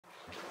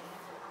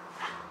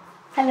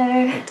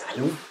Hello.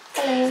 Hello.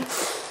 Hello.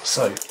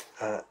 So,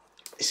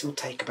 this will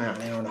take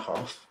about an hour and a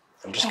half.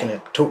 I'm just going to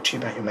talk to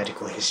you about your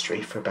medical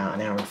history for about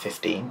an hour and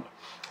 15,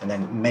 and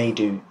then may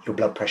do your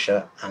blood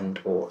pressure and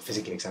or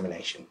physical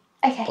examination.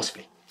 Okay.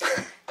 Possibly.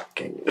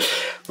 Okay.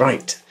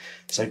 Right.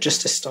 So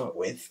just to start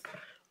with,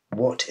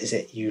 what is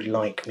it you'd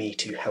like me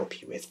to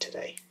help you with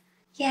today?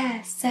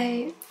 Yeah,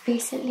 so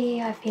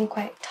recently I've been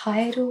quite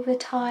tired all the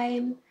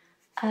time.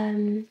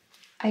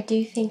 I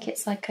do think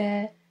it's like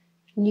a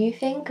new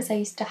thing because I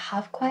used to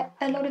have quite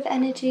a lot of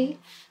energy.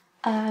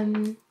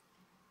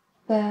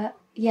 But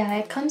yeah,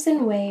 it comes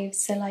in waves.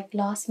 So like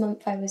last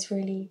month I was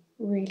really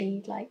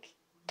like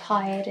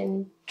tired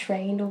and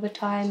drained all the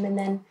time, and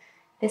then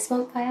this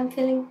month I am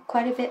feeling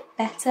quite a bit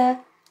better.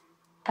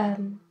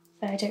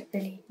 But I don't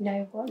really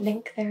know what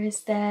link there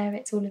is there.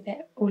 It's all a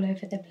bit all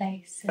over the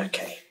place.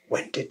 Okay.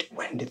 When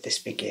did this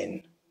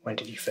begin? When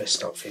did you first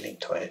start feeling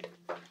tired?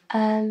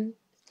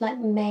 Like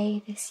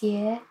May this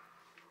year.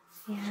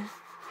 Yeah.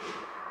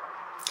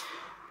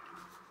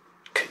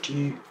 Could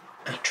you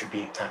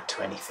attribute that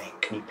to anything?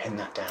 Can you pin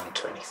that down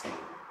to anything?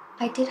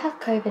 I did have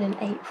COVID in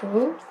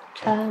April.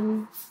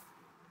 Okay.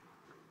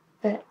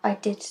 But I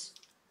did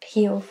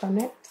heal from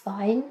it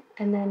fine,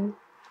 and then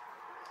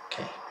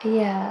Okay.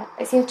 yeah,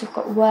 it seems to have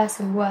got worse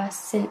and worse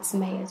since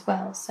May as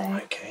well. So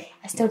Okay.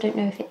 I still don't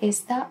know if it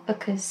is that,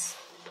 because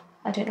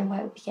I don't know why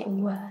it would be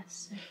getting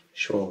worse. So.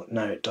 Sure.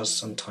 No, it does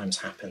sometimes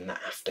happen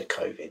that after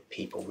COVID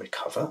people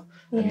recover,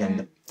 and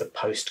then the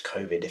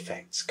post-COVID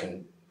effects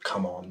can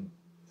come on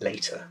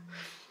later.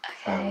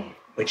 Okay.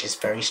 Which is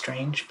very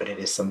strange, but it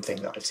is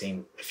something that I've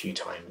seen a few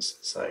times.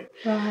 So,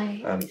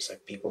 Right. So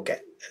people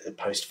get the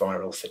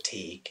post-viral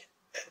fatigue.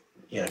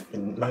 You know,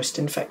 in most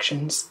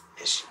infections,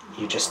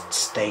 you just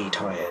stay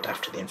tired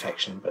after the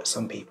infection, but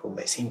some people,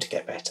 they seem to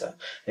get better.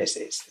 It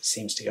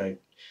seems to go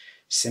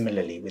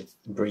similarly with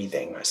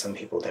breathing. Like some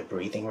people, their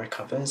breathing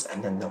recovers,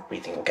 and then their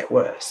breathing will get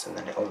worse, and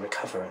then it'll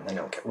recover, and then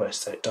it'll get worse.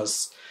 So it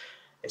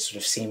sort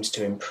of seems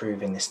to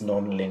improve in this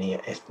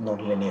non-linear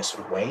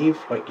sort of wave,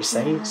 like you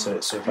say. Yeah. So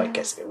it sort of like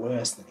gets a bit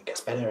worse, and then it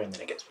gets better, and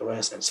then it gets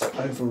worse. And so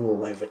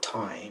overall, over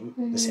time,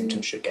 the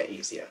symptoms should get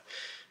easier,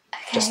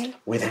 just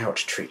without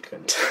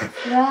treatment.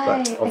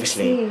 Right. But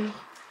obviously,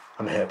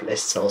 I'm a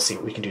herbalist, so I'll see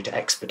what we can do to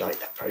expedite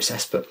that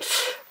process. But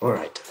all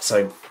right,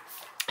 so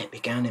it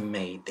began in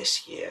May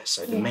this year.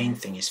 So the main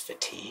thing is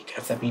fatigue.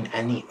 Have there been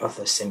any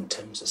other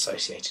symptoms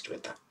associated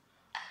with that?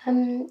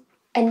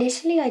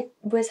 Initially I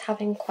was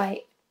having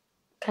quite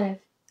kind of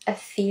a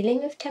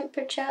feeling of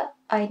temperature.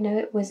 I know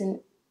it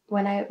wasn't,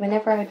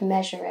 whenever I would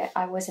measure it,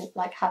 I wasn't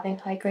like having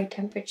high grade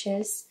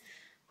temperatures,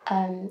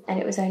 and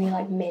it was only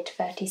like mid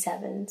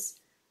 37s,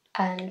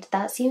 and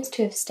that seems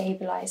to have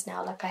stabilized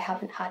now. Like I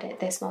haven't had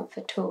it this month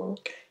at all,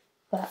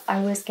 but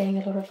I was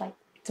getting a lot of like,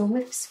 it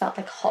almost felt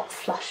like hot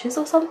flushes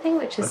or something,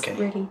 which is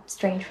really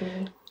strange for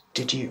me.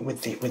 Did you,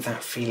 with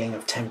that feeling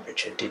of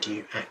temperature, did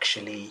you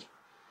actually,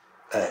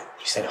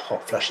 you said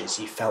hot flushes,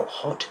 you felt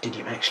hot, did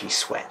you actually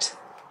sweat?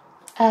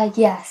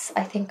 Yes,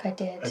 I think I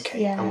did.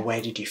 Okay, yeah. And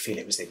where did you feel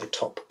it? Was it the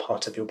top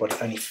part of your body,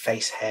 only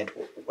face, head,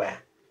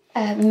 where?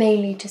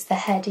 Mainly just the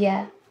head,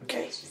 yeah.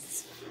 Okay.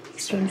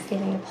 Extreme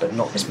feeling of hot. But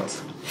not this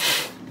month?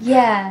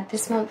 Yeah,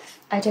 this month,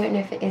 I don't know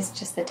if it is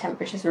just the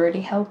temperature's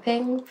really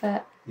helping,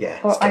 but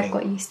or I've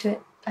got used to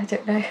it. I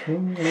don't know.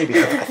 Maybe.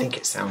 I think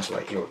it sounds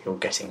like you're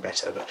getting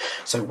better. But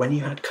so when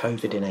you had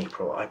COVID in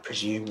April, I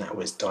presume that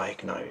was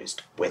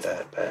diagnosed with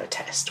a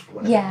test.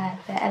 Yeah,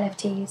 the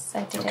LFTs.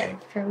 I did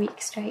it for a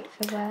week straight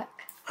for work.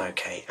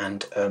 Okay,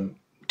 and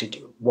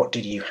what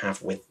did you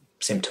have with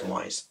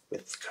symptom-wise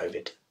with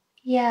COVID?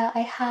 Yeah,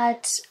 I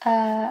had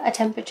a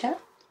temperature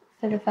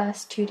for the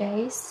first 2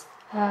 days.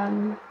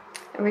 A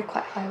really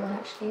quite high one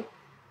actually.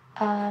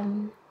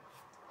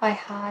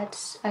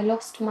 I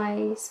lost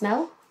my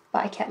smell,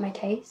 but I kept my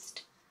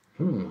taste.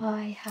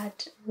 I had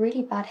a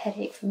really bad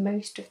headache for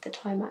most of the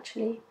time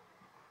actually,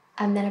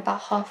 and then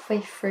about halfway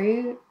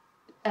through,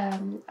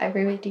 I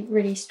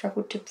really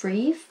struggled to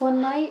breathe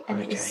one night,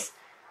 and it was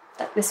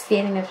like this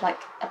feeling of like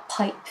a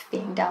pipe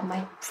being down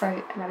my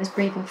throat, and I was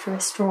breathing through a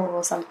straw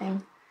or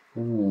something.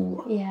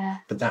 Ooh. Yeah.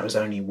 But that was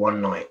only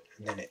one night,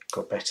 and then it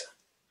got better.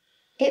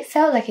 It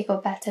felt like it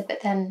got better,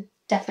 but then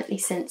definitely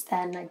since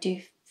then I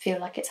do feel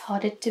like it's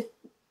harder to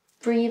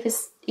breathe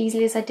as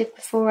easily as I did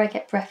before. I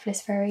get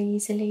breathless very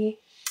easily.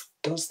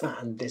 Does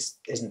that, and this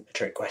isn't a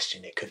trick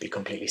question, it could be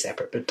completely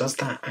separate, but does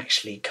that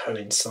actually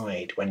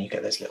coincide when you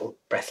get those little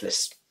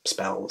breathless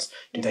spells?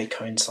 Do they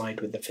coincide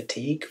with the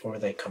fatigue, or are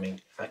they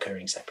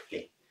occurring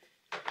separately?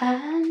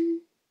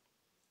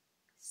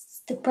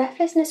 The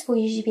breathlessness will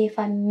usually be if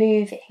I'm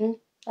moving,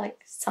 like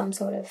some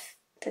sort of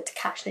to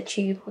catch the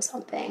tube or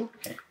something.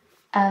 Okay.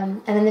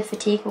 And then the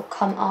fatigue will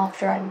come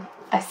after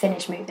I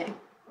finish moving.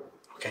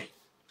 Okay.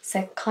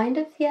 So kind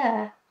of,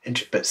 yeah.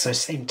 But so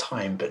same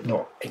time, but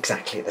not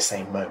exactly at the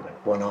same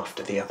moment, one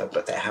after the other,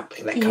 but they're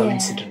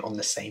coincident on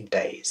the same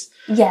days.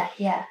 Yeah,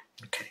 yeah.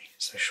 Okay,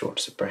 so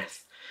shortness of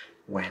breath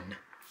when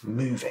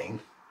moving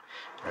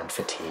and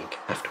fatigue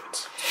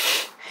afterwards.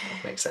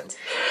 That makes sense.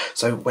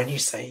 So when you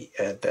say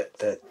that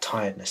the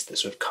tiredness that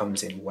sort of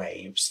comes in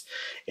waves,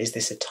 is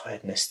this a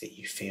tiredness that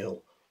you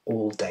feel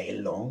all day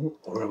long,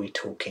 or are we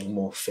talking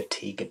more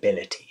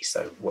fatigability?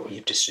 So what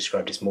you've just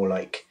described is more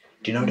like,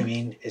 do you know what I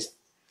mean? Is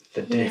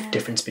the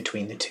difference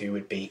between the two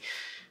would be,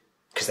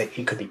 because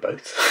it could be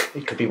both.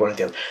 It could be one or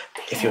the other.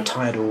 If you're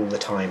tired all the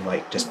time,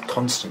 like just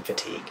constant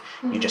fatigue,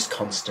 you just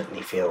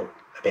constantly feel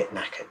a bit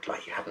knackered,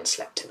 like you haven't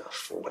slept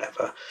enough or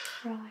whatever.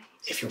 Right.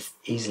 If you're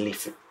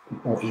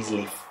more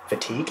easily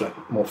fatigued,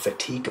 like more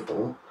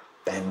fatigable,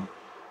 then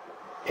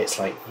it's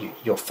like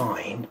you're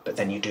fine, but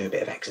then you do a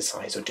bit of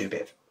exercise or do a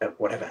bit of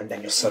whatever, and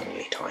then you're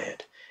suddenly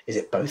tired. Is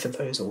it both of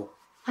those, or?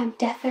 I'm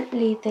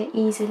definitely the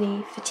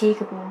easily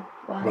fatigable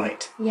one.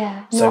 Right.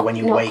 Yeah. So when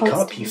you wake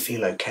up, you constant.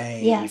 feel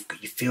okay. Yeah.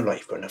 You feel like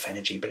you've got enough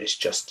energy, but it's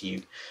just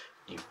you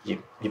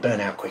burn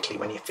out quickly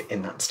when you're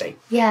in that state.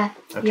 Yeah.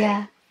 Okay.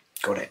 Yeah.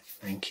 Got it.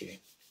 Thank you.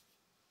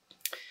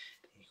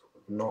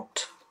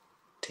 Not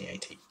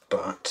TAT,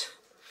 but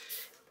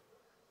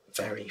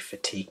very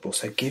fatigable.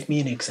 So give me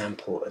an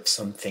example of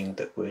something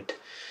that would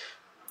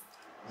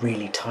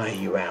really tire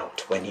you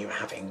out when you're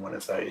having one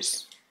of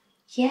those.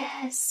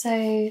 Yeah,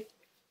 so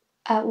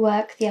at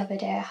work the other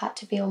day I had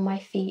to be on my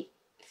feet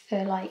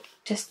for like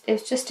it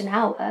was just an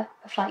hour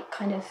of like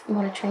kind of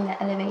monitoring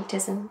the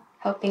elevators and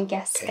helping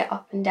guests get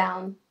up and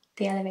down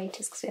the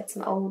elevators, because we had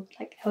some old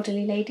like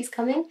elderly ladies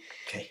coming.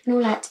 Okay. And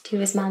all I had to do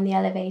was man the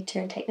elevator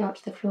and take them up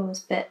to the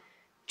floors, but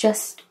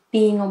just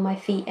being on my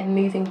feet and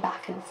moving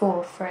back and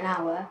forth for an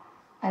hour,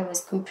 I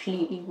was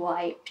completely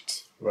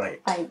wiped.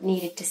 Right. I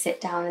needed to sit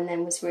down and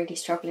then was really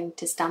struggling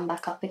to stand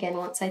back up again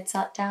once I'd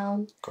sat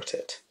down. Got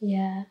it.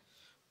 Yeah.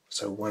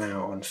 So 1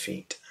 hour on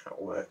feet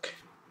at work.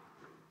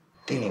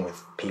 Dealing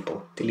with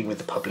people, dealing with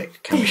the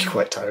public can be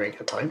quite tiring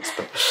at times,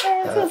 but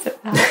Yeah, it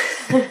wasn't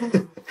bad.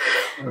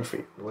 1 hour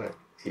feet at work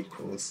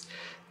equals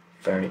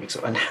very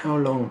exhausting. And how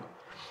long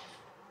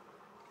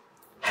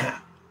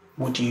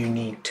would you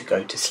need to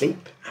go to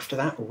sleep after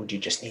that, or would you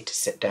just need to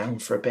sit down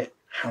for a bit?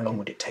 How long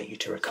would it take you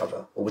to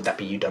recover, or would that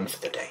be you done for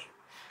the day?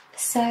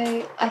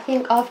 So I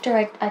think after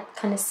I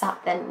kind of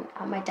sat then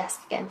at my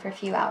desk again for a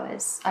few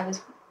hours, I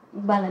was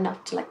well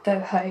enough to like go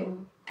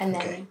home and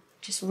then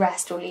just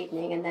rest all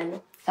evening, and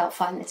then felt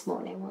fine this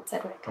morning once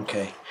I'd recovered.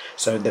 Okay,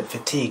 so the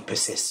fatigue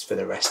persists for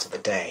the rest of the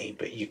day,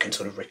 but you can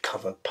sort of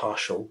recover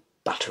partial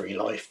battery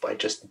life by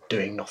just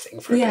doing nothing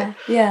for a bit.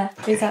 Yeah,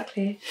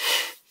 exactly.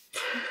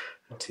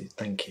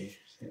 Thank you.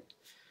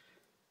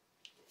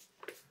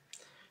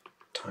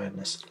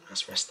 Tiredness,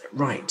 less rest.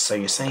 Right, so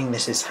you're saying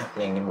this is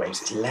happening in waves.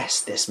 It's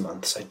less this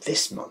month. So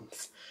this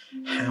month,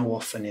 how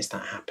often is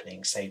that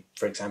happening? Say,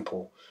 for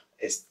example,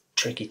 it's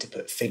tricky to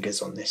put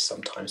figures on this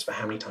sometimes, but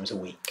how many times a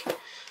week?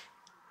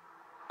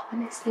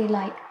 Honestly,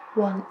 like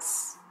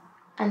once,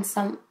 and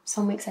some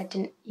weeks I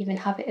didn't even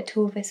have it at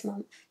all this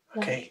month.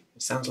 Okay,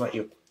 it sounds like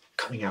you're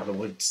coming out of the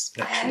woods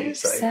I naturally. hope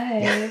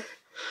so.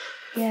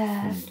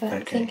 Yeah,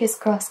 but fingers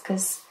crossed,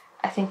 because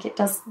I think it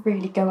does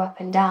really go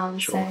up and down.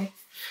 Sure.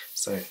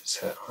 So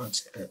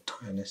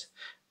tiredness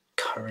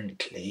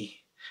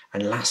currently,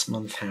 and last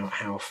month,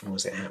 how often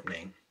was it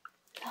happening?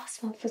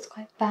 Last month was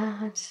quite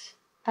bad.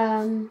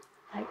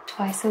 Like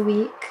twice a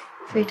week,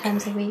 3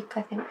 times a week,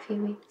 I think, a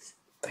few weeks.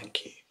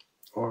 Thank you.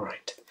 All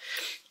right.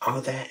 Are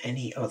there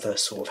any other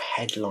sort of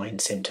headline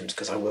symptoms?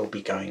 Because I will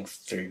be going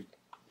through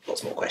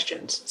lots more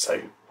questions,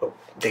 so we'll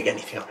dig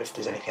anything up if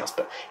there's anything else,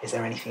 but is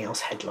there anything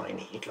else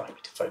headline-y you'd like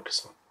me to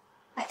focus on?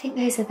 I think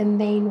those are the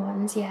main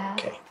ones, yeah.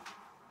 Okay.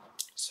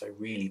 So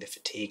really the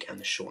fatigue and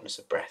the shortness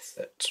of breath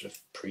that sort of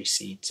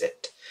precedes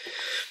it.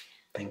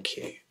 Thank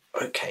you.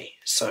 Okay,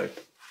 so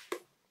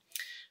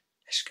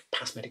let's get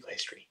past medical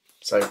history.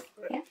 So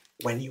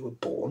when you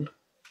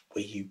were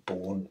you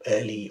born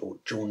early or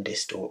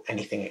jaundiced or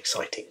anything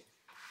exciting?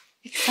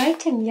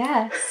 Exciting,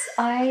 yes.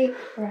 I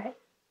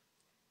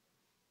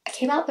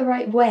came out the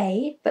right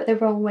way, but the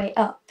wrong way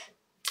up.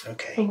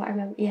 Okay. From what I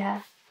remember,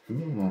 yeah.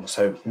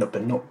 So,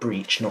 not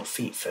breech, not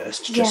feet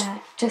first.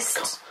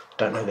 Just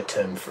don't know the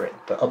term for it,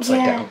 but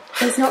upside down.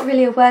 There's not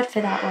really a word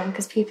for that one,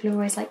 because people are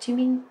always like, do you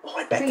mean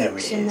I bet breech? there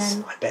is. And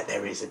then I bet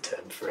there is a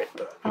term for it,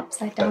 but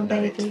upside down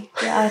baby.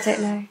 Yeah, I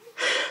don't know.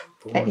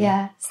 But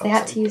yeah, so they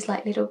had to use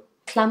like little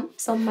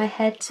clamps on my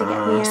head to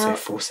get me out. So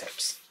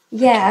forceps.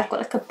 Yeah, okay. I've got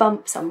like a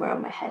bump somewhere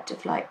on my head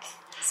of like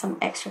some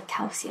extra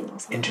calcium or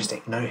something.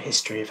 Interesting. No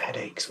history of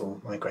headaches or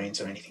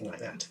migraines or anything like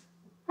that?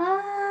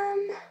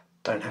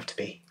 Don't have to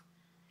be.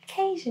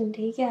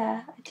 Occasionally,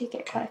 yeah. I do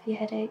get quite a few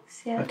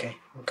headaches, yeah. Okay,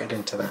 we'll get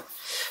into that.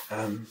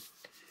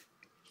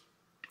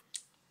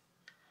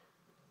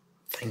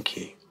 Thank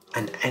you.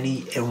 And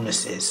any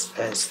illnesses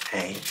as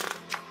a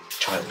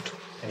child?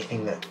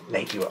 Anything that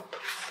laid you up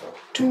or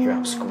took you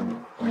out of school?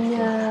 Or anything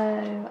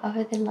no, like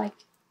other than like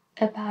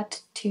a bad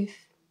tooth.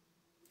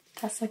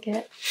 That's like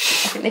it.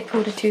 I think they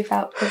pulled a tooth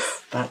out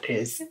because that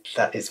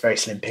is very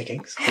slim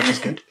pickings, which is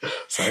good.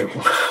 So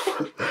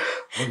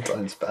one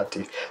time's bad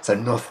tooth. So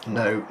no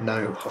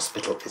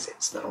hospital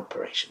visits, no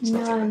operations,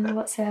 nothing like that.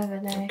 Whatsoever.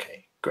 No.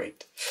 Okay,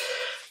 great.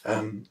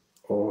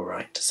 All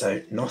right.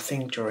 So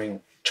nothing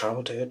during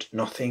Childhood,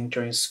 nothing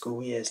during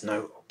school years,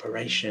 no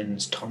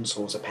operations,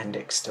 tonsils,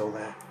 appendix still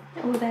there.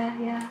 All there,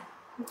 yeah.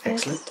 Good.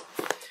 Excellent.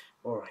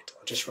 All right,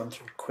 I'll just run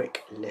through a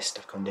quick list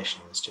of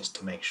conditions just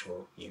to make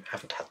sure you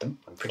haven't had them.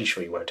 I'm pretty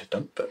sure you won't have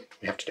done, but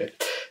we have to do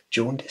it.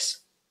 Jaundice.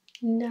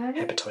 No.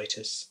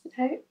 Hepatitis.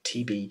 No.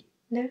 TB.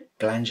 No.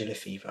 Glandular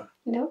fever.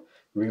 No.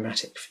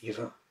 Rheumatic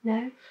fever.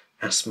 No.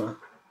 Asthma.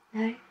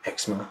 No.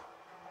 Eczema.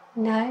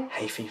 No.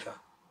 Hay fever.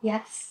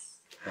 Yes.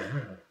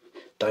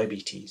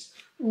 Diabetes.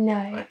 No.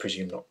 I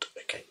presume not.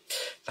 Okay,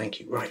 thank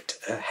you. Right,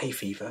 hay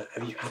fever.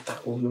 Have you had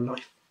that all your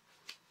life?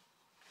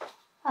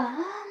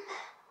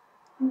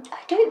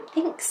 I don't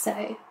think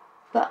so,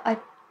 but I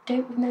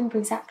don't remember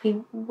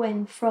exactly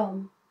when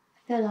from.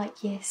 I feel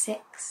like year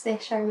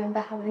 6-ish, I remember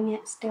having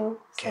it still.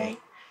 So. Okay,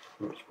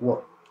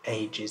 what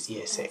age is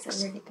year 6,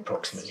 That's a really good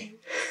approximately?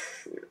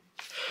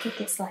 I think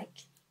it's like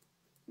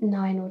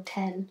 9 or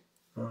 10.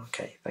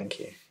 Okay, thank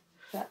you.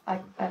 But I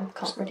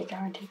can't really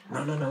guarantee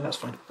that. No, that's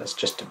fine. That's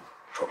just an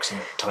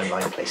approximate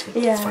timeline placement.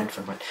 Yeah. It's fine.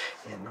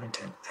 Yeah, 9,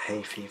 10,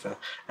 hay fever.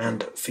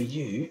 And for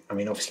you, I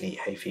mean, obviously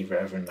hay fever,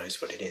 everyone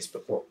knows what it is,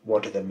 but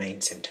what are the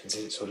main symptoms?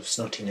 Is it sort of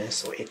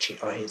snottiness or itchy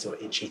eyes or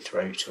itchy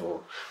throat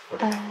or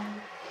what?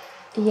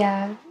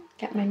 Yeah,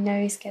 my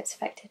nose gets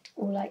affected,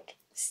 all like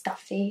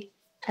stuffy,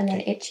 and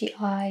then Okay. itchy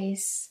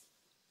eyes.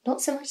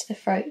 Not so much the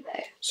throat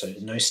though. So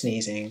no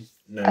sneezing,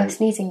 no... Oh,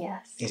 sneezing,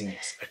 yes. Sneezing,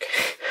 yes,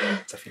 okay.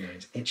 Stuffy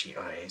nose, itchy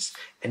eyes.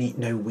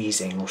 No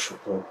wheezing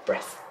or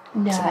breath?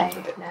 No, symptoms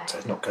with it? no. So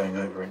it's not going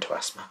over into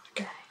asthma?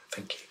 Okay, No.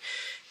 thank you.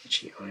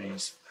 Itchy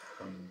eyes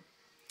and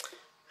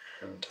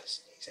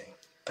sneezing,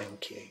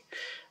 thank you.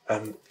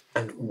 And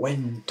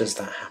when does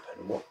that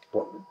happen? What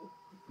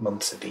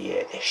months of the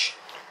year-ish?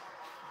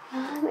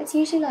 It's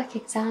usually like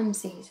exam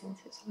season,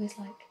 so it's always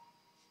like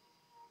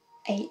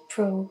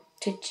April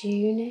to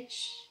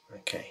June-ish.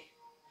 Okay,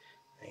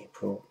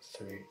 April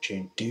through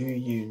June. Do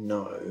you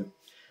know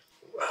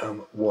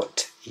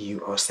what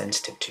you are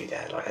sensitive to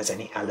there? Like, has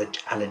any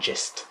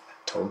allergist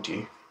told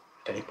you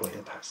at any point in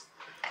the past?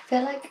 I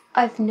feel like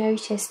I've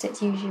noticed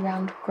it's usually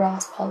around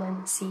grass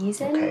pollen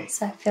season, Okay.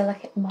 so I feel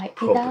like it might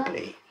be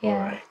Probably. that. Yeah.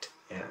 Alright,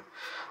 yeah.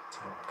 So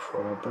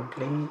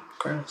probably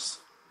grass.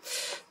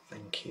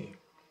 Thank you.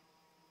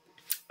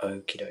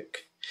 Okie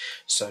doke.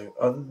 So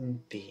other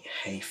than the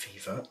hay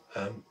fever,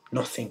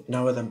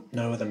 no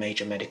other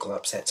major medical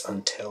upsets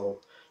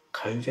until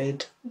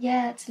COVID.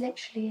 Yeah, that's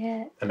literally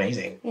it.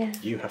 Amazing. Yeah.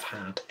 You have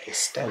had a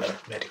stellar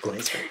medical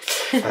history.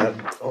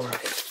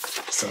 Alright,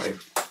 so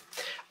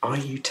are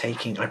you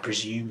taking, I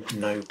presume,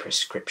 no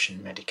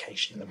prescription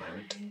medication at the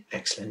moment? No.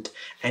 Excellent.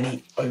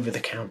 Any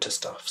over-the-counter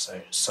stuff,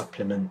 so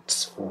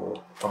supplements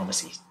or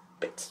pharmacy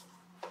bits?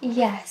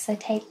 Yes, I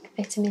take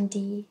vitamin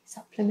D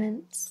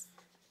supplements.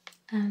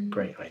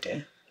 Great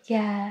idea.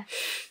 Yeah,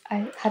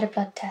 I had a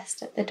blood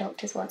test at the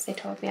doctor's once. They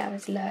told me I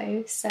was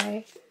low, so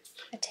I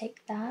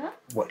take that.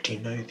 What do you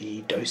know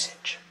the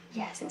dosage?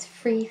 Yes, it's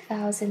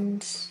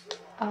 3,000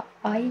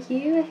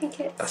 IU, I think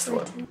it's. That's the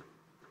one.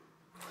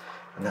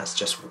 And that's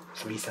just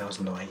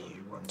 3,000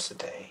 IU once a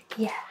day.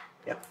 Yeah.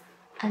 Yep.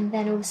 And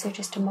then also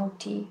just a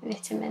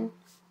multivitamin.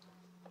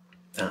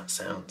 That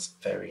sounds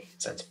very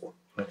sensible.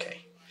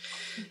 Okay.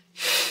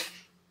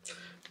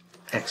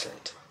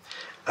 Excellent.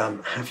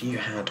 Have you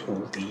had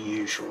all the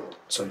usual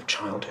sort of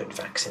childhood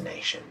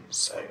vaccinations?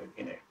 So,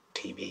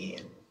 TB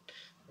and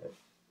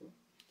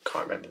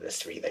can't remember the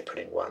 3 they put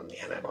in one, the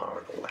a.s.m.r.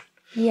 and all that.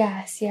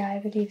 Yes, yeah, I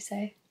believe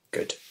so.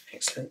 Good,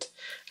 excellent.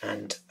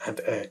 And have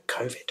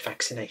COVID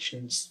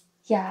vaccinations?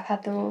 Yeah, I've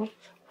had them all.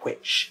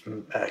 Which,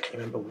 can you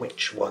remember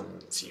which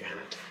ones you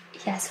had?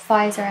 Yes,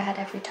 Pfizer I had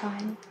every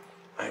time.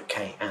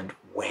 Okay, and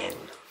when?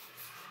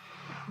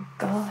 Oh,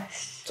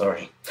 gosh.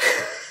 Sorry.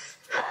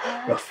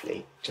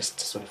 Roughly, just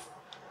to sort of...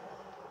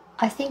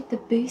 I think the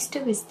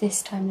booster was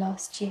this time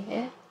last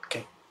year.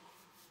 Okay.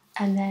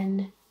 And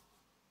then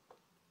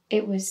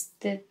it was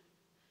the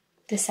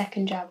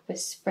second jab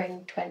was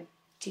spring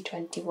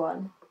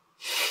 2021.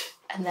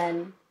 And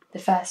then the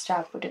first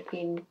jab would have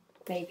been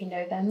maybe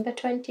November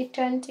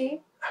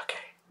 2020. Okay,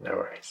 no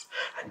worries.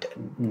 And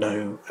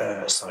no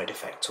side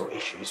effects or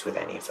issues with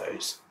any of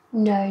those?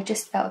 No,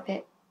 just felt a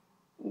bit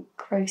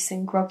gross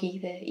and groggy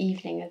the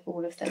evening of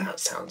all of them. That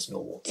sounds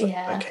normal. So,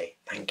 yeah. Okay,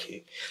 thank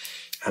you.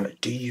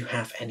 Do you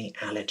have any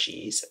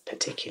allergies,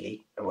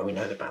 particularly, well, we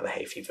know about the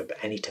hay fever, but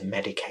any to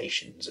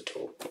medications at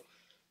all?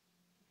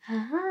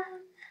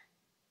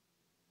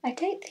 I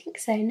don't think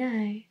so,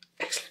 no.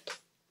 Excellent.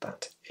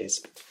 That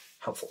is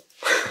helpful.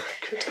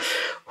 Good.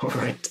 All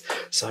right.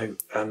 So,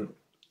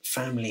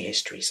 family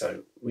history.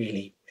 So,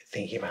 really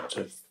thinking about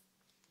sort of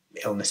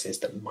illnesses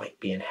that might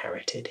be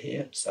inherited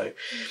here. So,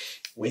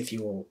 with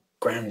your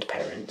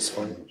grandparents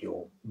on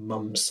your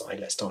mum's side,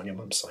 let's start on your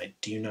mum's side,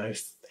 do you know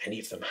if any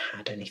of them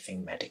had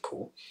anything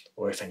medical,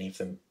 or if any of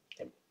them,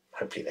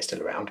 hopefully they're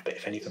still around, but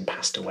if any of them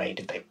passed away,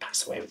 did they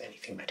pass away with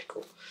anything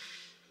medical?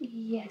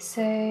 Yeah,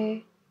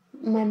 so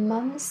my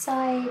mum's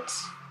side,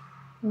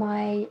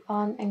 my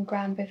aunt and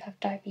gran both have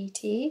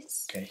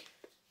diabetes. Okay.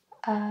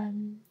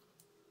 And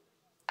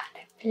I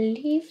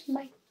believe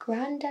my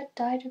granddad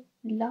died of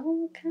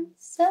lung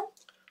cancer,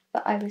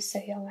 but I was so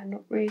young, I'm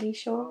not really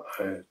sure.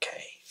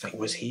 Okay.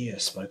 Was he a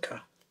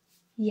smoker?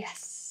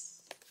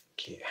 Yes.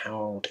 How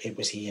old?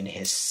 Was he in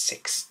his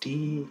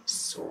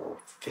 60s or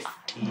 50s?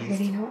 I'm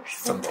really not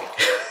sure. Something.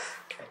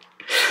 Okay.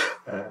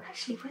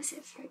 Actually, was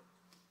it for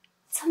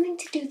something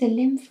to do with the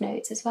lymph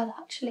nodes as well,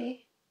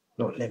 actually?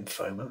 Not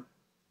lymphoma.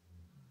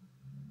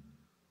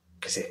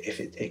 Because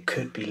it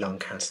could be lung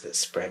cancer that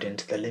spread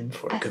into the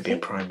lymph, or it could be a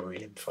primary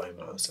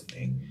lymphoma or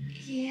something.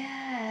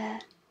 Yeah.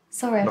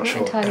 Sorry, I'm not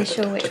sure. entirely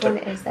sure which one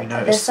it is.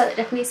 There's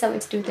definitely something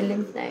to do with the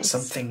lymph nodes.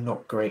 Something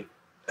not great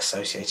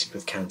associated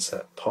with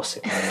cancer,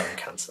 possibly lung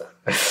cancer.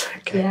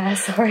 Okay. Yeah,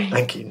 sorry.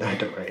 Thank you. No,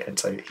 don't worry. And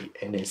so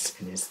in his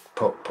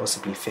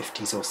possibly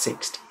 50s or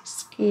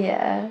 60s.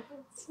 Yeah.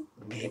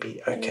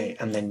 Maybe. Okay.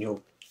 And then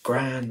your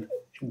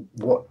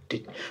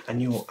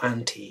and your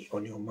auntie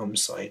on your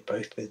mum's side,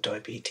 both with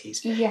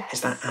diabetes. Yes.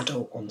 Is that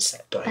adult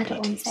onset diabetes?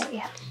 Adult onset,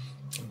 yeah.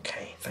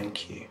 Okay,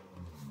 thank you.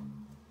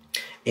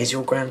 Is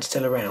your gran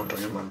still around on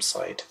your mum's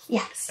side?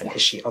 Yes. And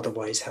is she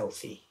otherwise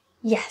healthy?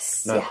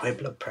 Yes. No high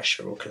blood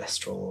pressure or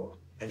cholesterol or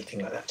anything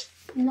like that?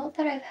 Not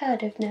that I've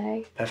heard of,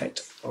 no.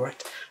 Perfect. All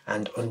right.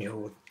 And on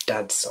your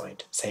dad's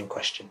side, same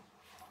question.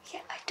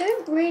 Yeah, I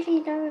don't really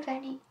know of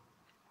any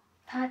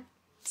bad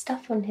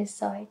stuff on his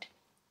side.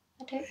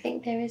 I don't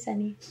think there is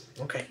any.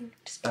 Okay.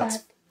 Just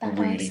That's bad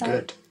really eyesight.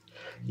 good.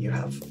 You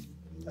have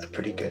a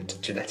pretty good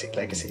genetic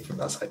legacy from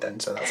that side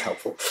then, so that's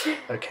helpful.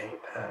 Okay.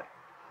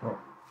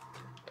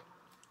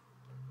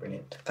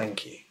 Brilliant.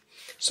 Thank you.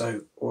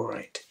 So, all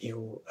right,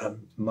 your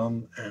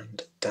mum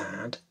and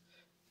dad,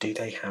 do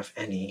they have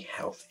any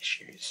health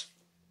issues?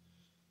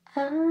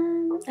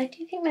 I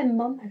do think my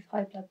mum has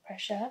high blood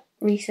pressure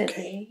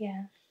recently,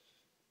 yeah.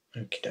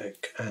 Okie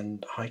doke.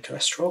 And high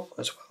cholesterol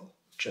as well?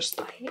 Just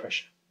the blood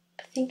pressure?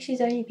 I think she's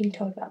only been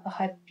told about the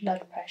high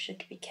blood pressure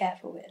to be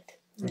careful with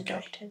the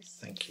doctors.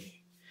 Thank you.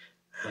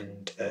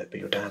 And, but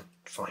your dad,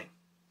 fine?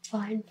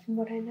 Fine, from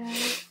what I know.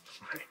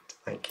 Right,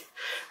 thank you.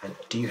 And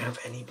do you have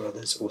any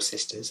brothers or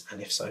sisters? And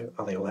if so,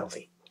 are they all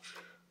healthy?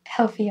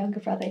 Healthy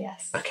younger brother,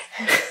 yes.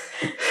 Okay.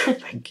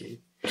 Thank you.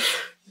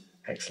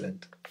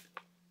 Excellent.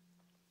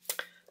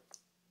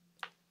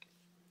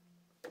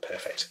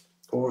 Perfect.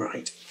 All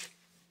right.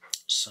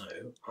 So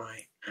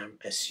I am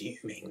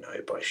assuming,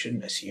 no, but I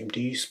shouldn't assume. Do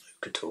you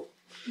smoke at all?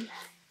 No.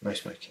 No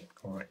smoking.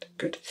 All right,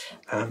 good.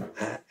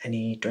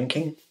 Any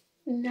drinking?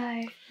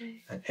 No.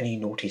 And any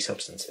naughty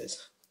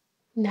substances?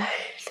 No.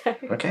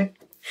 Okay,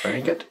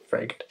 very good,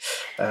 very good.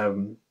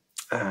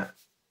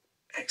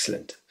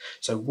 Excellent.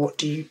 So what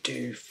do you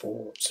do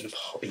for sort of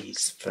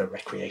hobbies, for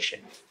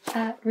recreation?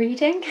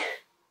 Reading.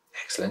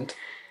 Excellent.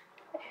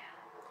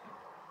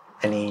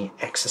 Any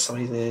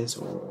exercises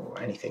or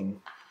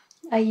anything?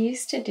 I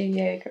used to do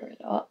yoga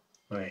a lot,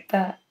 Right.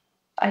 but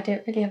I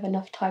don't really have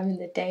enough time in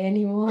the day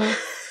anymore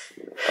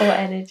or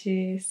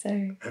energy,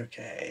 so...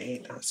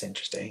 Okay, that's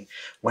interesting.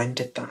 When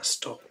did that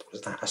stop?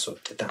 Was that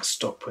did that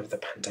stop with the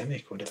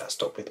pandemic, or did that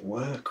stop with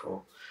work,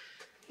 or...?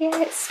 Yeah,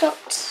 it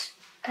stopped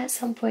at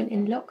some point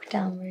in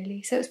lockdown,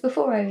 really. So it was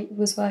before I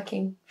was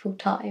working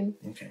full-time.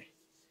 Okay.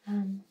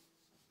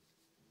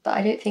 But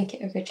I don't think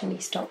it originally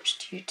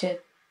stopped due to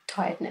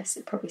tiredness.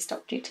 It probably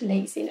stopped due to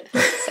laziness.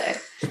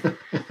 So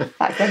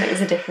back then it was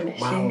a different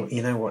issue. Well,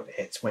 you know what?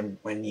 It's when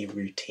your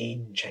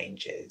routine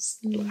changes,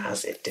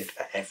 as it did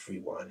for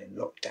everyone in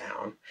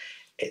lockdown.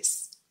 It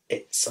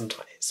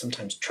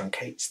sometimes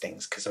truncates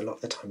things, because a lot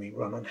of the time we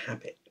run on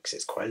habit, because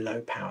it's quite a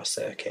low power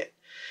circuit,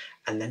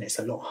 and then it's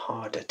a lot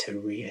harder to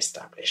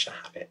re-establish a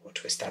habit or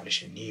to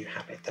establish a new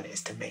habit than it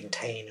is to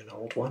maintain an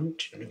old one.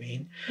 Do you know what I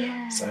mean?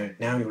 Yeah. So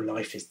now your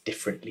life is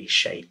differently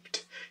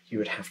shaped. You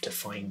would have to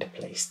find a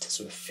place to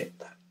sort of fit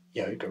that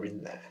yoga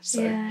in there.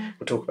 So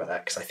we'll talk about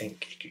that, because I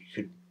think you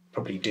could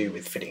probably do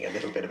with fitting a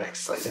little bit of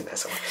exercise in there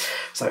somewhere.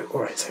 So,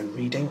 all right, so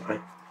reading,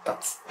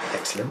 that's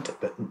excellent.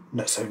 But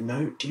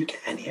no, do you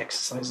get any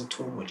exercise at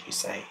all, would you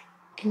say?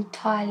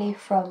 Entirely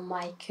from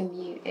my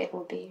commute it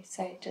will be,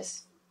 so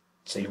just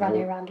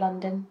running around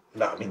London.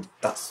 No, I mean,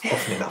 that's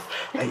often enough.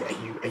 Are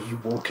you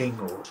walking,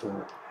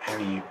 or how are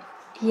you?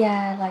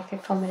 Yeah, like a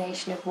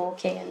combination of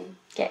walking and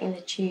getting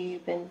the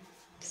tube and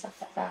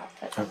stuff like that.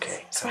 But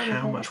okay, so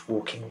how much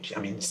walking would you, I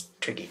mean, it's a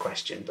tricky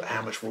question, but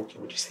how much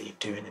walking would you say you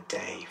do in a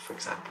day, for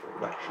example?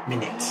 Like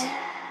minutes?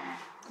 Yeah,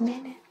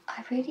 minute.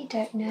 I really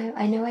don't know.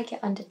 I know I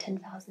get under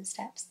 10,000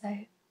 steps though.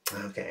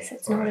 Okay. So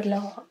it's not a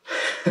lot.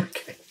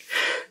 Okay.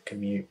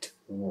 Commute,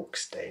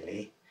 walks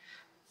daily.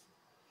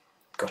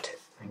 Got it,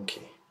 thank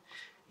you.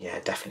 Yeah,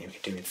 definitely we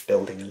could do with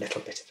building a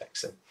little bit of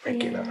exercise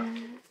regular.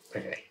 Yeah.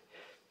 Okay.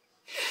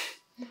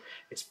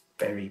 It's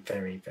very,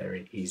 very,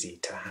 very easy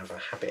to have a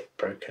habit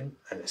broken,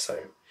 and so,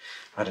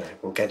 I don't know,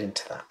 we'll get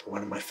into that, but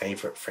one of my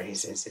favourite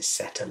phrases is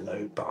set a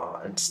low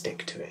bar and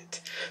stick to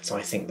it. So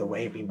I think the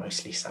way we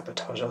mostly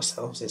sabotage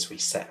ourselves is we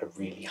set a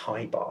really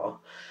high bar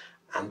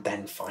and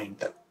then find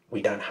that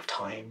we don't have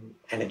time,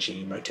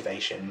 energy,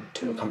 motivation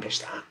to accomplish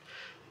that,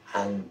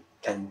 and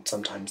then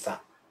sometimes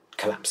that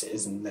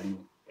collapses and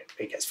then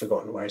it gets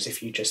forgotten. Whereas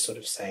if you just sort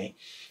of say,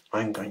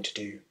 I'm going to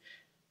do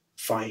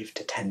 5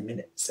 to 10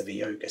 minutes of a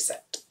yoga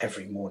set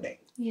every morning,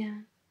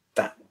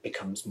 that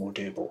becomes more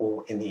doable,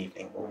 or in the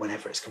evening, or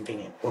whenever it's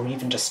convenient, or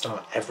even just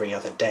start every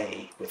other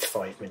day with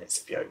 5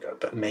 minutes of yoga,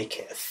 but make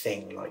it a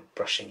thing like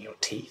brushing your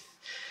teeth.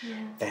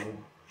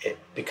 Then it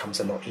becomes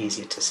a lot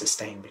easier to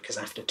sustain, because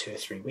after 2 or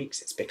 3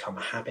 weeks it's become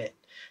a habit,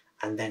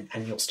 and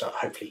you'll start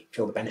hopefully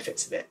feel the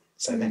benefits of it.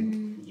 So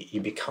then you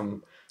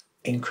become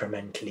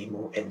incrementally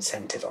more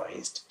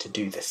incentivized to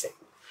do the thing.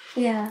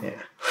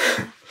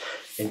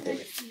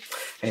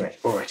 Anyway,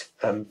 all right.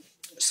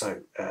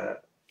 So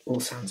all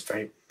sounds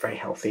very, very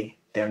healthy.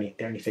 The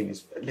only thing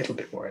is a little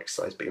bit more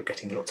exercise, but you're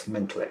getting lots of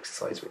mental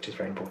exercise, which is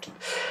very important.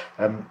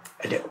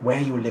 Where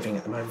you're living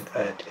at the moment,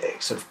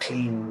 sort of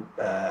clean,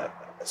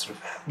 sort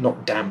of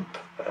not damp.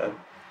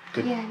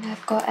 Good. Yeah, and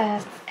I've got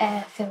a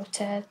air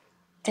filter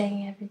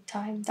thing every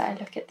time that I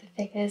look at the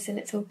figures, and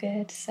it's all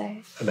good. So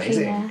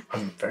amazing!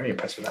 I'm very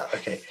impressed with that.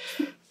 Okay.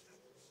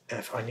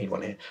 I need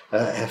one here.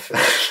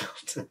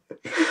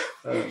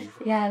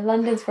 Yeah,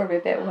 London's probably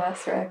a bit worse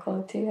for air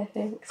quality, I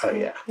think. So, oh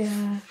yeah.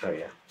 Oh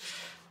yeah.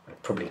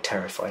 It'd probably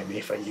terrify me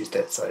if I used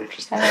it. So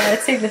just. I'd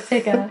see the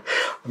figure.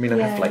 I mean,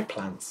 I have like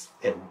plants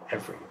in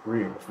every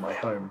room of my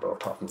home, but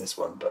apart from this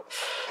one, but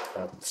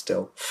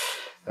still.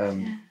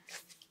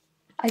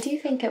 I do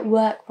think at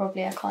work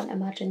probably I can't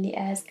imagine the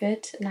air's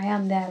good, and I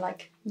am there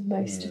like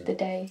most of the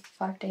day,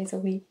 5 days a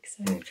week.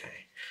 So.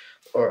 Okay.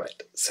 All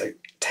right, so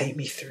take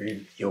me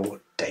through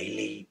your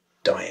daily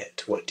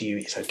diet. What do you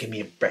eat? So give me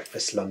a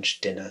breakfast,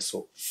 lunch, dinner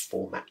sort of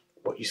format,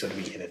 what you sort of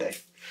eat in a day.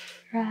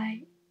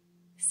 Right.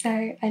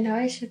 So I know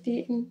I should be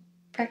eating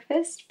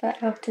breakfast,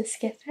 but I often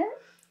skip it.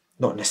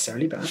 Not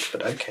necessarily bad,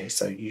 but okay.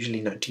 So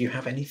usually, no. Do you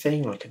have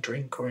anything, like a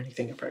drink or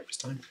anything at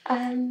breakfast time?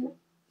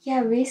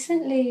 Yeah,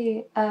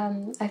 recently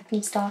I've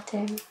been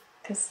starting,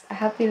 because I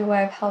have been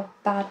aware of how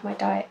bad my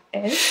diet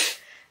is.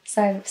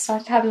 So I've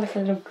started having like a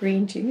little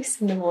green juice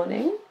in the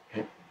morning.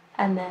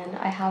 And then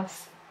I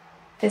have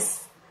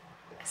this,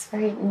 it's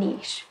very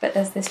niche, but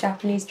there's this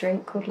Japanese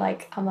drink called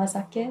like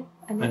amazake.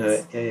 And I know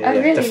it,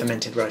 really? The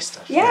fermented rice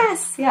stuff.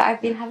 Yes, yeah,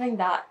 I've been having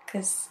that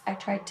because I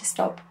tried to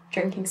stop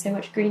drinking so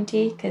much green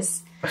tea,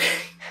 because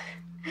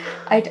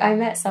I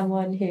met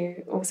someone who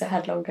also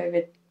had long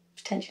COVID,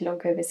 potentially long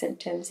COVID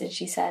symptoms, and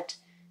she said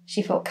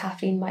she thought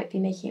caffeine might be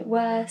making it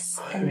worse.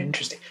 Oh,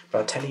 interesting. But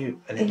I'll tell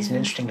you, and it's an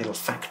interesting little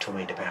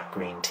factoid about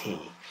green tea.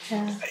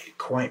 Yeah. You're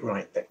quite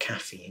right that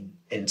caffeine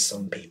in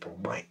some people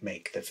might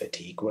make the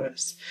fatigue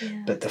worse,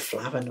 but the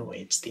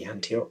flavonoids, the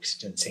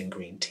antioxidants in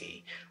green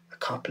tea, a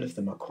couple of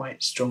them are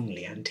quite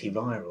strongly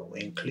antiviral,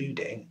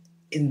 including,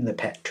 in the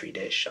Petri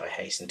dish, I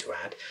hasten to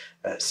add,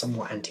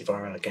 somewhat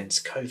antiviral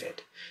against COVID.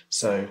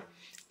 So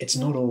it's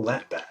not all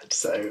that bad.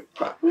 So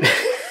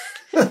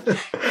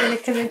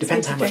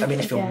depends how much. I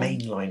mean, if you're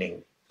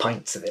mainlining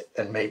pints of it,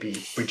 then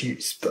maybe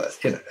reduce. But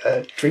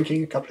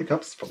drinking a couple of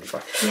cups is probably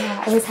fine.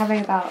 Yeah, I was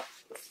having about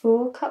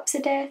 4 cups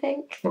a day, I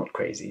think. Not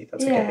crazy.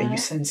 That's okay. Are you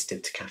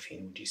sensitive to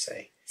caffeine, would you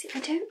say? See, I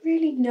don't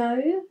really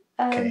know.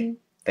 Okay,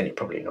 then you're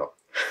probably not.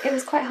 It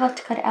was quite hard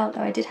to cut it out,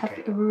 though. I did have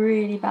a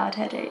really bad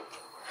headache.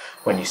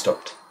 When you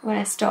stopped? When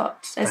I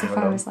stopped, as if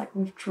I was like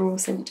withdrawal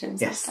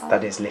symptoms. Yes,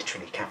 that is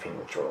literally caffeine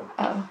withdrawal.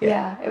 Oh,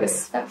 yeah. It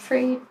was about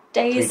 3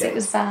 days. It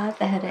was bad,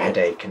 the headache.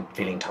 Headache and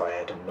feeling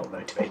tired and not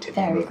motivated.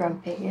 Very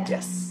grumpy, yeah.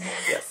 Yes,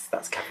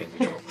 that's caffeine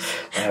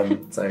withdrawal.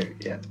 So,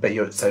 yeah, but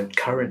you're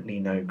currently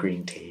no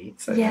green tea,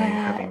 so now you're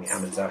having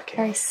amazake.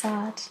 Very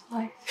sad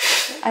life.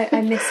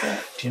 I miss it.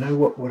 Do you know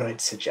what I'd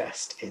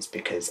suggest is,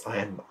 because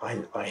I'm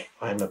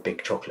a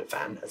big chocolate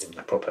fan, as in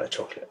the proper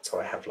chocolate,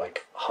 so I have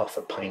like half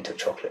a pint of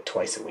chocolate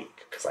twice a week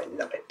because I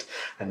love it,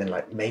 and then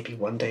like maybe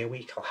one day a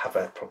week I'll have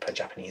a proper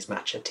Japanese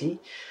matcha tea.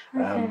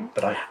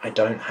 But I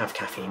don't have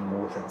caffeine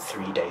more than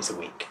 3 days a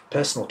week.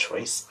 Personal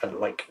choice, and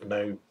like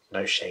no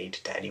shade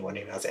to anyone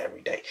who has it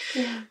every day.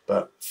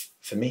 But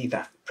for me,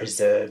 that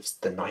preserves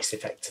the nice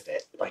effects of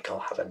it. Like I'll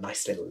have a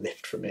nice little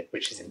lift from it,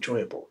 which is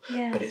enjoyable,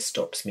 but it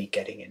stops me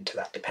getting into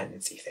that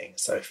dependency thing.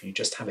 So if you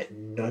just have it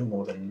no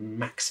more than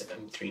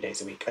maximum 3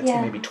 days a week, I'd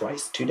say maybe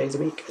 2 days a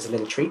week as a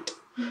little treat.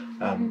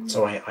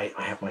 So I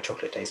have my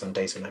chocolate days on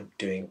days when I'm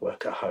doing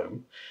work at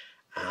home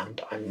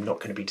and I'm not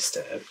going to be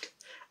disturbed,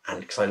 and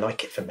because I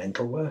like it for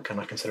mental work and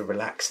I can sort of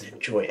relax and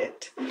enjoy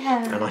it.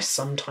 And I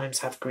sometimes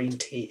have green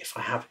tea if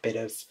I have a bit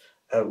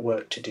of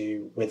work to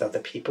do with other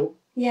people.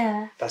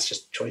 That's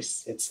just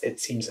choice. It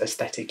seems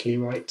aesthetically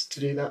right to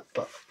do that,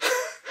 but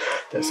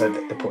so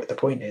the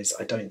point is,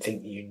 I don't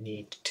think you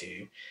need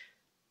to.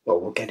 Well,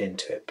 we'll get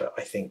into it, but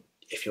I think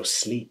if your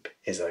sleep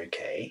is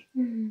okay,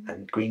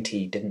 and green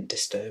tea didn't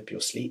disturb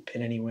your sleep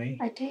in any way.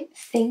 I don't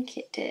think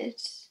it did.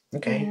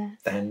 Okay,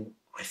 then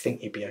I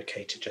think you'd be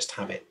okay to just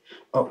have it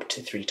up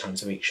to 3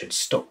 times a week. Should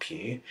stop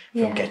you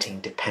from getting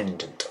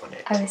dependent on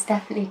it. I was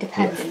definitely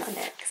dependent on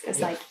it, because it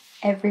was like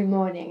every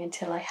morning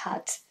until I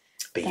had.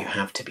 But you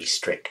have to be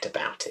strict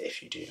about it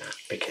if you do that,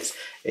 because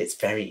it's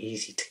very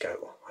easy to go,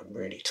 oh, I'm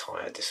really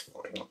tired this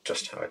morning, I'll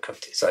just have a cup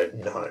of tea. So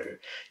no,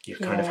 you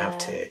kind of have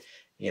to,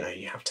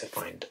 you have to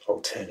find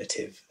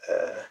alternative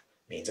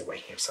means of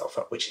waking yourself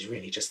up, which is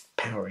really just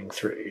powering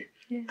through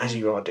as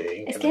you are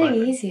doing. It's at the getting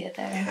moment. easier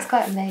though. I was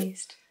quite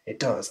amazed. It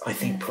does. I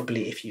think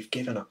probably if you've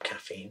given up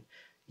caffeine,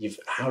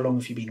 how long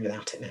have you been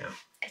without it now?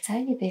 It's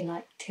only been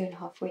like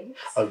 2.5 weeks.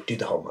 Oh, do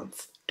the whole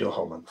month. Do a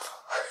whole month.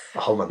 A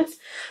whole month.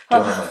 Do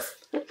a whole month.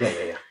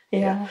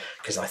 Yeah.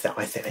 Because I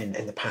think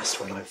in the past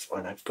when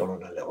I've gone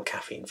on a little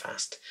caffeine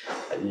fast,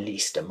 at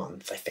least a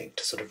month, I think,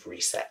 to sort of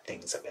reset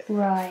things a bit.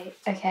 Right.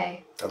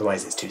 Okay.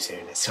 Otherwise, it's too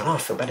soon. It's I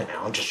feel better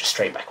now. I'll just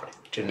straight back on it.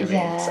 Do you know what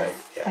I mean? So,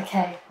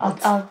 Okay.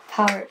 I'll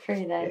power it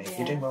through then.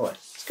 You're doing well.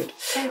 It's good.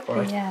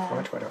 Hopefully,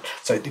 Right.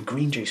 So the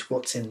green juice,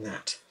 what's in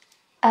that?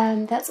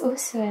 That's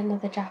also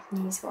another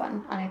Japanese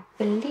one. I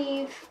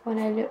believe when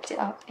I looked it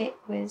up, it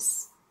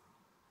was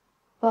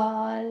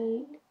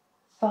barley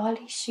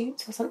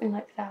shoots or something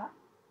like that.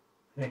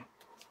 Yeah.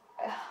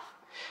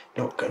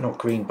 Not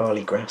green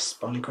barley grass.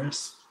 Barley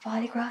grass.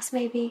 Barley grass,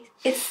 maybe.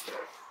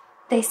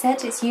 They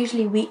said it's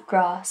usually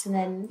wheatgrass, and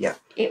then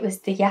it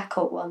was the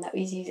Yakult one that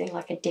was using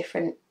like a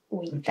different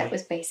wheat that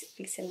was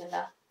basically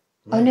similar.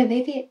 Oh no,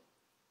 maybe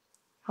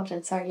hold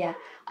on, sorry,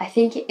 I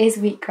think it is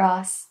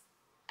wheatgrass,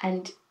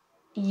 and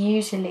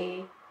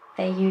usually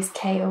they use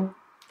kale.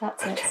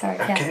 That's it. Sorry,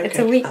 it's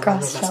a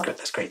wheatgrass shop.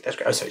 That's great.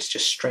 Oh, so it's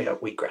just straight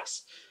up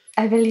wheatgrass.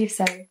 I believe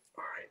so.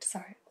 All right.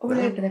 Sorry, all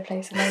over the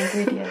place with my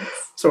ingredients.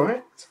 It's all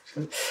right.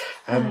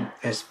 A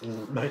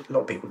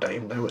lot of people don't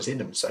even know what's in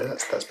them, so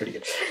that's pretty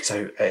good.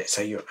 So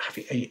you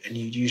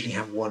usually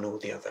have one or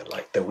the other,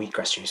 like the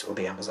wheatgrass juice or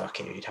the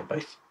Amazaki, or you'd have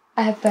both.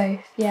 I have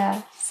both,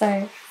 yeah.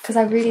 So because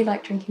I really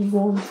like drinking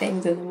warm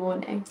things in the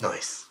morning.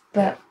 Nice.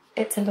 But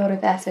it's a lot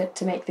of effort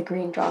to make the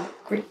green drink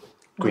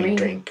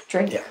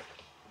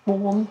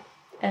warm,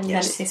 and then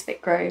it's just a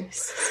bit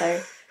gross.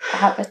 So I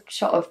have a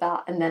shot of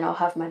that, and then I'll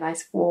have my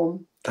nice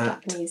warm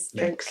Japanese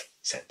drink. Makes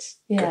sense.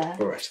 Yeah.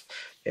 Good. All right.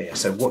 Yeah.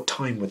 So what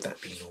time would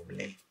that be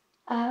normally?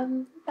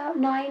 About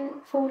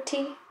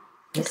 9:40.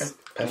 Okay.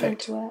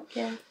 Perfect. To work,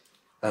 yeah.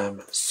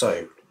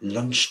 So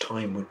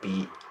lunchtime would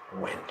be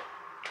when?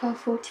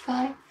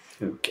 12:45.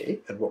 Okay.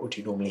 And what would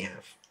you normally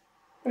have?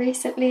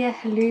 Recently, a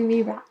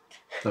halloumi wrap.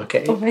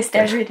 Okay. Almost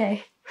every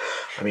day.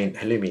 I mean,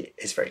 halloumi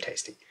is very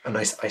tasty, and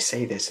I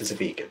say this as a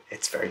vegan.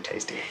 It's very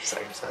tasty. So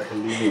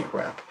halloumi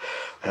wrap.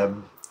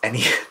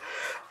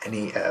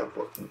 Any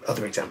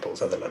other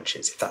examples, other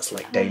lunches? If that's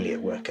like daily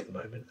at work at the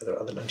moment, are there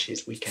other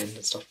lunches, weekend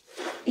and stuff?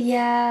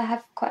 Yeah, I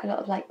have quite a lot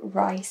of like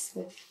rice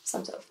with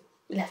some sort of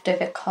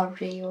leftover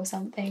curry or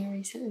something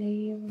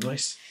recently.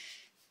 Nice.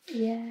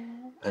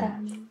 Yeah.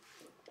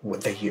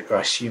 I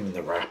assume in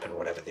the wrap and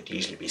whatever there'd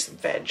usually be some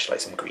veg, like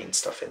some green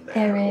stuff in there.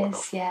 There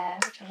is, yeah.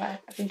 Which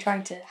I've been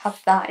trying to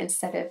have that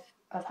instead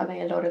of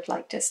having a lot of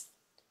like just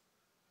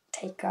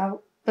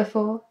takeout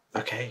before.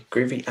 Okay,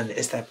 groovy. And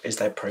is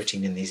there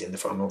protein in these in the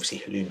farm? Obviously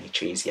halloumi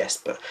cheese, yes,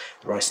 but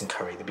rice and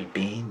curry, there'd be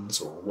beans,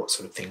 or what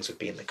sort of things would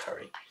be in the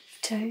curry?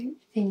 I don't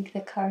think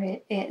the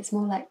curry. It's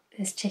more like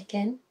there's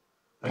chicken.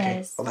 Okay,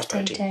 there's that's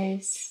potatoes.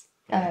 Protein.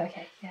 Oh,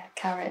 okay, yeah,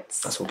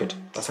 carrots. That's all good.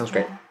 That sounds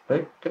great.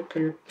 Very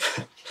good.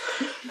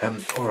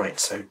 All right.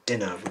 So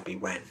dinner would be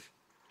when?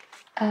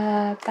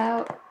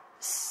 About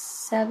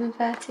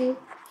 7:30.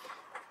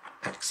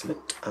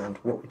 Excellent. And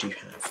what would you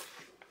have?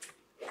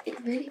 It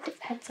really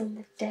depends on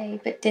the day,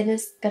 but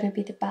dinner's gonna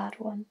be the bad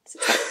one. So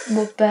it's like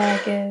more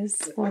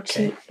burgers, more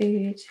cheap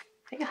food.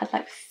 I think I had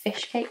like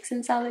fish cakes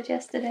and salad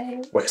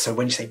yesterday. Wait, so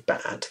when you say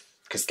bad,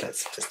 because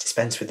let's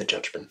dispense with the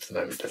judgment for the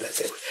moment, but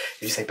if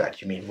you say bad,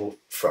 you mean more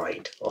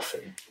fried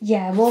often?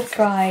 Yeah, more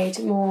fried,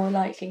 more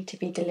likely to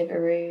be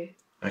Deliveroo.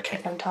 Okay,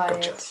 if I'm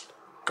tired.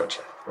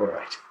 Gotcha. All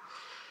right.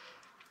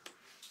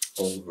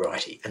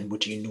 Alrighty. And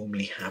would you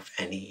normally have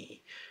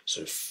any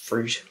sort of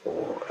fruit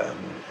or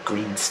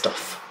green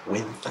stuff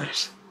with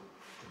that,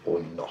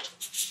 or not?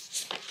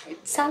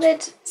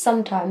 Salad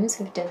sometimes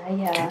with dinner,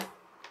 yeah.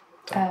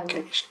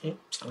 Occasionally,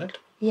 salad.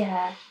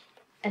 Yeah,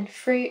 and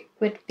fruit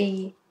would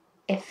be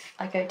if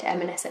I go to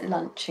M&S at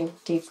lunch and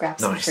do grab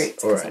some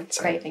fruits because I'm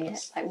craving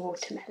it, like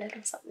watermelon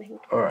or something.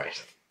 All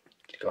right,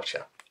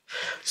 gotcha.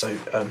 So,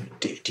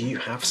 do you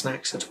have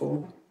snacks at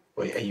all?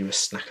 Or are you a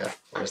snacker,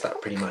 or is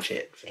that pretty much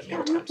it for the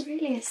meal times? I'm not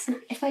really a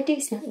snack. If I do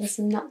snack, there's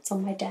some nuts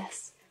on my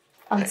desk.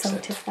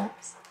 Unsalted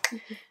nuts.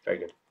 Very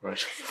good.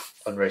 Right.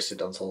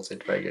 Unroasted,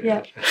 unsalted. Very good.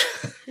 Yeah.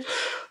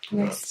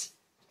 Most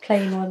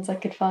plain ones I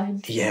could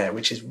find. Yeah,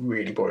 which is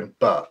really boring,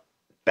 but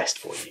best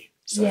for you.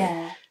 So,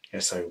 yeah.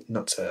 So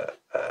nuts are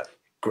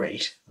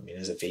great. I mean,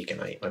 as a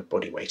vegan, I eat my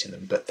body weight in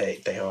them, but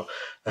they are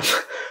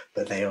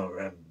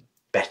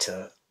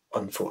better,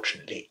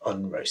 unfortunately,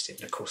 unroasted.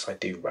 And of course, I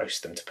do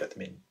roast them to put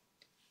them in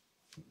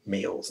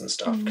meals and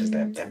stuff because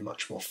they're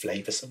much more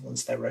flavoursome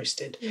once they're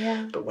roasted.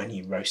 Yeah. But when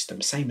you roast them,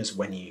 same as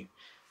when you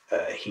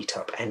heat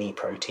up any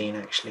protein,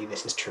 actually,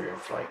 this is true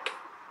of like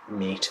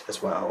meat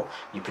as well,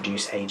 you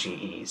produce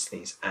AGEs,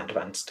 these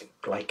advanced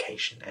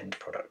glycation end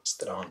products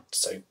that aren't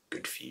so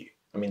good for you.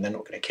 I mean, they're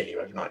not going to kill you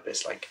overnight, but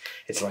it's like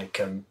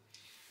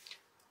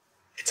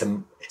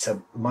it's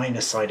a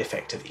minor side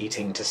effect of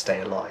eating to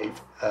stay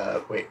alive.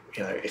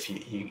 If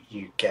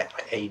you get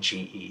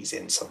AGEs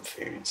in some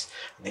foods,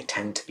 and they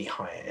tend to be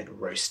higher in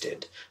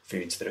roasted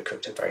foods that are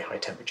cooked at very high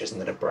temperatures and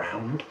that are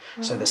browned.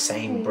 So the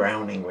same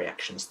browning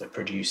reactions that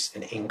produce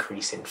an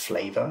increase in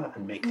flavour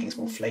and make things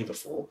more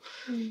flavourful,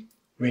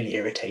 really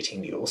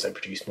irritatingly also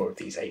produce more of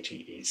these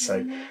AGEs.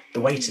 So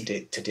the way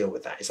to deal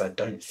with that is, I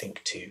don't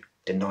think to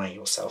deny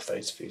yourself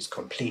those foods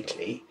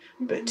completely,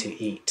 but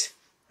to eat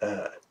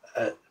a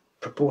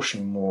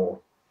proportion more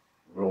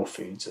raw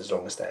foods, as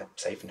long as they're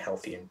safe and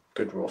healthy and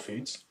good raw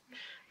foods.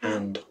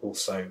 And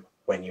also,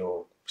 when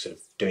you're sort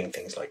of doing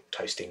things like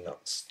toasting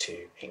nuts,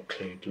 to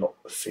include lots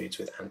of foods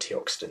with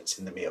antioxidants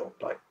in the meal,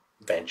 like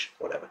veg,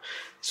 whatever.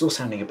 It's all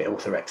sounding a bit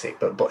orthorexic,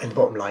 but in the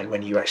bottom line,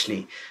 when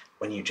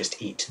you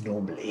just eat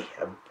normally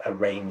a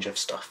range of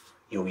stuff,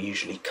 you'll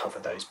usually cover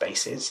those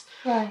bases.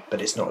 Right.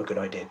 But it's not a good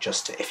idea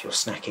just to, if you're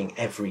snacking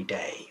every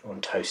day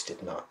on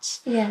toasted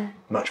nuts. Yeah.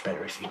 Much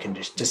better if you can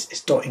just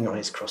it's dotting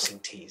I's, crossing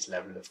T's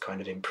level of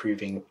kind of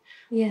improving.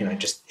 Yeah.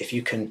 Just if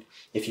you can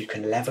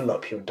level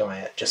up your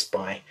diet just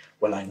by,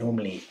 well, I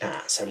normally eat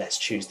that, so let's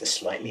choose the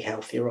slightly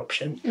healthier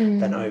option,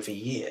 then over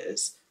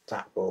years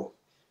that will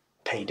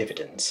pay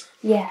dividends.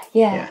 Yeah,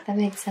 that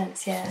makes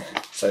sense, yeah.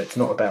 So it's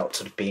not about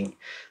sort of being,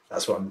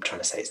 that's what I'm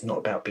trying to say, it's not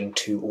about being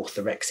too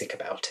orthorexic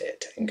about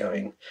it and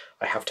going,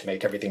 I have to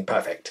make everything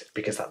perfect,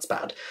 because that's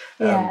bad.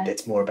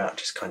 It's more about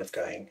just kind of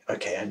going,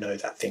 okay, I know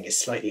that thing is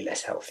slightly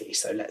less healthy,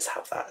 so let's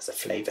have that as a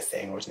flavour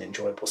thing or as an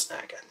enjoyable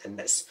snack, and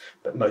then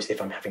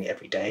if I'm having it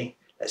every day,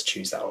 let's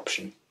choose that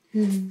option.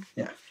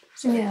 Yeah,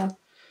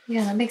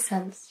 that makes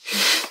sense.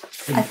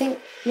 I think,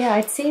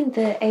 I'd seen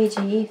the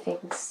AGE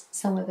things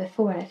somewhere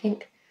before, and I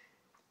think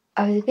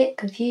I was a bit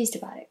confused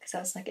about it, because I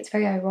was like, it's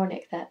very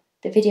ironic that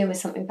the video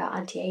was something about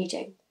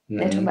anti-aging.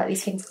 They're talking about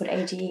these things called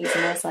AGEs,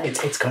 and I was like...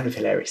 It's kind of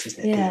hilarious,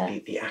 isn't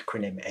it? The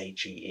acronym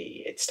AGE,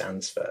 it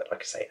stands for,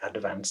 like I say,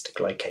 Advanced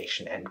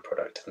Glycation End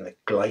Product, and the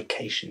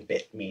glycation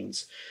bit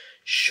means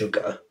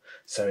sugar.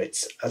 So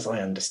it's, as I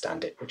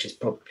understand it, which is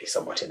probably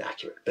somewhat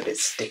inaccurate, but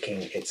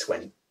it's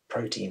when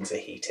proteins are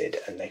heated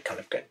and they kind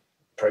of get,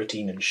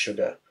 protein and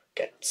sugar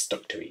get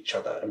stuck to each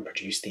other and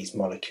produce these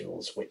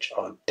molecules which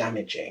are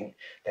damaging.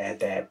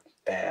 They're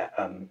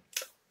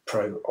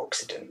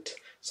pro-oxidant.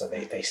 So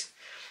this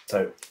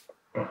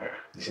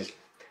is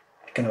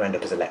going to end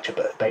up as a lecture,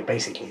 but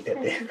basically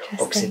the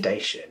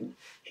oxidation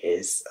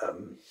is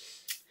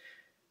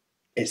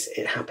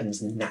it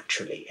happens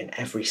naturally in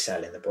every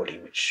cell in the body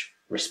which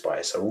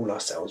respires. So all our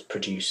cells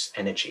produce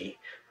energy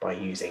by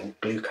using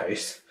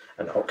glucose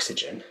and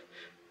oxygen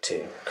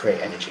to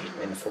create energy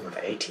in the form of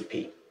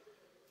ATP.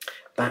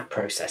 That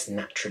process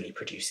naturally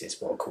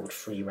produces what are called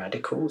free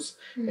radicals,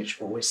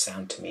 which always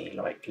sound to me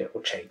like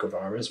little Che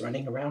Guevaras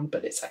running around,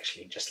 but it's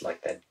actually just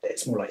like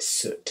it's more like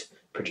soot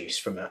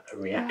produced from a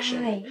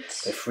reaction. Right.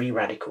 So free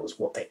radicals,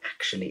 what they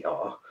actually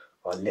are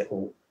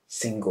little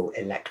single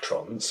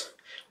electrons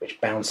which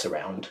bounce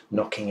around,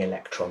 knocking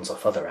electrons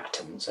off other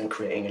atoms and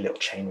creating a little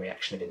chain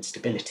reaction of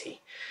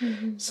instability.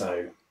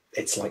 So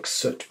it's like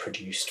soot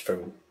produced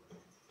from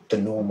the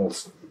normal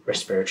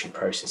respiratory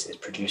processes,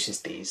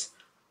 produces these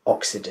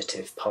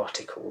oxidative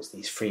particles,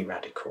 these free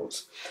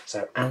radicals.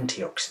 So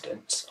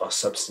antioxidants are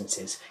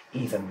substances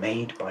either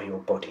made by your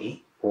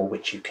body or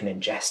which you can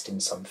ingest in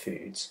some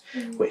foods,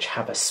 which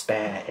have a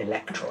spare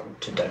electron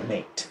to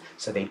donate.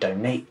 So they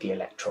donate the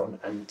electron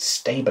and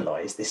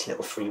stabilise this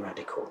little free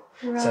radical.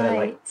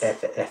 Right. So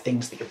they're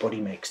things that your body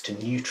makes to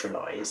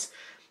neutralise.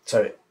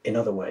 So in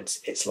other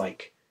words, it's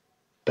like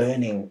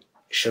burning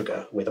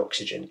sugar with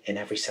oxygen in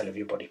every cell of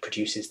your body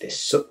produces this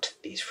soot,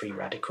 these free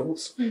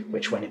radicals,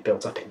 which when it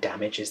builds up, it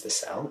damages the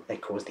cell. They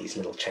cause these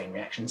little chain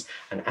reactions,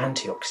 and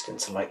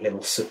antioxidants are like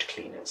little soot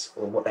cleaners.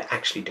 Well, what they're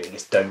actually doing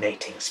is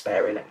donating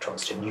spare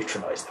electrons to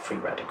neutralise the free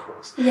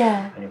radicals.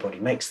 Yeah. And your body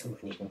makes them,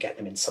 and you can get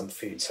them in some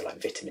foods. So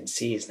like vitamin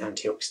C is an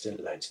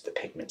antioxidant, loads of the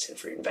pigments in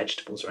fruit and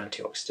vegetables are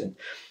antioxidant.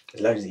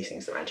 There's loads of these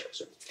things that are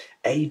antioxidant.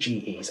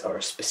 AGEs are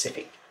a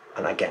specific,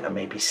 and again, I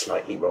may be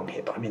slightly wrong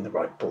here, but I'm in the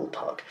right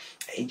ballpark.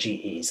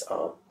 AGEs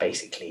are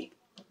basically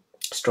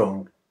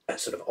strong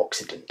sort of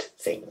oxidant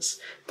things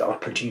that are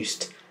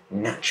produced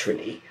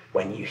naturally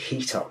when you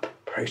heat up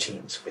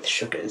proteins with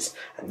sugars,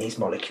 and these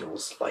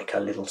molecules, like a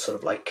little sort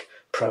of like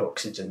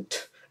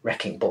pro-oxidant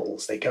wrecking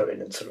balls, they go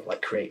in and sort of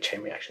like create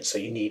chain reactions. So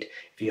you need,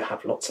 if you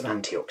have lots of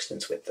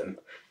antioxidants with them,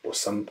 or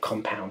some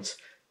compounds,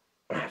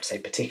 I have to say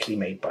particularly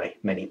made by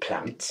many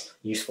plants,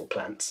 useful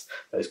plants,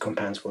 those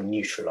compounds will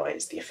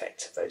neutralise the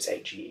effects of those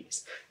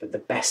AGEs. But the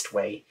best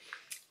way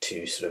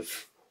to sort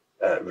of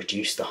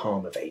reduce the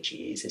harm of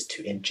AGEs is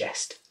to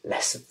ingest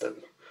less of them.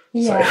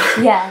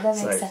 That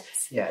makes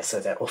sense. Yeah, so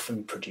they're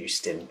often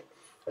produced in,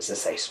 as I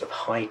say, sort of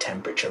high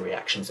temperature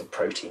reactions of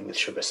protein with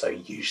sugar. So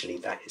usually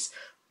that is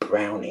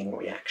browning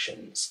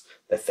reactions.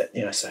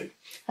 So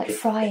like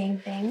frying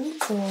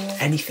things, or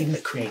anything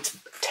that creates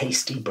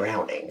tasty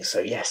browning. So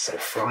yes, so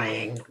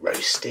frying,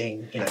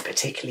 roasting.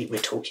 Particularly we're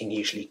talking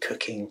usually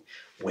cooking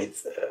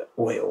with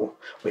oil,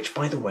 which,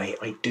 by the way,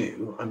 I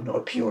do. I'm not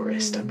a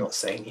purist. I'm not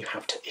saying you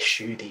have to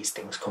eschew these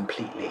things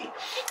completely.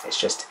 It's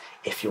just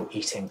if you're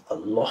eating a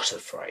lot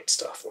of fried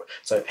stuff,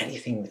 so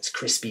anything that's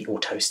crispy or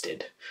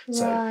toasted,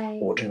 so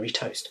ordinary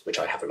toast, which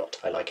I have a lot,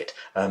 I like it,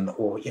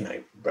 or, you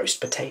know, roast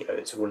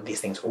potatoes, all of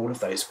these things, all of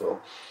those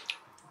will,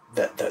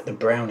 the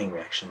browning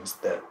reactions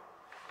that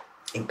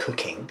in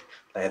cooking,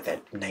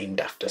 they're named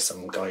after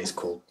some guys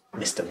called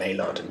Mr.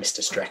 Maillard and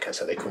Mr. Strecker,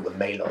 so they call them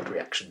Maillard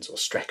reactions or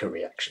Strecker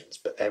reactions,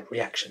 but they're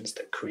reactions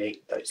that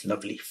create those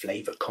lovely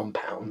flavour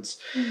compounds.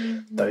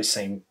 Those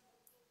same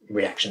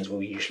reactions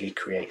will usually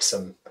create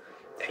some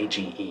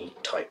AGE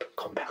type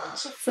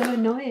compounds. That's so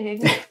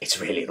annoying. It's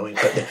really annoying,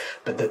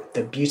 but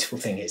the beautiful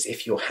thing is,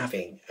 if you're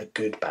having a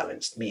good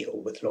balanced meal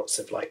with lots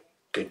of like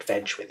good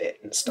veg with it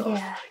and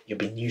stuff, you'll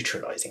be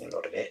neutralising a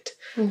lot of it,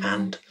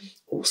 and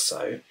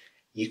also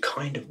you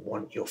kind of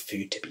want your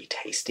food to be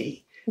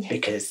tasty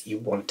because you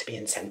want to be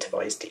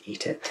incentivized to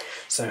eat it.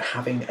 So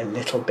having a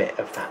little bit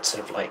of that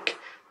sort of like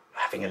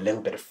having a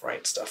little bit of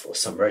fried stuff or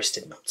some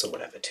roasted nuts or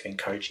whatever to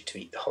encourage you to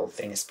eat the whole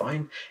thing is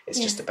fine. It's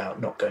just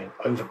about not going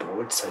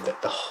overboard so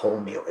that the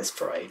whole meal is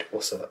fried,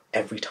 or so that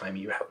every time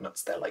you have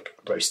nuts they're like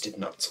roasted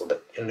nuts, or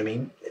that, you know what I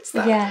mean? It's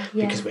that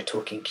because we're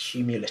talking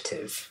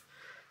cumulative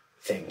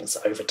things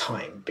over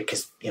time,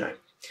 because, you know,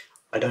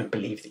 I don't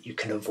believe that you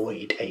can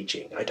avoid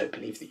aging. I don't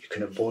believe that you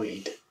can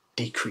avoid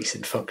decrease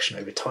in function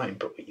over time.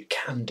 But what you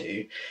can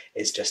do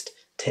is just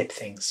tip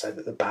things so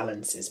that the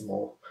balance is a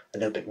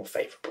little bit more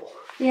favourable.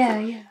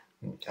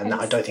 And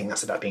I don't think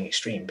that's about being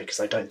extreme,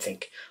 because I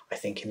think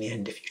in the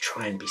end, if you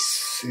try and be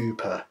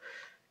super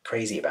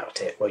crazy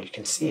about it, well, you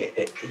can see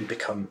it.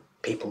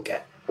 People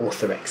get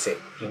orthorexic.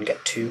 You can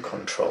get too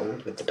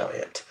controlled with the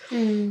diet,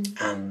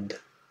 and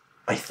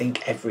I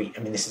think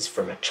this is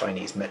from a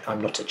Chinese,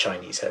 I'm not a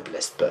Chinese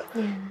herbalist, but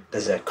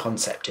there's a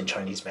concept in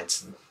Chinese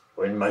medicine,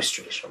 or in most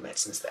traditional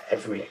medicines, that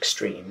every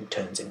extreme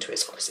turns into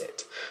its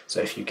opposite. So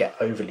if you get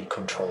overly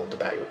controlled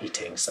about your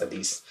eating, so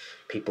these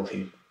people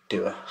who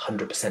do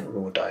 100%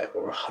 raw diet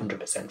or 100%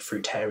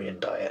 fruitarian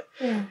diet,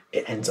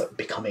 it ends up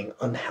becoming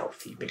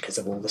unhealthy because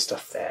of all the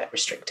stuff they're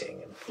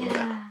restricting and all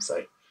that.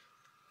 So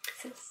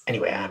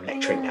anyway, I am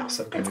lecturing now,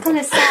 so I'm going it's kind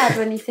of sad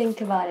when you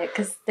think about it,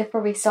 because they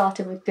probably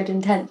started with good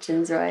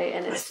intentions, right?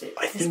 And I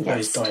think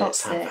those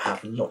diets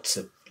have lots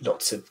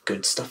of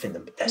good stuff in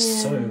them, but they're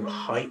so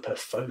hyper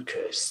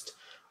focused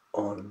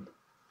on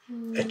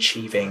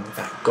achieving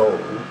that goal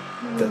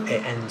that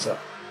it ends up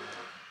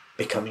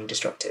becoming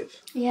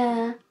destructive.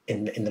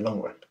 In the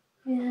long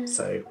run.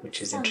 So,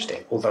 which is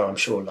interesting. Although I'm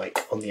sure, like,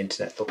 on the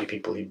internet there'll be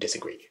people who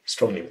disagree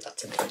strongly with that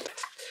sentiment.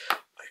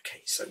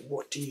 Okay, so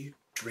what do you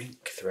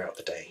drink throughout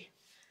the day?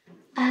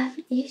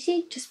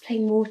 Usually just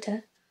plain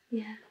water.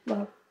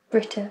 Well,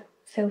 Brita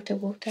filter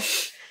water.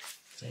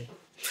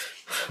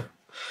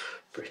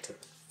 Brita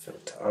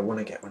filter. I want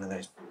to get one of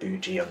those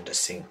bougie under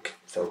sink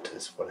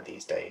filters one of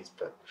these days,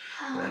 but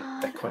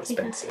they're quite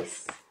expensive.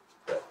 Nice.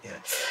 But yeah,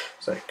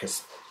 so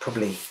because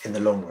probably in the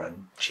long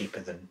run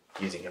cheaper than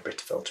using a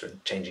Brita filter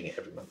and changing it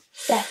every month.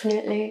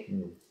 Definitely.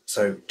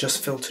 So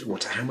just filtered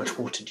water. How much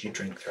water do you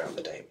drink throughout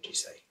the day, would you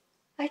say?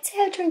 I'd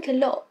say I drink a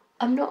lot.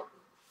 I'm not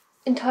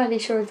entirely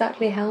sure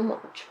exactly how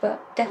much,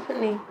 but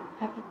definitely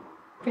have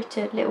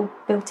a little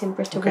built-in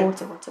Brita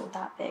water bottle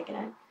that big, you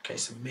know. Okay,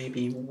 so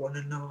maybe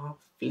 1.5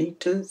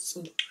 litres,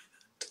 something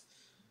like that.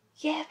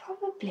 Yeah,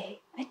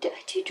 probably. I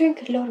do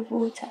drink a lot of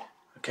water.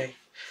 Okay,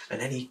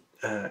 and any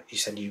you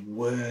said you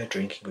were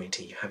drinking green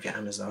tea. You have your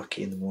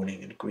Amazaki in the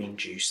morning and green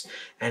juice.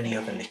 Any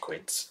other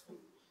liquids,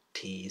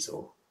 teas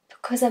or?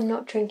 Because I'm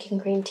not drinking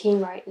green tea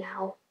right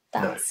now.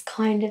 That's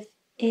kind of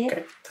it.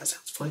 Okay, that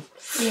sounds fine.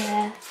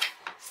 Yeah.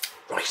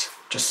 Right,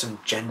 just some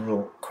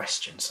general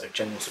questions. So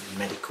general sort of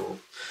medical,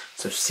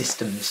 sort of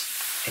systems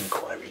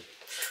inquiry.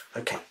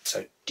 Okay,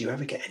 so do you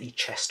ever get any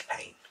chest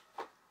pain?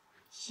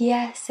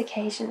 Yes,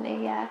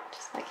 occasionally. Yeah,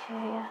 just like here.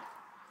 Yeah.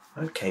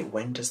 Okay,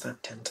 when does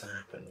that tend to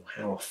happen?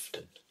 How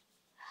often?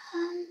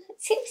 It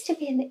seems to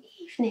be in the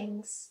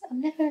evenings. I'm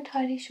never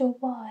entirely sure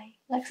why.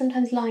 Like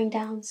sometimes lying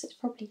down, so it's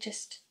probably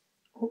just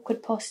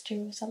awkward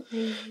posture or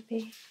something,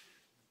 maybe.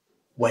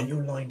 When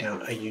you're lying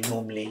down, are you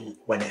normally,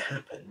 when it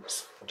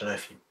happens, I don't know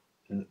if you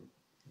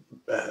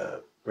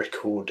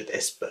record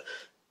this, but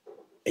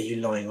are you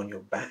lying on your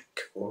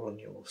back or on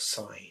your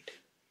side?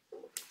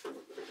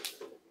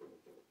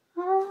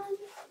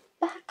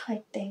 Back,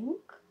 I think.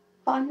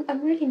 But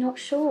I'm really not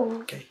sure.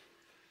 Okay.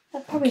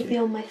 That'd probably be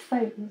on my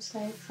phone,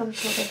 so some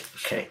sort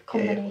of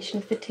combination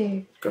of the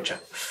two. Gotcha.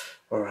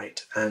 All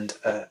right. And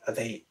are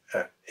they?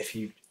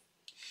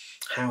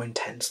 How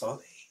intense are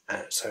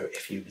they? So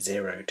if you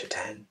 0 to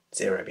 10,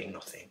 0 being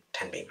nothing,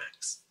 10 being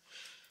max.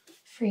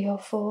 3 or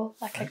 4.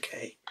 I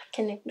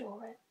can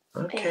ignore it.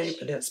 Okay,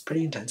 but that's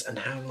pretty intense. And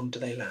how long do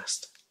they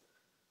last?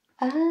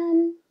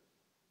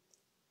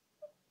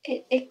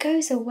 It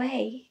goes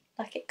away.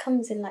 Like it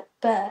comes in like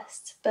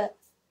bursts, but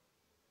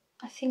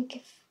I think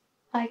if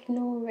I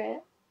ignore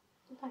it,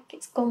 like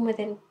it's gone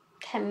within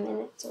 10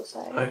 minutes or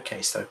so.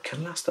 Okay, so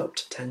can last up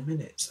to 10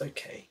 minutes.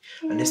 Okay.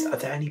 Yeah. And are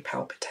there any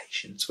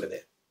palpitations with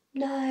it?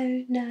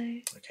 No,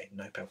 no. Okay,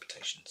 no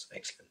palpitations.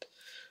 Excellent.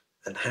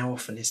 And how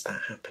often is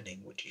that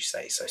happening, would you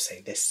say? So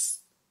say this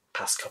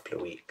past couple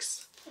of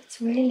weeks. It's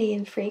really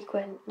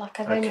infrequent. Like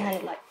I've only Okay. had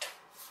it like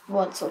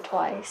once or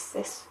twice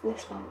this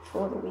month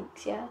for the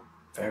weeks, yeah.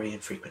 Very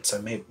infrequent.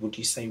 So maybe would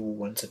you say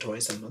once or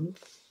twice a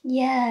month?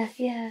 Yeah,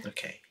 yeah.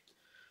 Okay.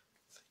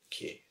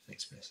 Thank you.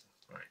 Thanks, Melissa.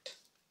 Right.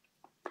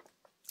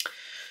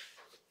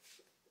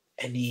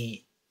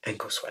 Any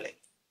ankle swelling?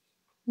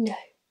 No.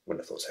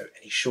 Wouldn't have thought so.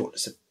 Any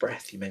shortness of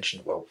breath? You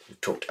mentioned, well, we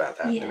talked about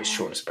that. Yeah. There was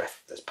shortness of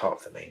breath. That's part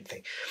of the main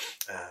thing.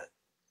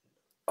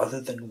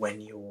 Other than when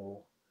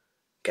you're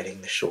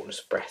getting the shortness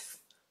of breath,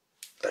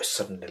 those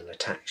sudden little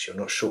attacks, you're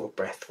not short of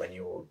breath when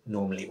you're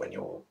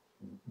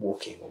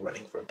walking or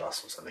running for a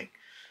bus or something?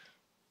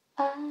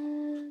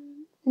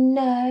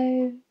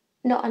 No.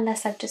 Not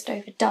unless I've just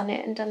overdone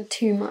it and done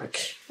too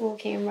much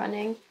walking and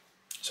running.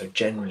 So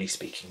generally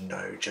speaking,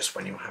 no, just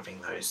when you're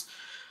having those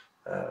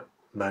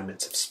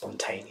moments of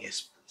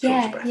spontaneous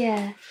shortness of breath.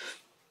 Yeah.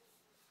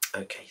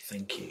 Okay,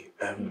 thank you.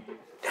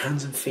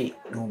 Hands and feet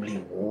normally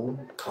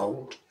warm,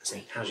 cold?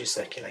 How's your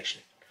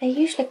circulation? They're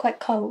usually quite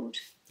cold.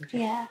 Okay.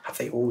 Yeah. Have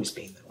they always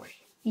been that way?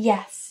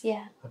 Yes,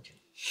 yeah. Okay.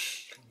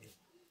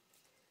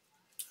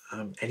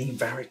 Any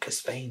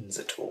varicose veins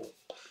at all?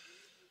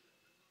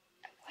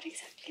 What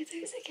exactly are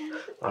those again?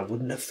 I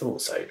wouldn't have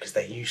thought so, because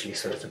they're usually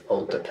sort of an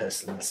older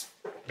person's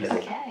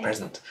little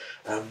present.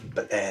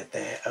 But they're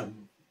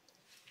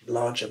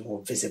larger,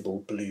 more visible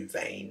blue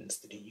veins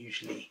that are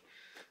usually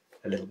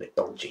a little bit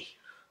bulgy.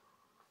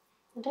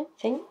 I don't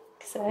think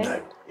so.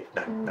 No.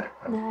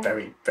 I'm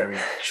very, very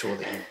sure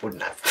that you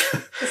wouldn't have.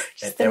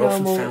 They're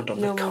often found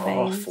on the calf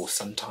veins. or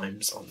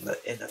sometimes on the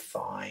inner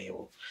thigh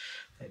or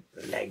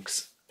the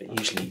legs, but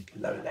usually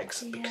lower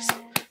legs because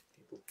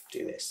people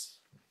do this,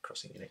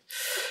 crossing your legs.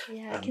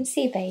 Yeah, I can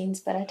see veins,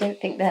 but I don't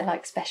think they're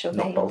like special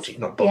veins. Not bulgy.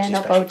 Not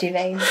bulgy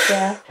veins.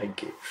 Yeah.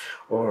 Thank you.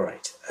 All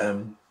right.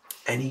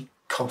 Any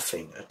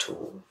coughing at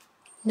all?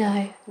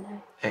 No.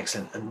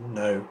 Excellent. And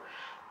no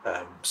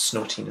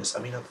snottiness.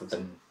 I mean, other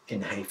than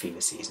in hay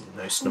fever season,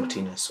 no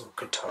snottiness or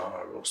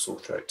catarrh or sore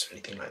throats or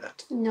anything like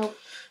that? Nope.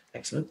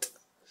 Excellent.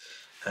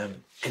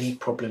 Any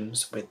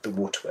problems with the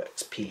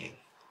waterworks, peeing?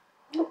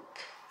 Nope.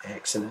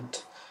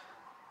 Excellent.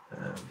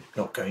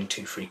 Not going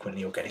too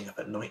frequently or getting up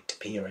at night to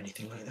pee or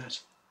anything like that?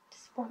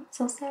 Just once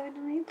or so a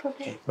night,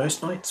 probably. Okay.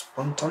 Most nights?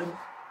 One time?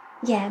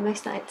 Yeah,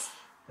 most nights.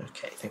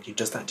 Okay, thank you.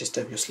 Does that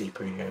disturb your sleep,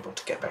 or are you able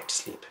to get back to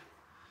sleep?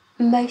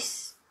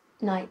 Most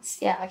nights,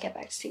 yeah, I get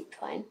back to sleep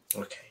fine.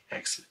 Okay,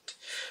 excellent.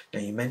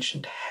 Now, you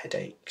mentioned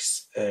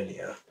headaches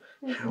earlier.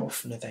 How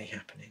often are they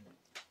happening?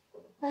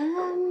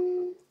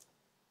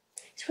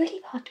 It's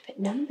really hard to put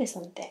numbers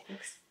on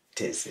things.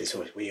 It is.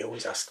 We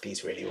always ask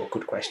these really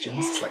awkward questions.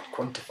 Yeah. It's like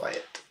quantify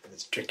it.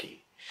 It's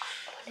tricky.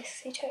 I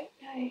honestly don't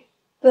know.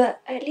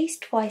 But at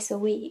least twice a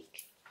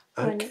week.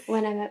 Okay.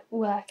 When I'm at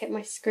work at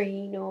my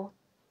screen or...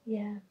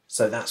 Yeah.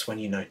 So that's when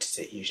you notice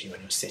it, usually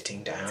when you're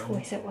sitting down? It's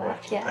always at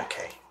work, yeah.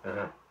 Okay.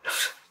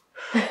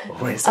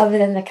 Other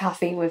than the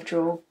caffeine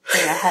withdrawal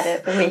thing I had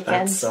at the weekend.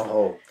 That's a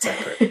whole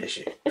separate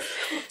issue.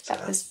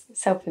 That was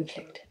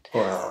self-inflicted.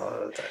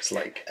 Well, that's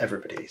like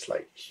everybody's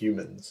like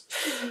humans.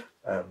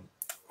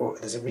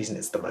 There's a reason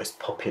it's the most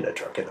popular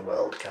drug in the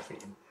world,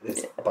 caffeine. It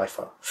is by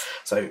far.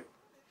 So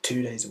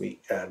 2 days a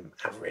week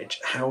average.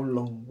 How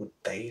long would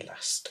they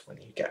last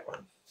when you get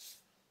one?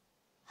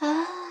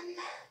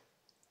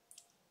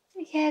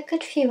 Yeah, a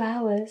good few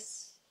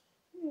hours.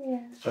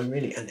 Yeah. Oh,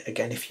 really? And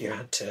again, if you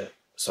had to,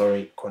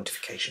 sorry,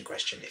 quantification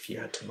question, if you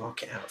had to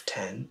mark it out of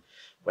 10,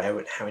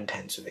 how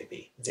intense would they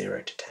be?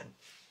 0 to 10?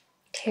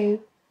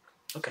 2.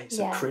 Okay,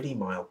 so pretty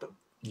mild but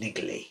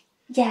niggly.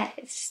 Yeah,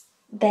 it's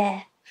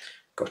there.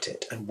 Got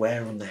it. And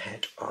where on the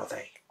head are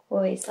they?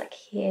 Always like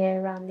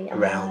here around the eyes.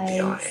 Around the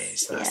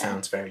eyes. That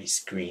sounds very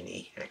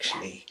screeny,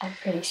 actually. I'm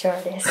pretty sure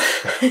it is.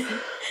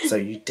 So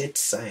you did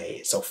say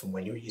it's often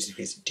when you're using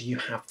screens. Do you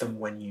have them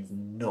when you've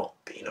not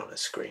been on a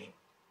screen?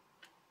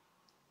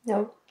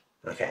 No.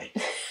 Okay.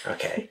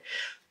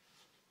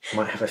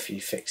 Might have a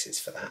few fixes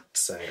for that.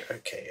 So,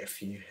 okay, a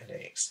few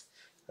headaches.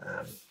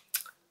 You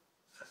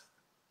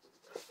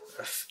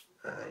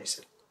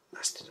said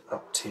lasted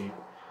up to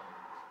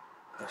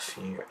a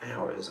few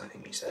hours, I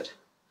think you said.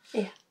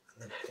 Yeah.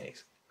 And then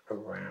headaches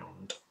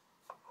around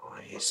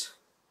eyes.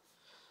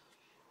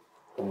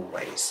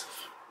 Always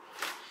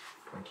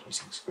when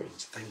using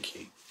screens. Thank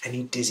you.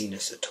 Any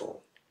dizziness at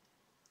all?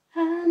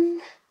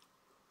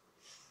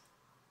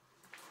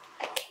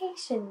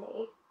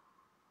 Occasionally.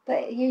 But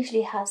it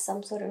usually has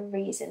some sort of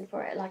reason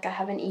for it, like I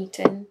haven't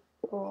eaten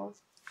or...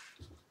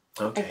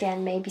 Okay.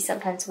 Again, maybe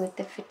sometimes with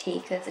the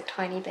fatigue there's a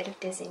tiny bit of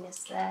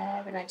dizziness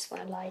there and I just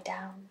want to lie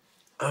down.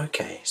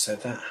 Okay, so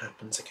that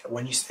happens again.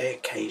 When you say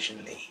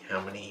occasionally, how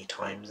many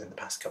times in the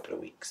past couple of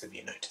weeks have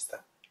you noticed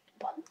that?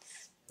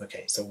 Once.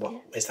 Okay,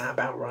 so is that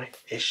about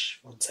right-ish?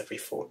 Once every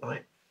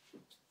fortnight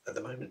at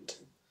the moment?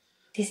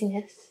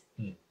 Dizziness?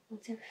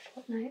 Once every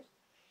fortnight?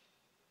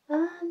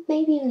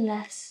 Maybe even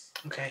less.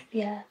 Okay.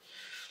 Yeah.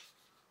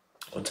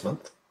 Once a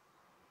month?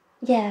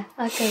 Yeah,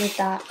 I'd go with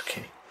that.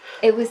 Okay.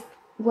 It was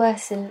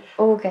worse in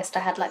August.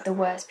 I had like the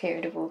worst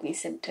period of all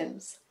these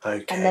symptoms.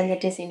 Okay. And then the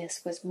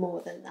dizziness was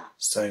more than that.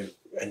 So,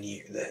 and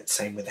the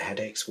same with the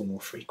headaches were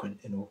more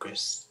frequent in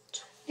August?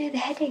 No, the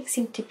headaches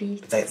seem to be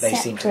They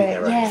seem to be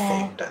their own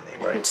thing, don't they?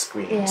 Right,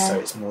 screens. Yeah. So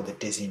it's more the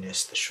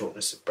dizziness, the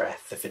shortness of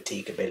breath, the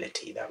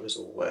fatigability. That was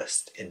all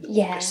worst in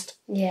August.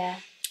 Yeah.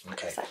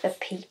 Okay. It's like the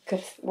peak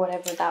of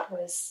whatever that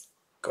was.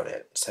 Got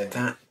it. So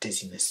that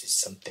dizziness is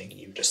something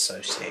you would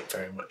associate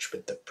very much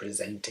with the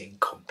presenting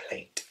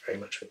complaint, very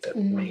much with the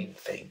main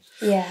thing.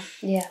 Yeah.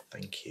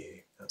 Thank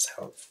you. That's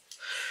helpful.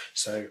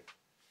 So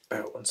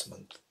about once a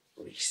month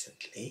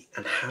recently.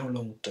 And how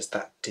long does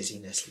that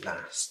dizziness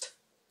last?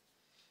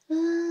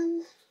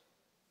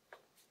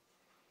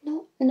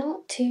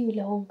 Not too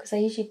long, because I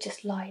usually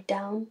just lie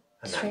down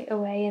straight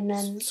away and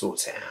then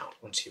sorts it out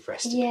once you've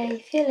rested. Yeah, you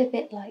feel a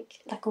bit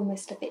like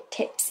almost a bit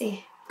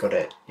tipsy. Got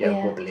it.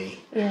 Yeah,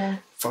 wobbly. Yeah.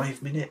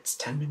 5 minutes,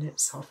 10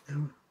 minutes, half an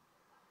hour?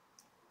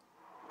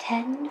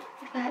 10,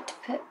 if I had to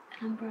put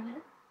a number on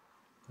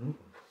it.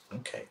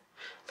 Okay,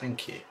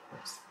 thank you.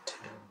 That's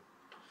 10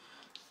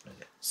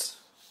 minutes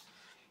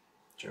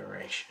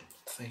duration.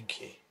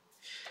 Thank you.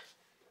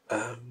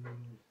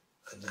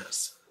 And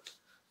that's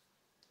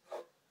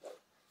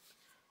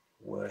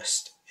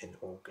worst in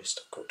August.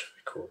 I've got to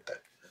record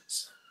that.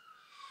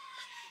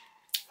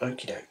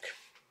 Okie doke.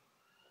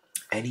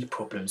 Any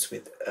problems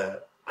with,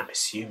 I'm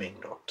assuming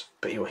not,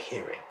 but your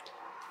hearing?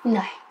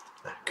 No.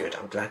 No, good.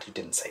 I'm glad you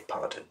didn't say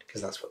pardon,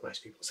 because that's what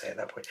most people say at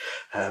that point.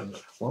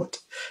 What?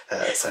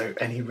 So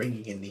any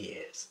ringing in the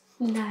ears?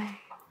 No.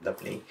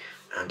 Lovely.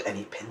 And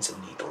any pins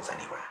and needles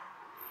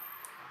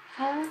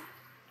anywhere?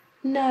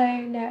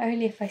 No,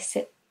 only if I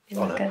sit in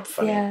on like a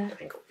funny yeah.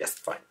 angle. Yes,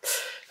 fine.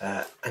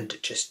 And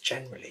just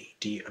generally,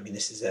 do you? I mean,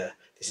 this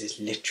is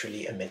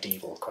literally a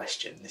medieval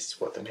question. This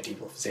is what the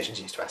medieval physicians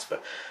used to ask.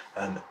 But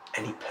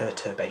any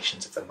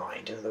perturbations of the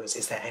mind? In other words,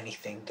 is there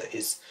anything that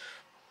is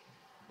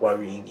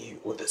worrying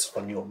you or that's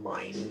on your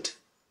mind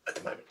at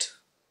the moment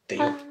that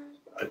you're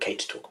okay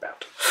to talk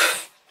about?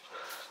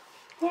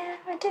 Yeah,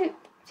 I don't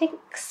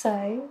think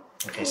so.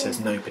 Okay, so there's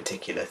no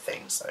particular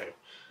thing. So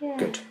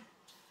good.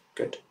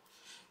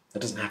 That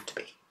doesn't have to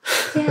be.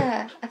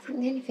 Yeah, I think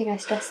the only thing I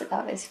stress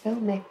about is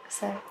filming.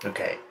 So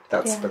okay,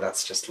 but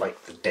that's just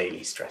like the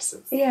daily stress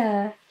of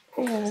yeah.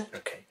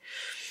 Okay,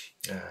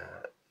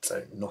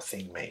 so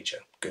nothing major.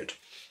 Good.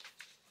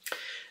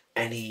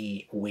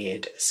 Any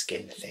weird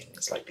skin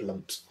things like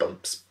lumps,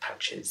 bumps,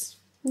 patches,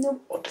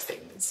 Nope. odd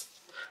things?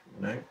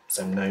 No.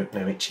 So no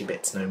itchy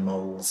bits, no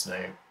moles,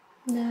 no.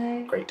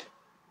 No. Great.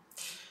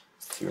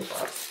 Through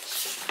above.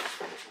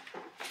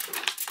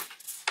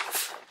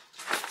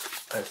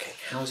 Okay,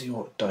 how's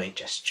your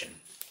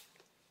digestion?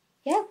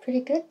 Yeah,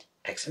 pretty good.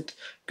 Excellent.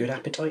 Good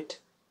appetite?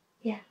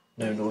 Yeah.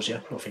 No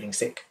nausea, not feeling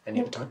sick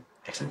any other time?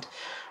 Excellent.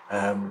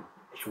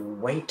 Your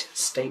weight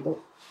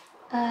stable?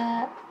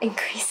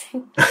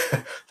 Increasing.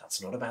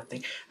 That's not a bad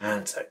thing.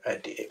 And so,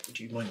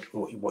 do you mind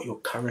what your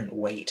current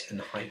weight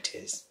and height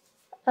is?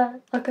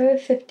 I'll go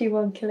with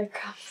 51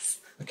 kilograms.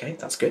 Okay,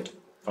 that's good.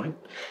 Fine.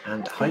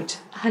 And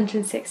height?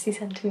 160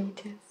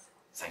 centimetres.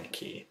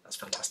 Thank you. That's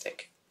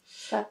fantastic.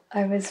 But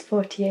I was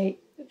 48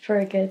 for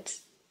a good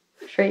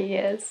 3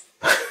 years.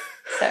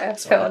 So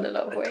I've put on a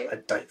lot of weight. I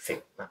don't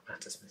think that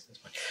matters, Mrs.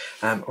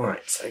 White. All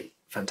right, so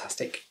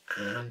fantastic.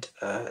 And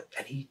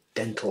any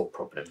dental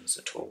problems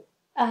at all?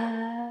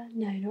 No,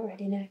 not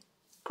really, no.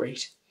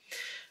 Great.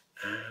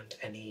 And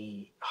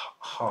any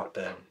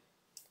heartburn?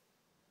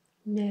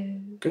 No.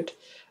 Good.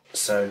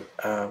 So,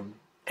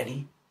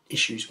 any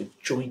issues with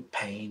joint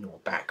pain or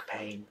back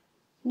pain?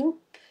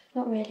 Nope,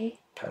 not really.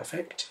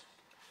 Perfect.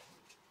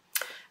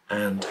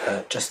 And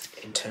just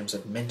in terms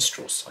of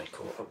menstrual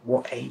cycle, at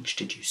what age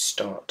did you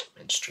start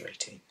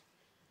menstruating?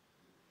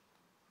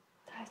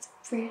 That's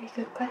a really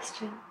good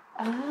question.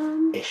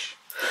 Ish.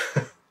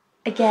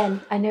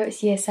 Again, I know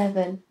it's year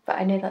 7, but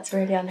I know that's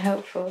really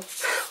unhelpful.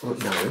 Well,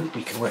 no,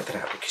 we can work that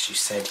out because you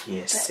said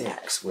year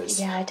 6 was.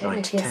 Yeah, I don't know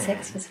if year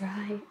 10. 6 was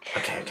right.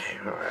 Okay,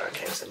 all right,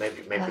 okay. So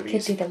maybe I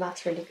could do the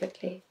maths really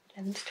quickly.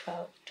 11 to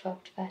 12,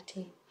 12 to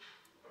 13,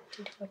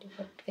 13 to 14,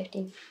 14 to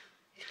 15,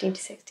 15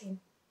 to 16.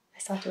 I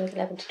started with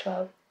 11 to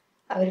 12.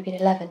 I would have been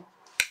 11.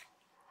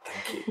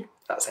 Thank you.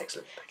 That's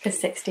excellent. Because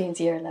 16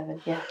 is year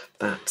 11, yeah.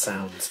 That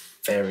sounds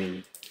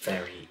very,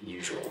 very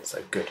usual,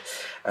 so good.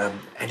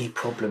 Any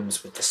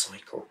problems with the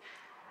cycle?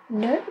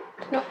 No,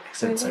 not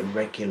Excellent. really. So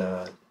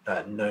regular,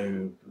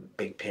 no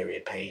big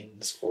period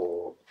pains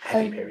or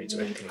heavy periods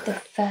or anything like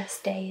that? The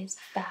first day is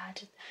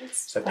bad.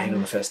 So pain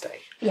on the first day?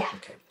 Yeah,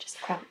 okay.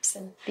 Just cramps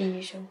and the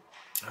usual.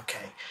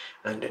 Okay.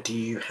 And do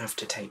you have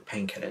to take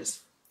painkillers?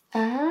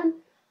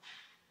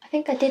 I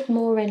think I did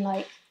more in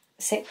like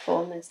sick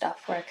form and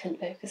stuff where I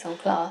couldn't focus on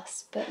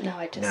class, but now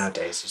I just...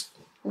 Nowadays, just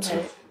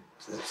sort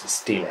of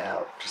steal it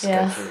out. Just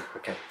go through.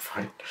 Okay,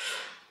 fine.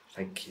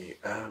 Thank you.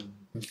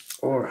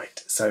 All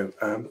right. So,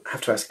 I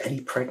have to ask,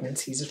 any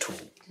pregnancies at all?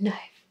 No.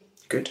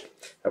 Good.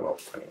 Oh, well,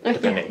 I mean,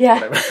 depending.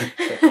 Yeah.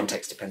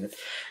 Context dependent.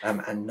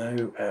 And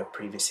no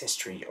previous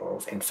history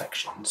of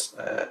infections,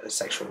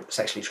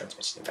 sexually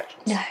transmitted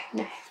infections?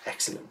 No.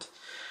 Excellent.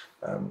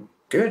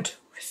 Good.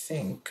 I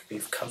think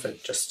we've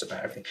covered just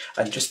about everything.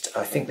 I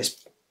think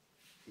this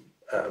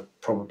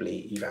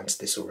probably you've answered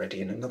this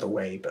already in another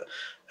way, but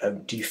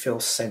do you feel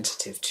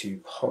sensitive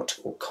to hot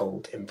or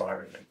cold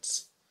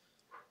environments?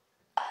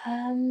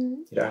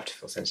 You don't have to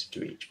feel sensitive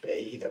to each bit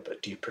either,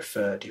 but do you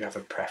have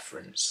a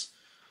preference?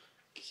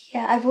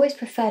 Yeah, I've always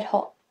preferred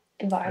hot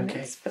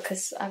environments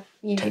because I've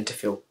tend to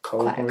feel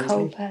cold quite more a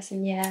cold easily?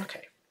 person, yeah.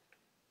 Okay.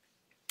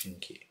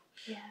 Thank you.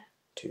 Yeah.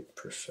 To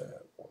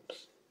prefer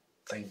warmth.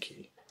 Thank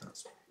you.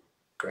 That's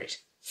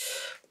great.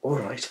 All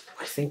right,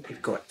 I think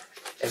we've got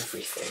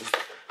everything.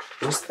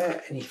 Was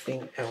there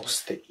anything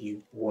else that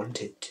you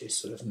wanted to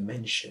sort of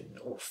mention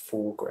or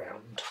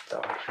foreground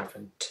that I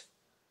haven't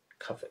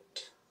covered?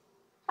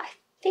 I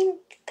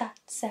think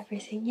that's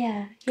everything,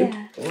 yeah. Good.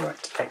 Yeah. All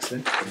right,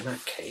 excellent. In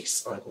that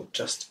case, I will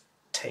just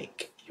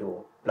take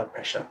your blood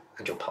pressure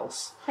and your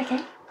pulse.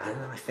 Okay.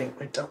 And then I think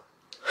we're done.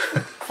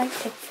 Thank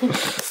you.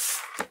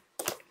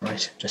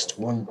 Right, just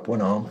one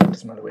arm,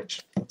 doesn't matter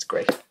which. That's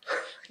great.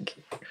 Thank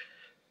you.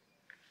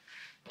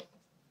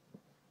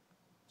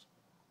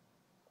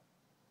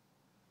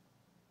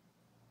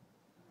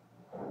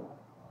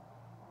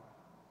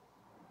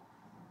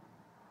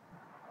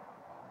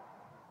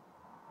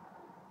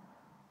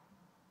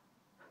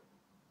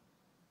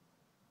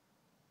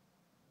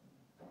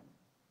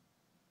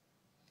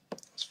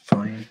 That's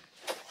fine.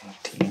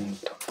 18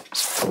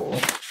 times 4.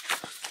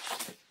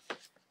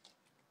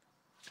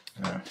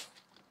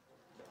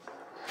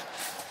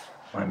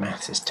 My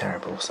maths is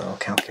terrible, so I'll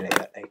calculate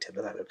that later,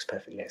 but that looks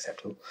perfectly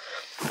acceptable.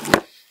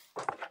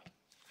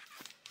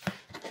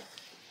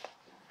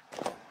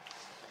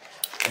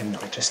 And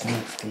I just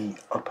need the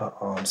upper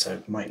arm, so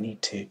I might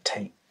need to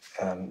take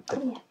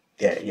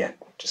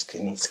just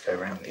it needs to go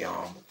around the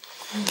arm.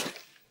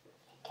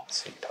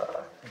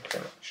 Super, thank you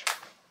very much.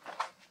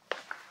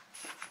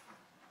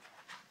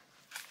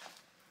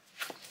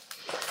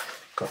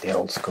 Got the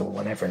old school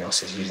one, everyone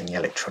else is using the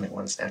electronic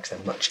ones now because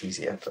they're much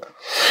easier. But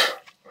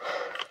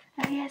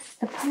Oh yes,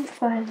 the pump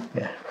one.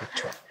 yeah,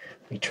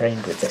 we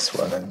trained with this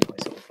one, and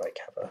I sort of like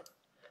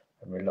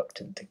I'm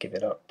reluctant to give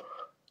it up.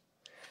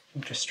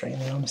 I'm just straighten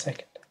the arm a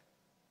second.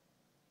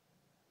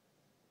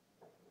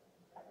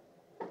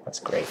 That's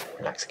great.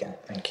 Relax again.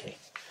 Thank you.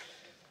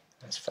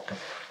 That's fine.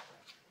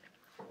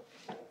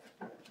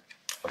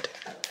 I'll do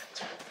that.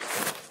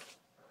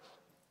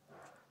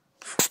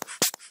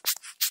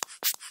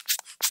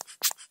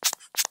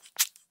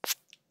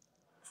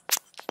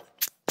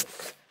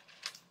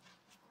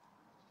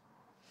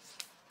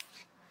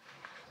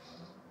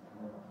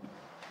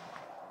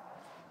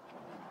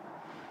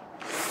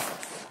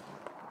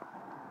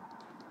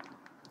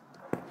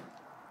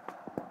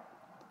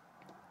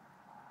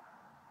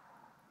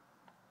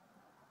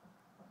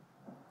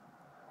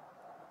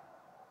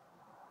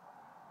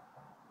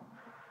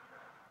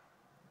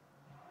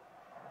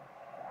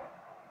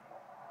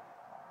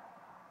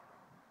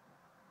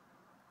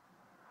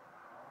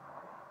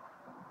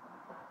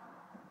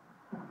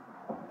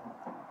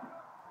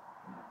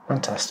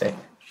 Fantastic.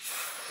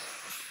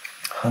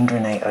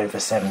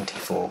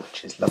 108/74,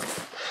 which is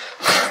lovely.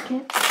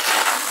 Good.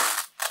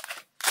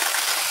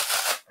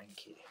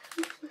 Thank you.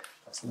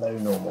 That's low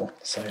normal,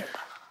 so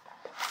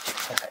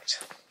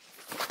perfect.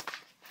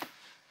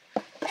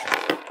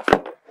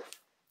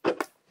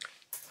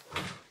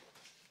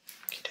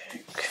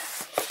 Okey-doke.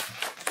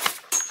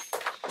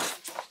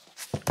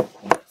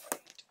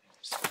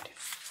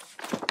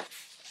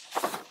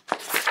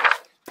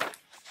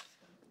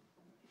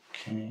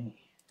 Okay.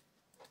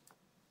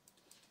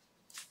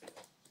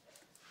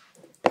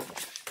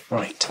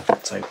 Right,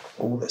 so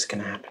all that's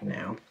going to happen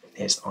now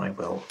is I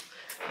will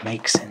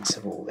make sense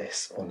of all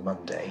this on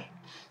Monday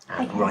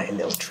and write a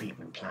little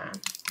treatment plan.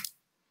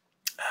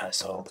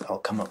 So I'll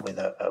come up with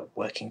a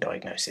working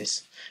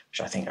diagnosis,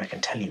 which I think I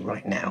can tell you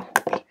right now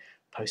will be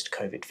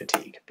post-COVID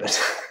fatigue, but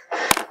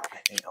I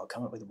think I'll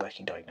come up with a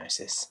working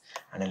diagnosis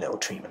and a little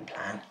treatment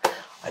plan.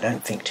 I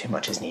don't think too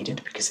much is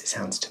needed because it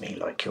sounds to me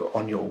like you're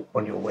on your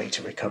way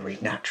to recovery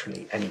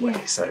naturally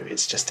anyway, so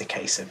it's just a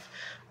case of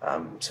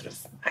sort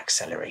of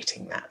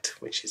accelerating that,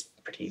 which is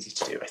pretty easy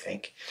to do, I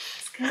think.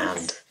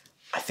 And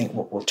I think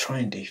what we'll try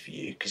and do for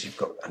you, because you've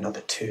got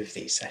another 2 of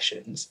these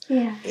sessions,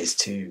 is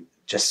to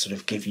just sort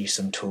of give you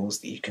some tools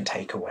that you can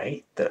take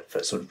away that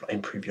sort of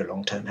improve your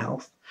long-term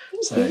health.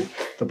 So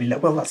there'll be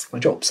well, that's my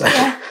job. So,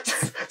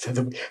 so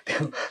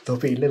there'll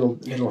be little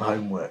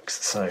homeworks.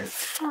 So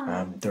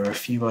there are a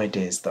few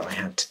ideas that I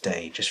had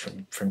today just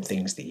from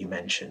things that you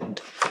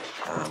mentioned.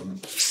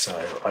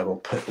 So I will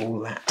put all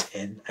that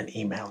in an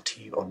email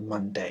to you on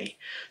Monday.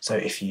 So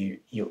if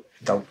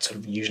they'll sort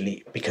of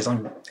usually, because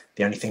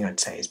the only thing I'd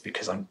say is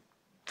because I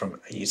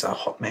use our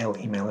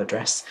Hotmail email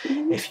address.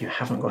 If you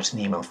haven't got an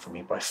email from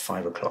me by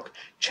 5 o'clock,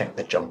 check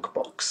the junk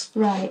box.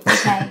 Right,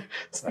 okay.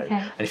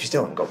 And if you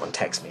still haven't got one,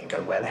 text me and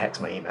go, where the heck's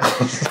my email?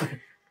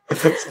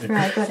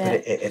 Right, got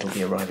it. It'll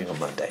be arriving on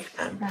Monday.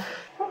 Right.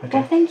 Okay.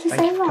 Well, thank you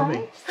Thank so you for much.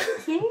 coming.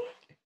 Thank you.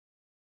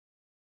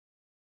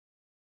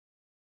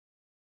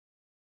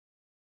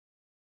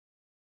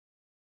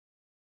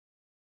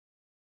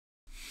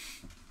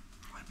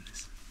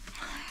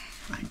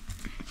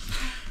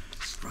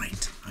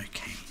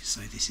 so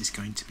this is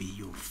going to be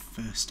your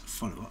first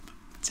follow-up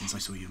since I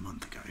saw you a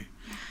month ago.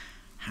 Yeah.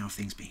 How have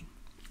things been?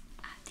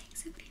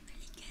 Things have been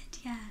really good,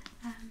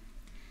 yeah.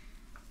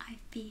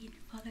 I've been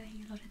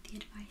following a lot of the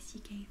advice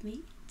you gave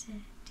me to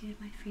do in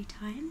my free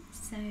time,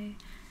 so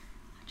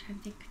I'll try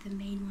and think of the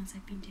main ones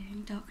I've been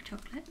doing. Dark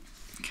chocolate.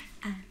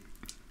 Okay.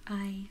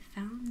 I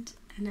found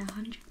an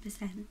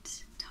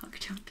 100% dark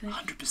chocolate.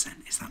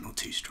 100%? Is that not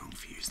too strong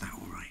for you? Is that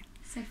alright?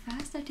 So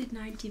first I did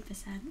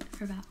 90%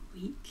 for about a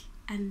week,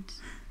 and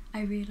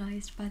I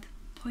realised by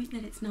the point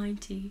that it's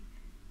 90,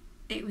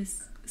 it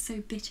was so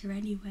bitter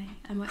anyway,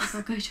 I might as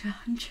well go to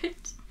 100.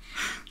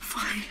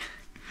 Fine.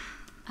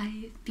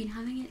 I've been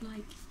having it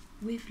like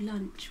with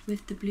lunch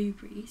with the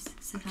blueberries,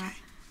 so that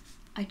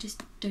I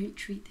just don't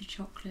treat the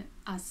chocolate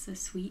as a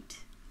sweet.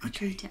 I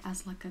treat it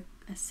as like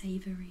a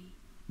savoury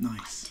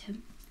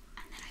item,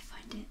 and then I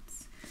find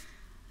it's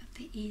a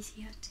bit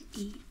easier to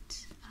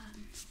eat.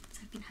 So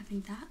I've been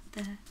having that,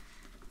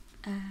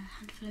 the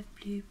handful of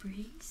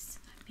blueberries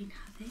I've been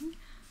having.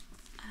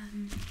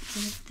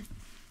 One of the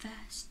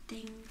first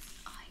things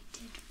I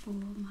did for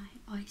my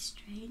eye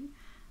strain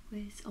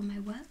was on my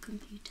work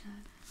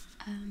computer.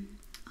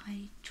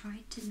 I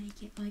tried to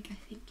make it like, I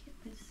think it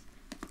was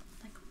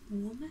like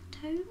warmer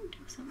toned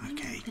or something.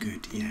 Okay, like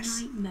good,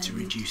 yes. To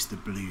reduce the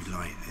blue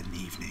light in the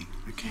evening.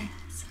 Okay.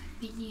 Yeah, so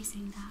I've been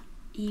using that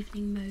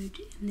evening mode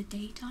in the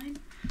daytime,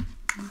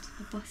 and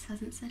the boss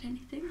hasn't said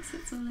anything, so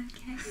it's all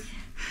okay.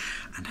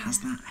 And has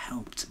that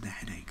helped the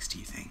headaches, do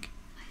you think?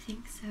 I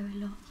think so, a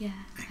lot,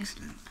 yeah.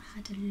 Excellent.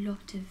 I've had a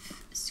lot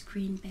of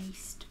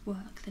screen-based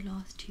work the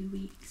last 2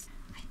 weeks.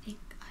 I think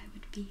I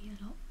would be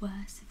a lot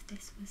worse if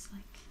this was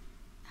like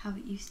how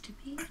it used to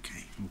be.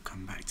 Okay, we'll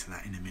come back to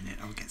that in a minute.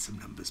 I'll get some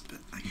numbers, but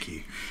thank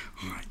you.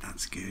 Alright,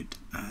 that's good.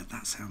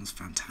 That sounds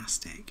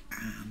fantastic.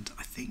 And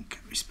I think,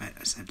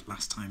 I said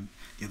last time,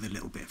 the other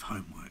little bit of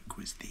homework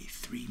was the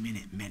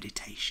 3-minute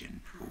meditation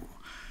or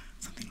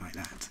something like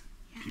that.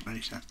 Yeah, Have you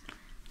managed that?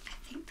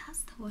 I think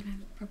that's the one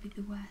I'm probably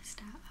the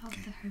worst at out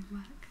of the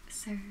homework.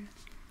 So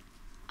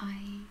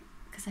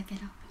because I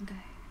get up and go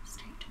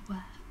straight to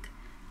work,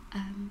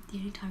 the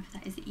only time for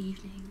that is the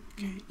evening.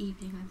 And in the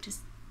evening I'm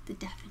just the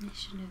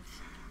definition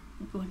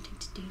of wanting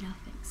to do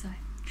nothing, so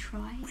I've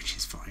tried. Which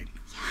is fine.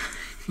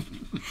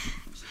 Yeah.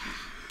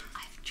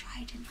 I've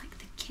tried in like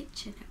the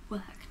kitchen at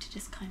work to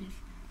just kind of,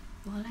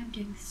 while I'm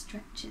doing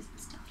stretches and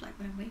stuff, like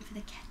when I'm waiting for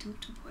the kettle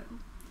to boil.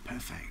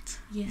 Perfect.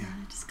 Yeah,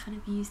 just kind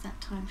of use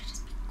that time to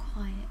just be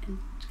quiet and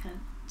kind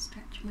of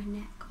stretch my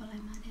neck while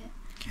I'm at it.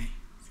 Okay.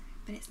 So,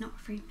 but it's not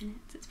 3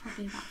 minutes, it's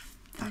probably about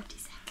 30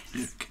 seconds.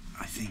 Look,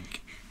 I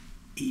think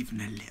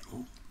even a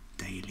little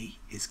daily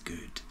is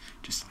good,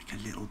 just like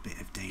a little bit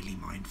of daily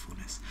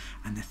mindfulness.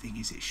 And the thing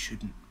is, it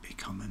shouldn't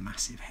become a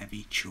massive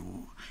heavy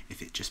chore.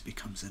 If it just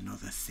becomes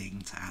another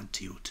thing to add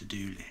to your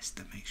to-do list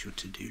that makes your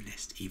to-do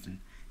list even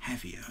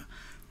heavier,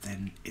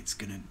 then it's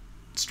going to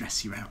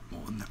stress you out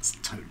more, and that's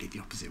totally the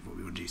opposite of what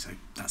we want to do. So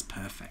that's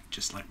perfect.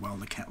 Just like while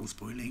the kettle's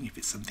boiling, if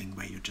it's something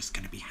where you're just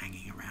going to be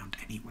hanging around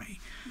anyway,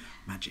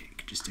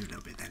 magic, just do a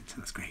little bit then. So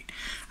that's great.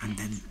 And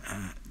then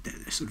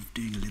sort of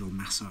doing a little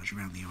massage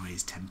around the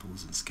eyes,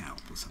 temples and scalp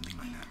or something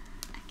like that.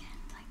 Again,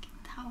 like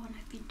that one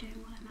I've been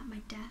doing while I'm at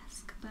my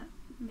desk, but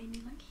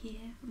mainly like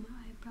here on my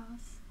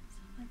eyebrows,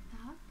 stuff like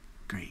that.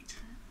 Great.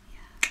 But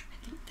yeah,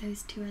 I think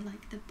those two are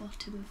like the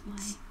bottom of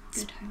my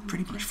good homework.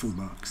 Pretty much full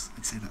marks.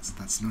 I'd say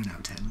that's 9 out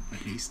of 10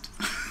 at least.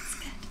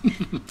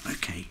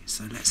 Okay,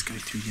 so let's go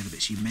through the other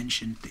bits. You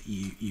mentioned that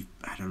you've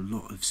had a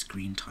lot of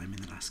screen time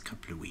in the last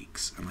couple of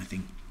weeks, and I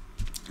think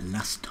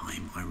last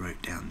time I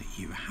wrote down that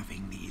you were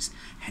having these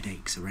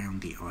headaches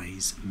around the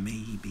eyes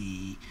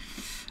maybe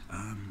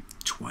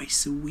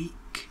twice a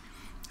week.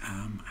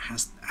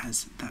 Has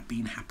that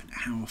been happening?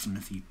 How often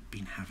have you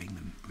been having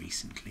them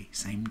recently?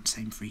 Same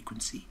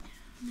frequency?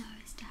 No,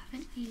 it's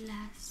definitely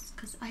less,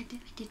 because I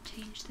did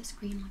change the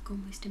screen like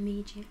almost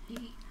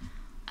immediately.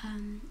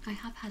 I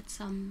have had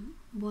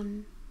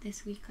one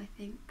this week, I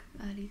think,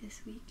 early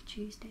this week,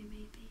 Tuesday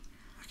maybe.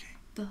 Okay.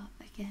 But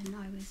again,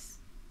 I was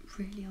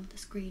really on the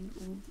screen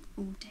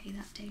all day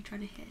that day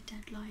trying to hit a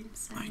deadline.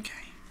 So.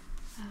 Okay.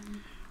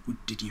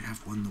 Did you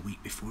have one the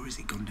week before? Has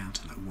it gone down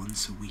to like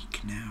once a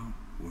week now,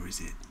 or is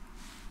it?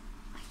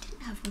 I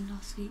didn't have one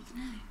last week,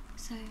 no.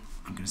 So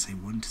I'm going to say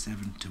 1 to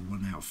 7 to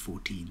 1 out of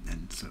 14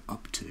 then, so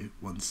up to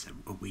once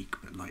a week,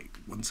 but like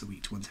once a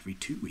week to once every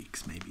 2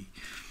 weeks maybe.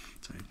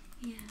 So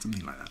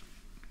something like that.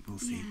 We'll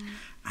see. Yeah.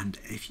 And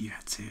if you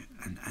had to,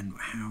 and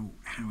how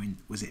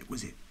was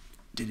it?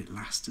 Did it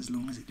last as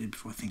long as it did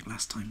before? I think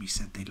last time you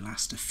said they'd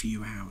last a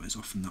few hours,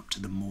 often up to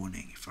the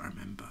morning, if I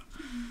remember.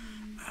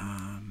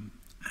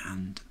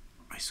 And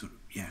I sort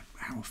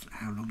of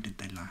how long did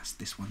they last?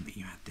 This one that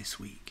you had this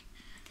week.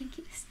 I think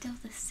it was still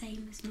the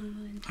same as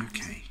normal in terms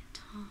of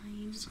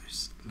time. So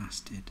it's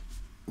lasted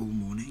all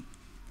morning.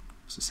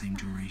 It's the same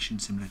duration,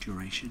 similar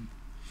duration.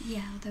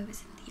 Yeah, although it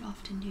was in the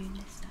afternoon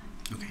this time.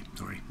 Okay,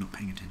 sorry, not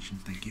paying attention,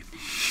 thank you.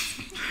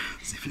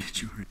 Similar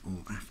duration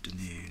all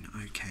afternoon.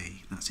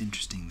 Okay, that's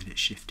interesting that it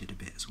shifted a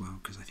bit as well,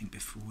 because I think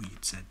before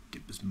you'd said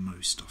it was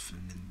most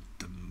often in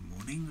the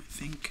morning, I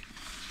think.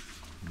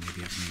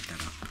 maybe I've made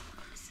that up.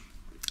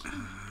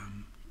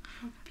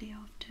 Probably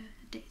after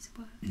a day's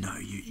work. No,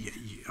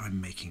 I'm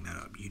making that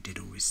up. You did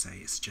always say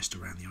it's just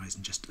around the eyes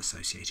and just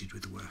associated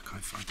with the work.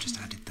 I've just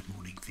added the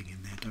morning thing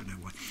in there, don't know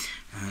why.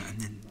 And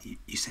then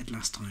you said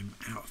last time,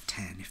 out of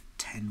 10, if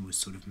 10 was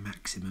sort of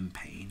maximum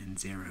pain and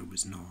 0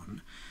 was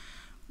none,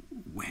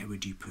 where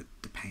would you put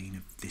the pain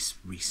of this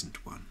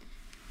recent one?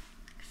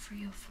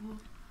 3 or 4.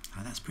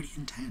 Oh, that's pretty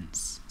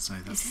intense. So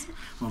that's, is it?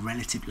 well,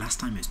 relative.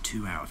 Last time it was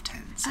 2 out of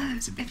 10, so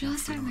it's a bit. If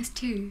last time was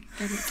 2,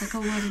 then it's like a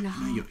 1.5.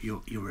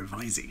 No, you're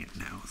revising it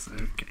now, so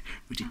okay.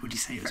 Would you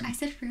say it was? I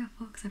said 3 or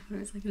 4 because I thought it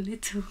was like a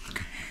little.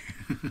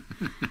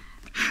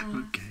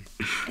 Okay.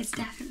 It's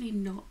definitely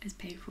not as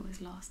painful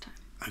as last time.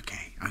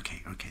 Okay.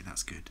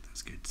 That's good.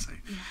 So,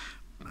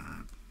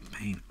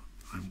 pain.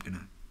 I'm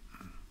gonna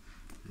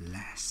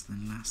less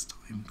than last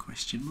time?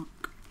 Question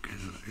mark.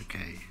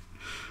 Okay.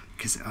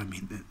 Because, I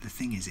mean, the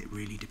thing is, it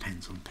really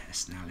depends on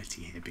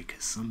personality here,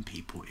 because some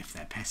people, if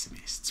they're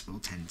pessimists, will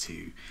tend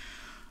to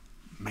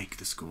make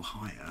the score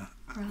higher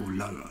or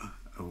lower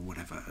or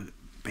whatever.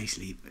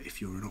 Basically,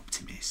 if you're an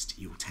optimist,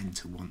 you'll tend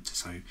to want to,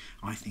 so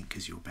I think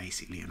because you're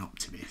basically an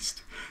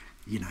optimist,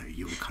 you know,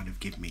 you'll kind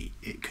of give me,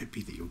 it could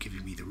be that you're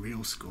giving me the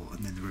real score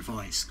and then the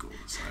revised score,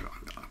 so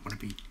I want to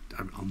be,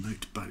 I'll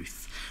note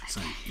both. Okay.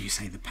 So you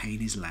say the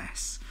pain is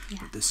less,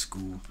 but the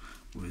score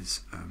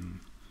was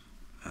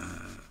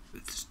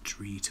it's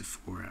 3 to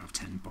 4 out of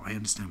 10, but I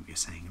understand what you're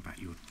saying about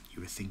you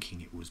were thinking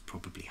it was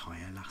probably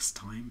higher last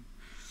time.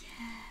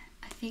 Yeah,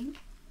 I think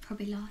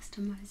probably last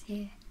time I was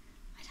here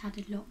I'd had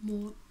a lot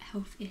more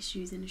health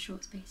issues in a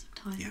short space of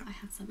time. I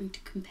had something to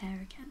compare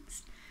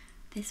against.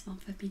 This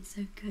month I've been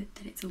so good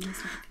that it's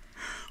almost like,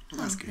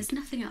 that's good. There's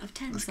nothing out of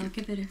 10, so I'll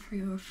give it a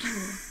 3 or a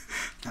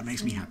 4. That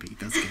makes me happy,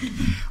 that's good.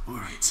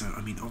 Alright, so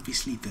I mean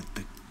obviously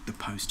the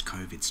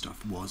post-COVID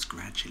stuff was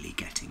gradually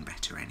getting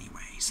better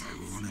anyway, so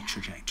we're on a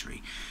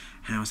trajectory.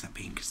 How's that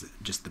been? Because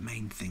just the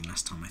main thing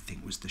last time I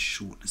think was the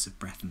shortness of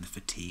breath and the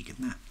fatigue,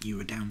 and that you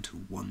were down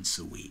to once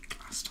a week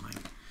last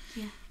time.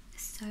 Yeah,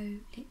 so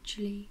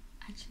literally,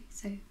 actually,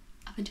 so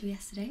up until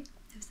yesterday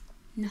there was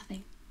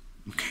nothing.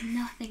 Okay.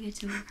 Nothing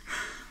at all.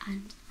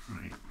 And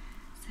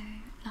so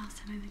last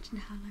time I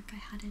mentioned how like I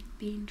hadn't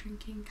been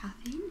drinking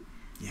caffeine.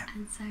 Yeah.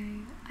 And so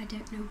I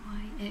don't know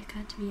why it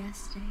occurred to me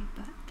yesterday,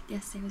 but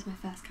yesterday was my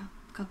first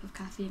cup of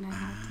caffeine. I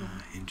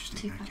had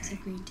 2 cups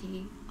of green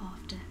tea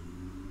after,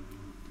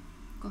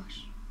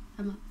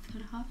 a month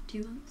and a half,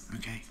 2 months.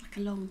 Okay. It's like a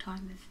long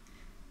time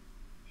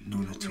of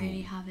not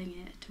really having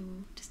it at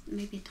all. Just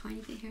maybe a tiny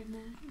bit here and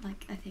there.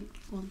 Like I think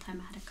one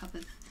time I had a cup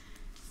of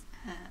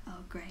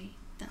Earl Grey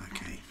that I had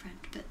with a friend,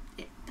 but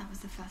that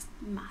was the first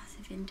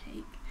massive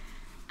intake,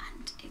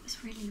 and it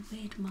was really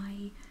weird.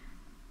 My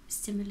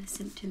similar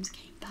symptoms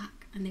came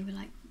back, and they were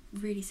like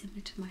really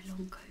similar to my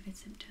long COVID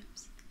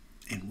symptoms.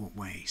 In what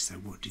way? So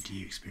what did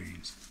you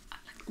experience?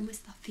 Like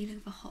almost that feeling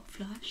of a hot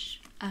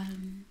flush,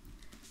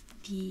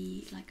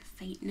 the like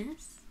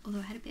faintness, although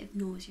I had a bit of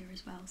nausea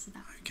as well, so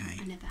that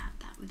I never had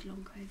that with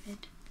long COVID.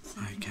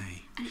 So,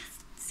 and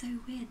it's so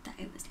weird that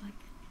it was like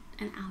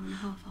an hour and a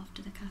half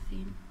after the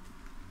caffeine.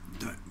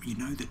 You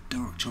know that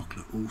dark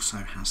chocolate also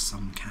has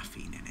some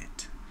caffeine in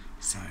it.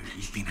 So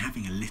you've been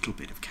having a little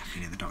bit of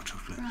caffeine in the dark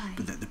chocolate,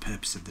 but that the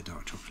purpose of the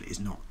dark chocolate is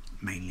not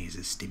mainly as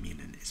a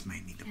stimulant, it's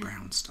mainly the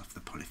brown stuff. The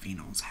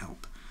polyphenols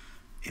help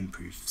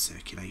improve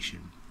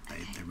circulation.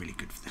 They're really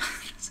good for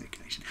the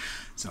circulation.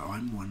 So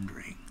I'm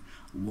wondering,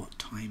 what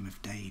time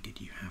of day did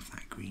you have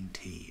that green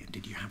tea, and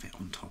did you have it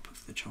on top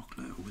of the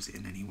chocolate, or was it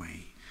in any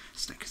way?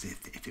 Because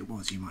if it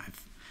was, you might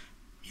have,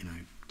 you know...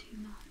 Too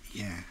much.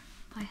 Yeah.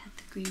 I had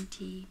the green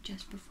tea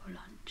just before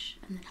lunch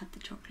and then had the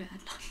chocolate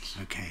at lunch.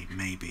 Okay,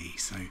 maybe.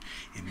 So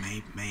it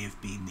may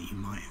have been that you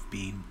might have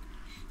been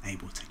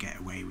able to get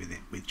away with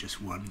it with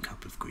just 1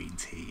 cup of green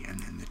tea and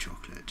then the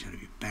chocolate.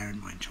 Bear in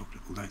mind,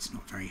 chocolate, although it's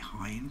not very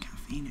high in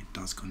caffeine, it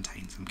does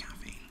contain some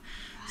caffeine.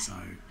 So,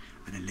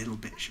 and a little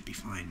bit should be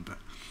fine, but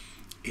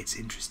it's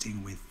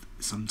interesting with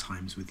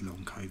sometimes with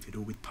long COVID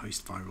or with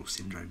post-viral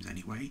syndromes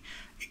anyway,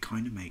 it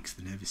kind of makes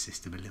the nervous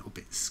system a little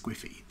bit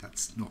squiffy.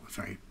 That's not a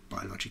very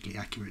biologically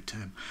accurate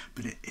term,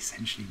 but it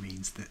essentially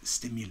means that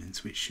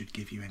stimulants which should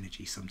give you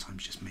energy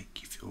sometimes just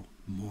make you feel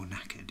more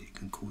knackered. It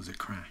can cause a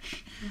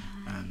crash.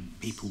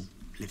 People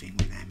living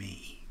with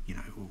ME, you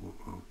know,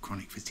 or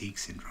chronic fatigue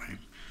syndrome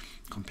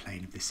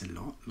complain of this a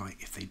lot. Like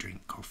if they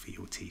drink coffee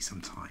or tea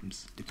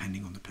sometimes,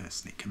 depending on the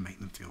person, it can make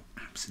them feel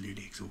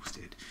absolutely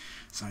exhausted.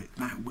 So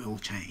that will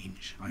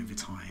change over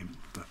time,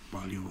 but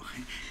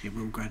it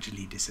will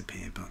gradually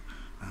disappear, but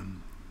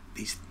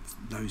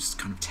those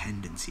kind of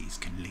tendencies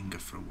can linger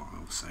for a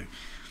while. So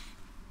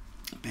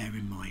bear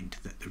in mind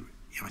that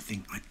I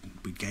think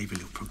we gave a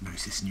little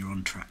prognosis and you're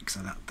on track, so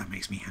that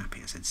makes me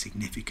happy. I said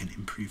significant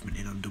improvement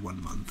in under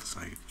 1 month,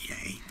 so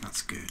yay,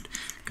 that's good,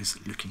 because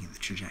looking at the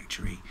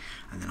trajectory,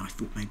 and then I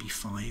thought maybe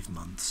 5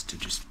 months to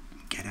just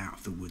get out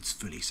of the woods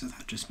fully, so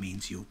that just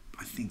means you'll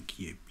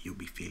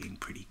be feeling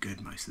pretty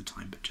good most of the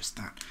time, but just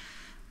that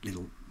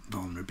little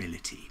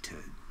vulnerability to,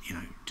 you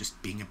know, just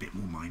being a bit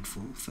more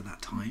mindful for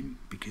that time,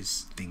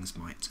 because things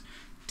might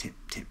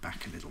tip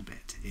back a little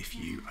bit if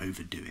you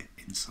overdo it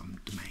in some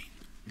domain.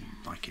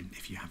 Like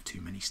if you have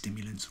too many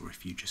stimulants, or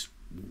if you just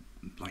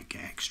like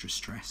get extra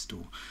stressed,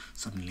 or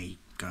suddenly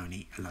go and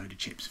eat a load of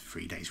chips for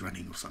 3 days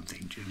running or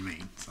something. Do you know what I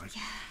mean? So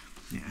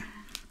yeah.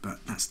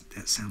 But that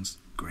sounds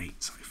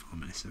great so far,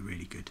 Melissa.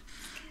 Really good.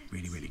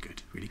 Really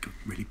good.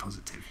 Really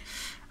positive.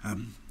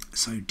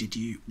 So did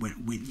you,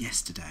 with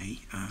yesterday,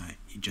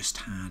 you just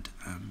had,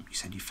 you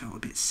said you felt a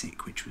bit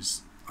sick, which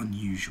was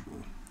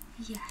unusual.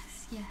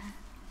 Yes, yeah.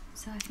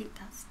 So I think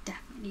that's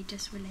definitely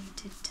just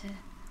related to...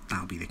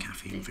 That'll be the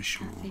caffeine for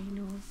sure. Caffeine,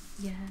 or,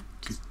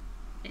 just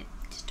it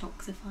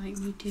detoxifying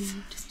me too,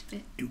 just a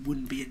bit. It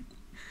wouldn't be a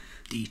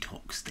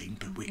detox thing,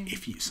 but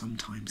if you,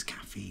 sometimes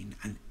caffeine,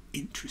 and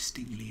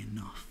interestingly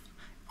enough,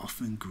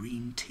 often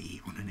green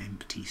tea on an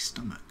empty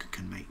stomach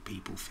can make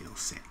people feel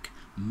sick,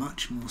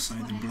 much more so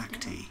than black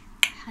tea.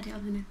 I had it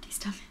on an empty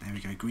stomach. There we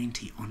go. Green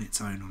tea on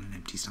its own on an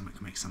empty stomach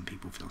can make some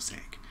people feel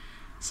sick.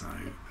 So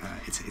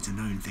it's a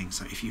known thing.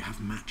 So if you have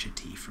matcha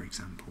tea, for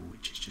example,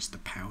 which is just the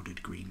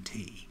powdered green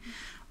tea,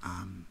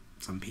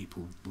 some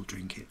people will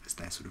drink it as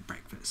their sort of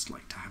breakfast,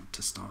 like to have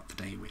to start the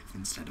day with,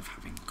 instead of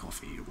having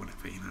coffee or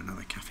whatever,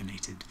 another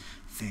caffeinated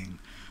thing.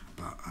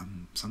 But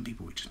some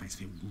people, it just makes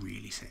them feel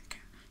really sick.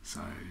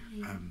 So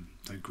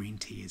so green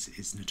tea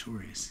is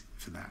notorious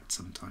for that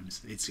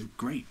sometimes. It's a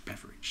great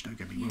beverage, don't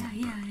get me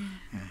wrong,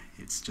 but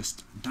it's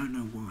just, don't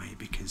know why,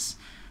 because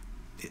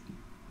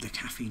the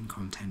caffeine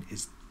content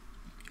is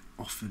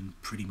often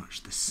pretty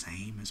much the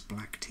same as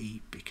black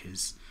tea, but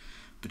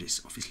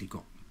it's obviously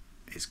got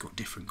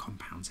different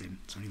compounds in.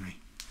 So anyway,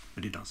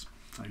 but it does.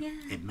 So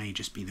it may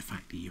just be the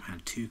fact that you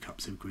had 2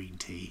 cups of green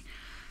tea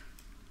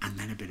and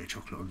then a bit of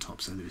chocolate on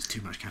top, so there was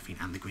too much caffeine,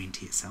 and the green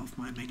tea itself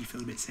might have made you feel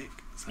a bit sick.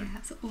 So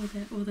that's all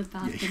the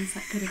bad things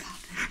that could have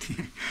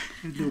happened.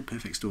 A little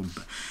perfect storm.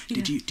 But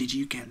did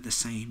you get the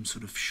same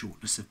sort of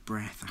shortness of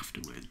breath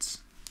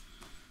afterwards?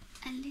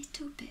 A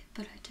little bit,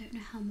 but I don't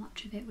know how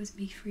much of it was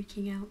me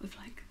freaking out with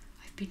like,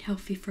 I've been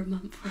healthy for a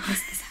month, why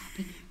is this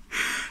happening?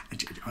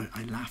 And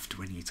I laughed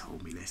when you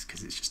told me this,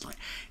 because it's just like,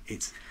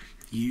 it's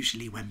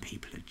usually when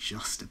people are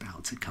just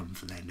about to come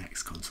for their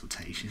next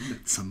consultation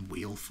that some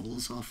wheel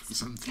falls off or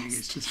something.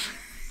 It's just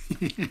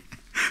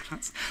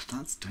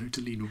that's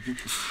totally normal.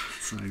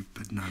 So,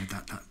 but no,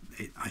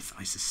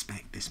 I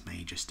suspect this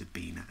may just have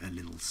been a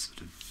little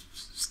sort of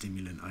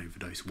stimulant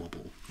overdose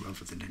wobble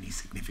rather than any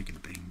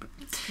significant thing. But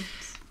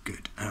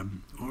good.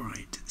 All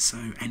right.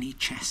 So, any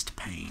chest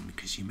pain?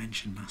 Because you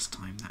mentioned last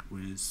time that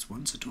was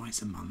once or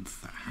twice a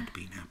month that had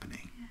been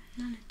happening.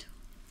 Yeah, none at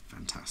all.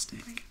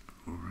 Fantastic. Great.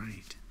 All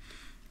right.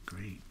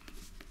 Great.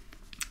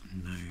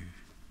 No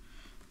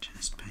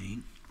chest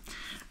pain.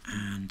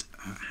 And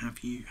have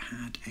you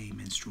had a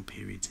menstrual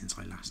period since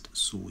I last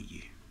saw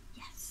you?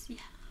 Yes, yeah.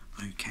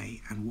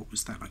 Okay, and what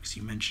was that like? Because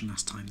you mentioned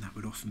last time that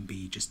would often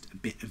be just a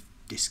bit of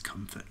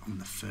discomfort on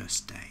the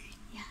first day.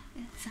 Yeah,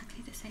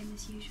 exactly the same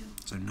as usual.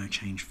 So no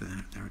change for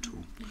that there at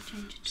all? No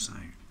change at all.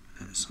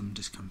 So some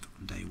discomfort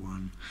on day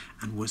 1.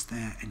 And was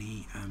there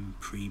any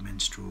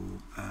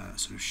pre-menstrual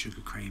sort of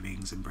sugar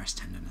cravings and breast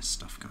tenderness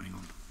stuff going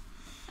on?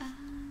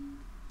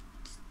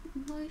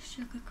 No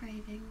sugar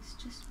cravings,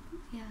 just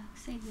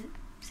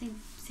same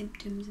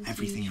symptoms as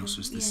everything usual. else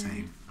was the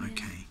same.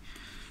 Okay.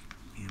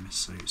 Yeah,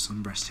 so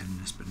some breast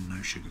tenderness but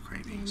no sugar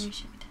cravings. Yeah,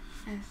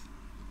 no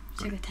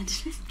sugar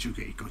tenderness.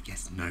 Sugar, God,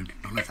 yes, no,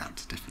 none of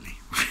that, definitely.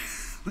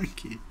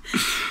 Thank you.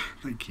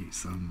 Thank you.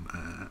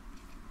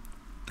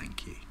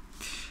 Thank you.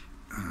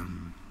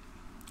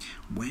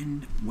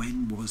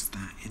 When was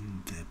that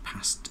in the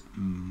past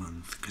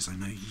month? Because I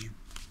know you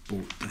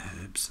bought the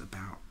herbs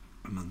about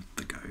a month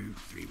ago,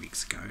 3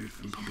 weeks ago,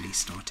 and probably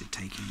started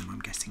taking them,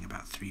 I'm guessing,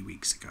 about 3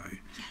 weeks ago.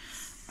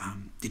 Yes.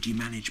 Did you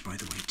manage, by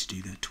the way, to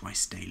do the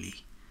twice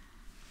daily?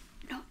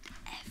 Not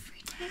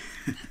every day,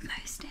 but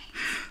most days.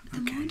 The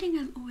morning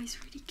I'm always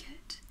really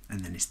good.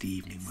 And then it's the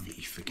evening one that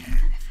you forget.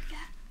 I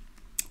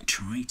forget.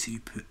 Try to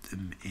put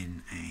them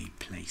in a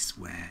place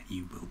where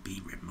you will be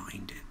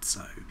reminded.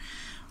 So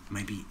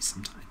maybe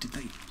sometime,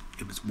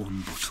 it was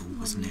 1 bottle,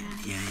 wasn't it?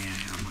 Yeah,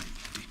 I might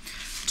do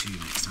 2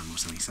 next time or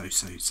something.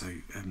 So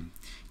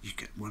you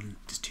get one.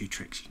 There's 2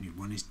 tricks you can do.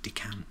 One is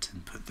decant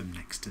and put them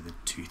next to the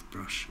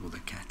toothbrush or the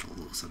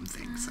kettle or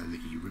something, so that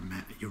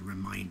you're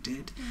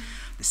reminded.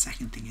 The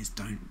second thing is,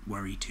 don't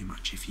worry too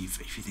much if you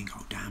think,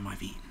 oh damn,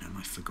 I've eaten and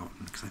I've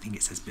forgotten, because I think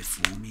it says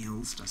before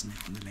meals, doesn't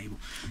it, on the label?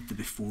 The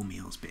before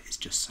meals bit is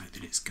just so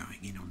that it's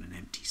going in on an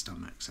empty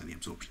stomach, so the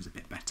absorption's a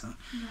bit better.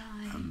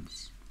 Right.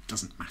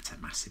 Doesn't matter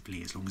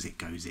massively as long as it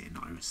goes in,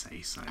 I would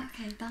say. So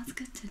okay, that's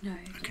good to know.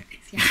 Okay.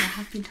 Yeah, there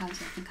have been times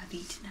where I think I've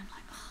eaten and I'm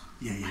like, oh,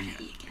 why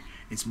don't I eat again?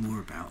 It's more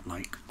about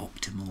like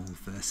optimal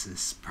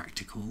versus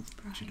practical.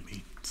 Right. Do you know what I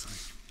mean? So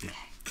yeah.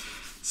 Okay.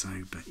 So,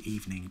 but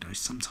evening dose,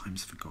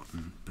 sometimes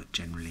forgotten, but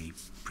generally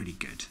pretty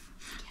good.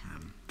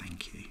 Yeah.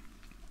 Thank you.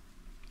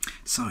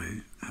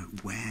 So,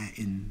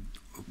 when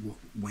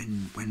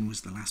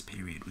was the last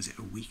period? Was it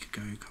a week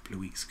ago, a couple of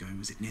weeks ago?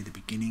 Was it near the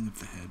beginning of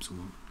the herbs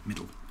or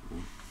middle?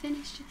 Or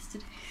Finished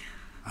yesterday.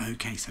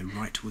 okay, so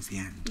right towards the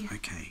end. Yeah.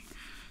 Okay,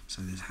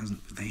 So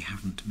they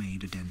haven't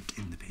made a dent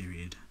in the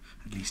period,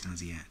 at least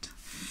as yet.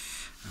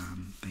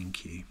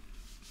 Thank you.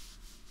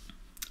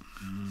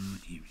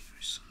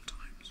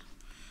 Sometimes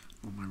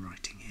on my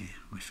writing here,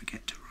 I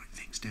forget to write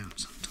things down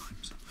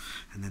sometimes,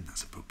 and then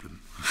that's a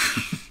problem.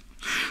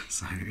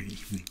 So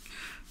evening,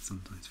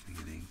 sometimes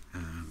forgetting.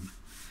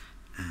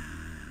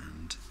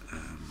 And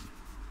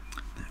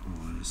that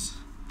was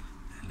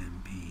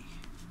LMP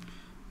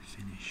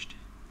finished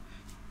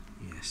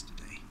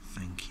yesterday.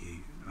 Thank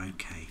you.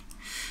 Okay.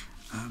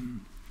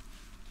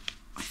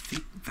 I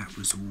think that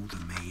was all the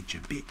major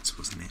bits,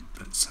 wasn't it?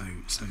 But so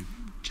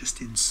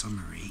just in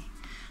summary,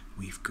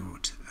 we've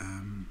got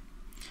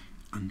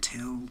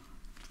until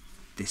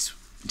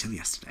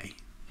yesterday,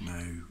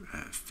 no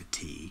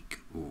fatigue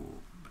or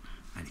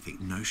anything,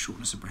 no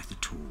shortness of breath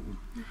at all,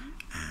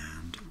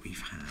 and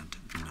we've had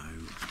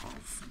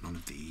none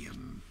of the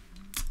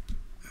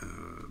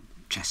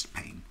chest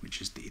pain,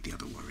 which is the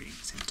other worrying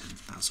symptom.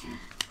 That's all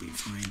been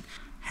fine.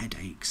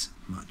 Headaches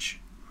much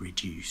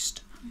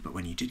reduced, but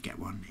when you did get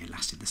one, it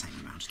lasted the same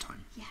amount of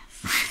time.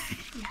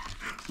 Yes. Yeah.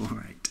 All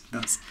right.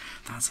 That's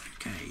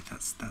okay.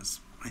 That's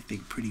I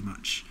think pretty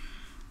much.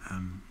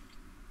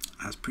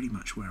 That's pretty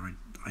much where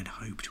I'd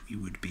hoped we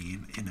would be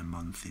in a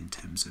month in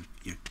terms of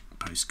your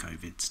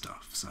post-COVID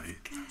stuff. So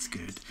that's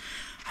good.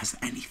 Has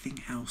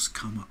anything else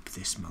come up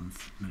this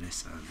month,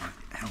 Melissa,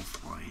 like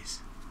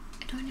health-wise?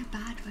 Not in a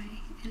bad way,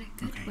 in a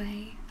good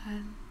way.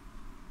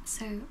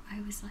 So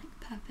I was like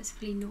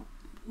purposefully not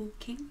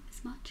walking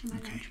as much in my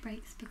lunch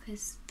breaks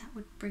because that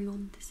would bring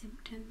on the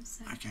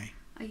symptoms. So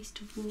I used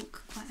to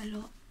walk quite a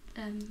lot,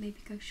 maybe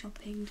go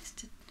shopping just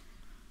to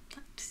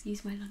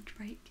use my lunch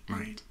break,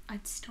 and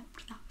I'd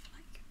stopped that for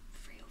like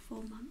 3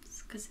 or 4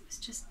 months because it was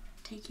just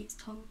taking its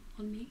toll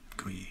on me.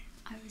 Got you.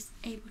 I was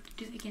able to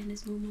do it again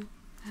as normal.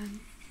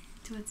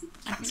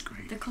 That's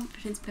great. The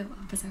confidence built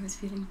up as I was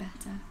feeling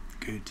better.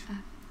 Good.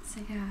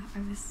 So yeah, I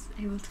was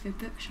able to go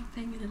book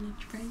shopping in a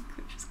lunch break,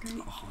 which was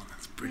great. Oh,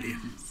 that's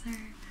brilliant. Yeah,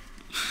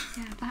 so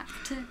yeah, back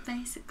to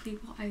basically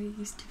what I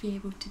used to be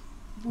able to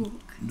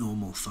walk.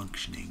 Normal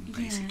functioning,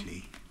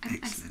 basically. Yeah.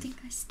 Excellent. I think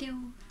I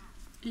still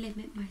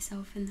limit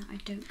myself in that I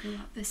don't go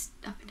up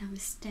and down the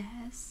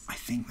stairs. I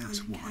think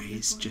that's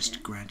wise.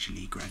 Just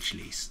gradually,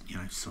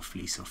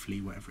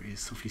 softly, whatever it is,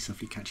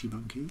 softly, catchy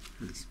monkey.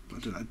 I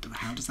don't know,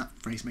 how does that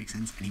phrase make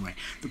sense? Anyway,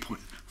 the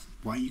point.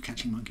 Why are you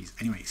catching monkeys?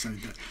 Anyway, so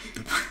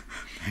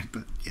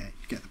but yeah,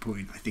 you get the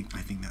point. I think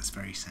that's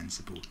very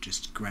sensible.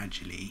 Just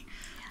gradually,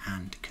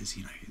 and because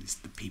it's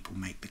the people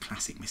make the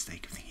classic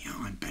mistake of thinking,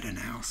 oh, I'm better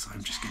now, so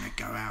I'm just going to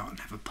go out and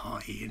have a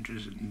party and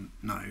just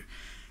no.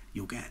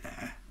 You'll get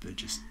there, but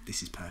just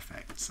this is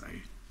perfect. So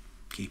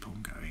keep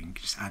on going,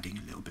 just adding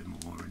a little bit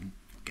more and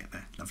get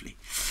there. Lovely.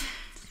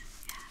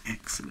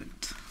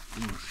 Excellent.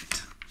 All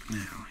right.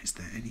 Now, is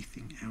there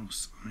anything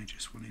else I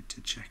just wanted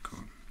to check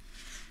on?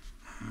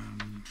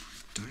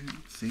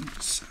 Don't think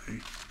so.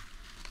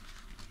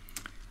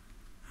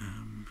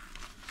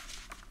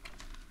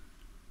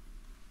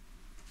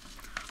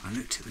 I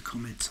looked at the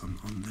comments on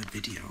the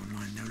video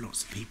online. There are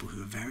lots of people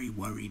who are very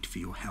worried for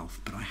your health,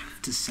 but I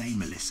have to say,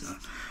 Melissa,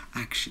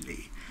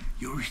 actually,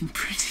 you're in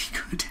pretty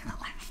good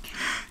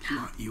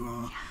health. You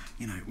are.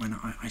 When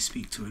I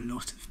speak to a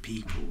lot of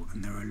people,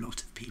 and there are a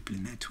lot of people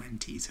in their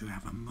 20s who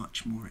have a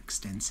much more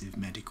extensive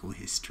medical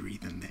history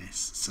than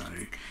this. So,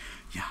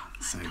 yeah.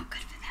 So not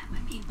good for them.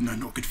 I mean, no,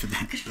 not good for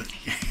them. But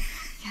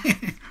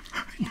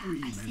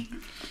I think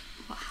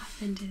what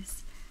happened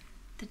is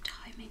the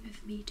timing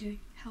of me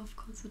doing health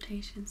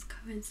consultations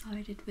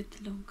coincided with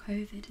the long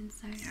COVID, and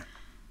so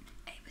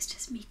it was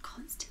just me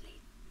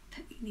constantly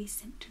putting these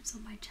symptoms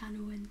on my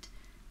channel, and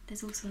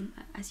there's also,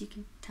 as you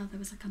can tell, there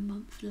was like a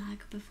month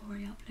lag before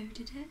I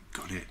uploaded it.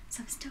 Got it.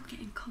 So I'm still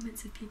getting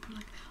comments of people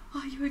like,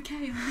 oh, are you okay?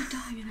 Are you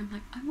dying? And I'm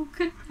like, I'm all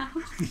good now.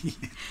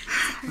 Yeah.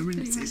 So I mean,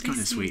 it's kind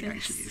of sweet,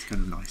 actually. It's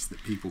kind of nice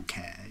that people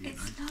care,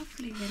 It's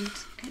lovely, and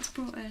it's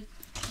brought a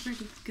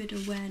really good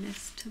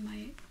awareness to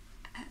my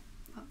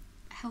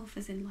health,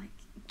 as in like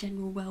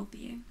general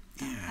well-being,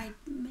 that I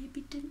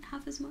maybe didn't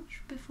have as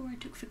much before. I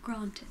took for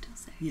granted, I'll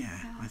say.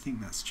 I think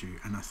that's true,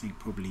 and I think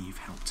probably you've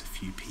helped a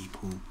few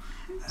people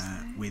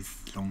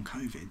with long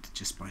COVID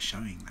just by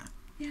showing that.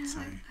 I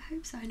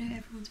hope so. I know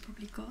everyone's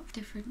probably got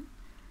different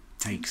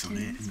takes on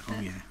it, and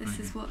this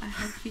is what a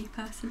healthy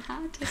person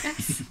had, I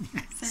guess.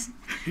 Yes,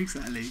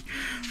 exactly.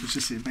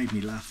 It made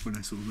me laugh when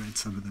I sort of read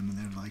some of them, and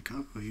they were like,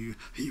 "Oh, are you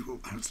all?"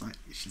 I was like,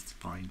 "She's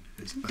fine."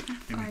 But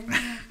anyway,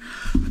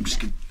 I'm just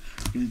going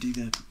to do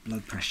the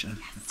blood pressure.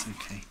 That's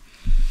okay.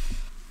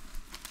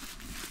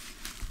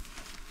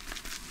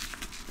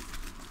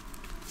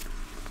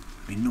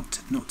 I mean,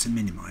 not to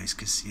minimise,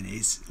 because it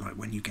is like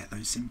when you get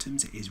those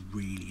symptoms, it is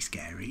really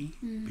scary.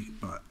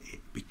 But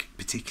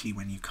particularly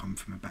when you come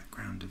from a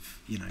background of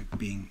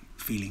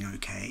feeling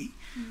okay,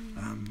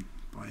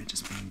 by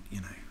just being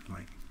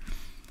like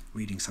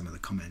reading some of the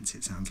comments,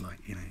 it sounds like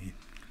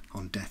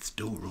on death's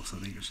door or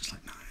something. It's just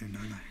like no,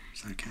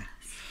 it's okay.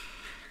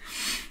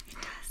 It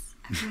does.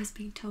 I've always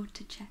been told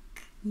to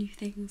check new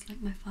things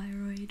like my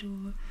thyroid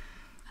or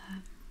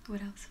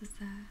what else was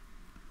there?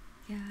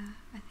 Yeah,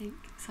 I think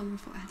someone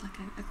thought I had like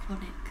a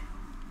chronic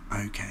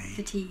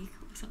fatigue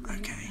or something.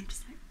 Okay. I'm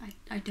just like,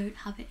 I don't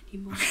have it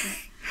anymore.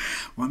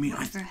 Well, I mean,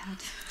 whatever I had.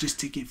 just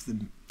to give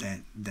them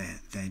their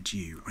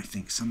due, I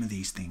think some of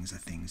these things are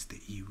things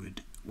that you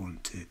would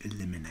want to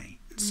eliminate.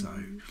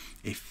 So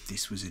if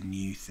this was a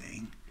new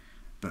thing,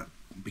 but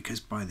because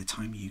by the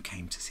time you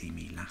came to see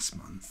me last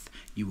month,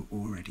 you were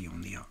already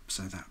on the up,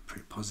 so that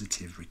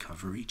positive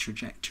recovery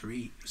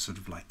trajectory, sort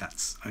of like,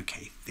 that's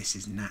okay, this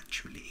is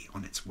naturally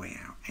on its way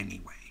out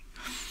anyway.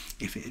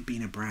 If it had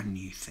been a brand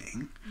new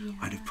thing,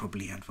 I'd have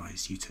probably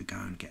advised you to go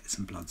and get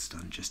some bloods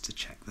done just to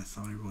check the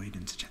thyroid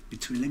and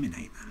to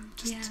eliminate that,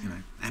 just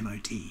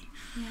MOT.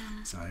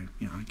 So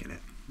I get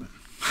it, but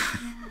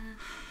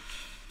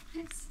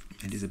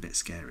it is a bit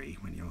scary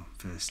when you're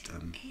first.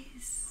 It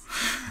is.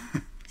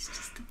 It's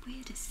just the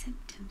weirdest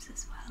symptoms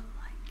as well,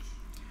 like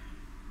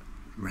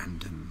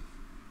random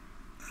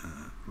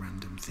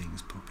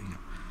things popping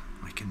up.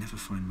 I can never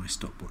find my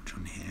stopwatch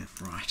on here.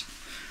 Right.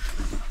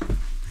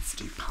 Let's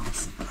do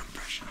pulse and blood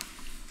pressure.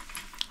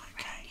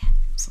 Okay.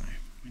 So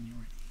when you're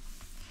ready.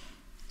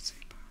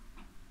 Super.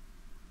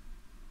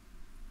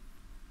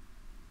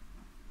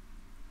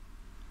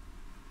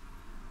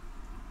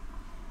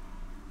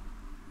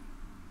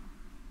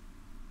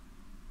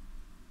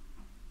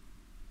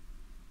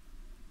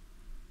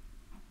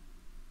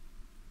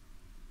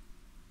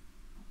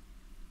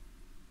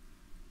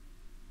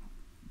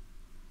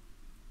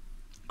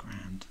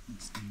 Grand.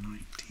 That's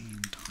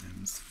 19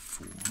 times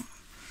 4.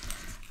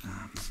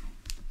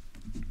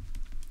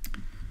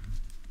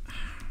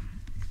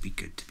 It'd be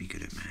good to be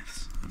good at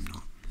maths. I'm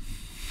not.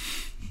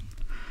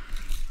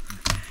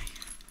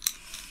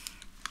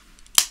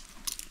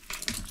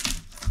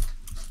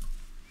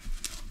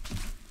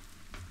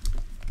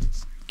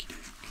 Okay.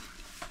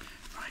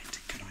 Right,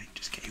 could I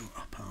just get your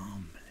upper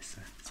arm,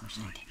 Melissa? Is that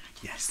right?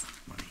 Yes,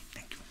 Molly,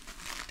 thank you.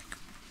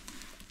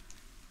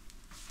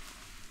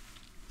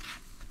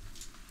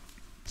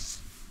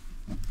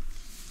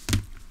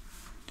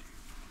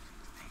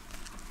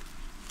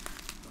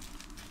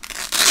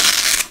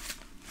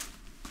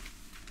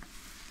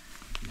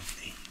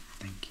 Lovely,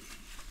 thank you.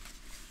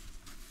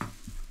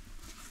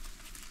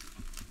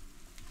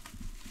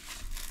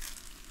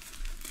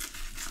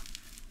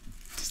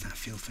 Does that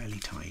feel fairly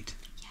tight?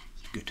 Yeah.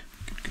 Good.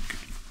 Thank you.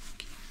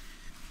 Okay,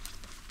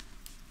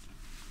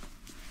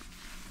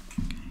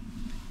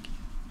 thank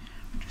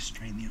you. Just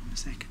straighten the arm a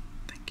second.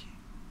 Thank you.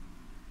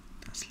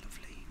 That's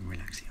lovely.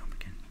 Relax the arm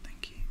again.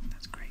 Thank you.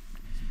 That's great.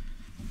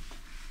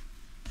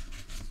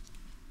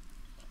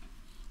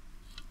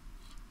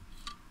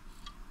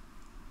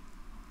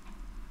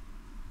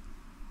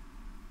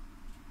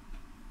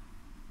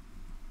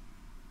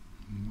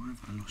 Why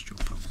have I lost your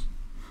pulse?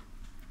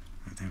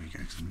 Oh, there we go,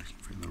 because I'm looking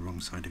for the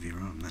wrong side of your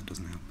arm. That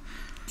doesn't help.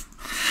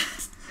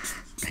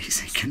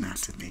 Basic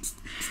anatomy.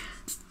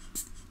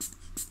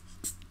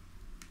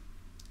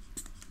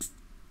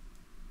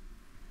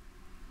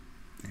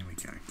 There we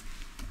go.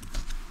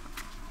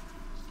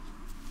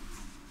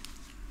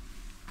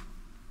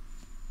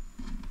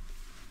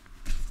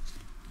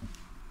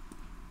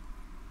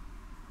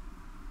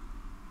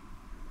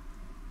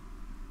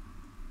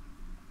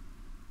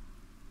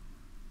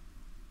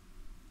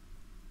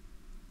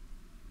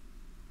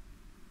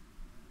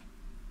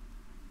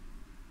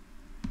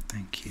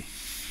 Thank you.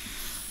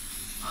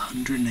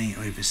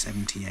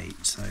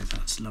 108/78, so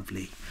that's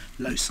lovely.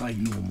 Low side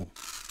normal.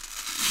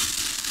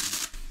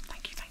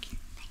 Thank you. I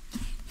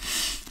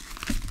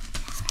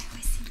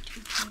always seem to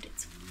be told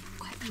it's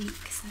quite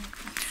weak, so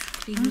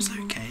that's That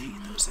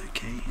was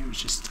okay. It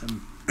was just I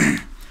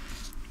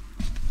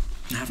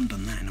haven't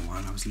done that in a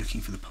while. I was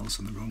looking for the pulse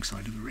on the wrong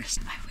side of the wrist.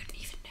 I wouldn't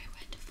even know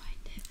where to find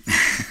it.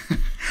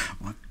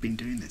 Well, I've been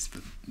doing this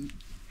for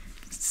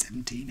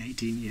 17,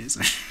 18 years.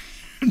 I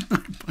should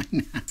know by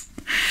now.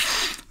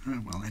 Oh,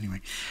 well,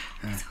 anyway.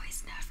 It's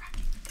always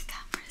nerve-wracking with the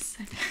cameras,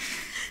 so...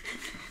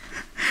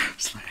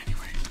 So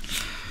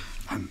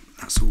anyway,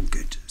 that's all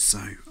good. So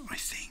I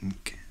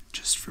think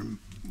just from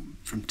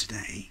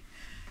today,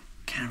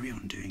 carry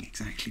on doing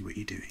exactly what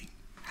you're doing.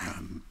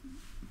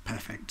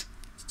 Perfect.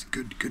 It's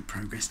good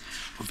progress.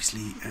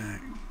 Obviously,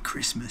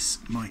 Christmas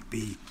might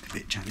be a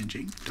bit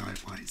challenging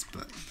diet-wise,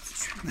 but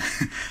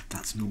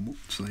that's normal.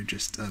 So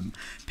just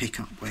pick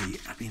up where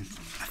I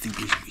think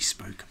we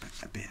spoke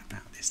a bit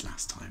about this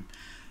last time.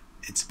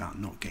 It's about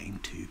not getting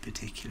too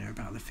particular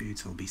about the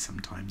foods. There'll be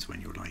some times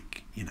when you're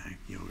like,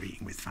 you're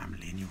eating with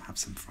family and you'll have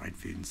some fried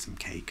food and some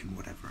cake and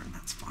whatever, and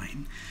that's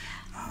fine.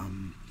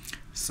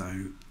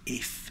 So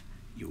if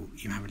you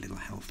have a little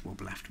health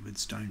wobble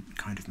afterwards, don't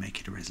kind of make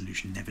it a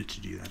resolution never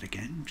to do that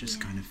again. Just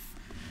kind of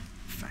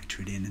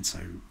factor it in, and so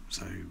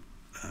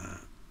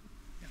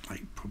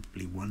like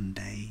probably one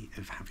day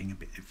of having a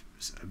bit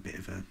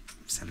of a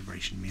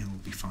celebration meal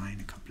will be fine.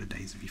 A couple of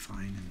days will be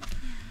fine, and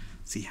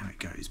see how it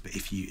goes. But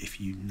if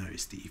you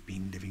notice that you've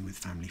been living with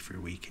family for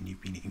a week and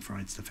you've been eating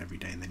fried stuff every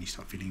day, and then you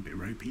start feeling a bit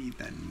ropey,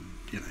 then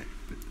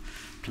but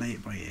play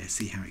it by ear,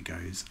 see how it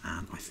goes.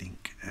 And I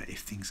think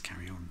if things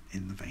carry on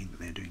in the vein that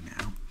they're doing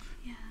now,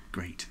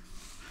 great.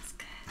 That's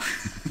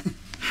good.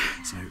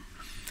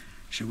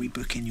 Shall we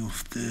book in your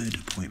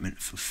 3rd appointment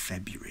for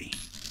February?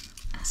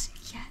 Yes,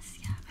 yeah.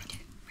 I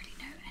don't really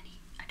know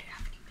any. I don't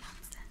have any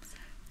plans then.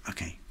 So.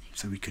 Okay,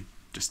 so we could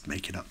just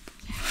make it up.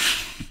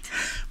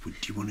 Do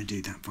you want to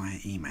do that via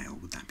email?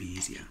 Would that be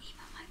easier?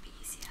 Email might be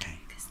easier. Okay.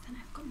 Because then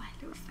I've got my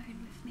little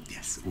phone with me.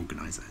 Yes,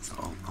 organise that. So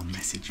I'll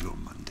message you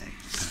on Monday.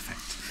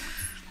 Perfect.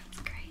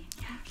 That's great.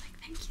 Yeah, like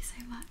thank you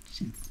so much.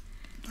 It's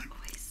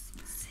always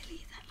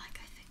silly that like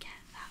I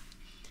forget that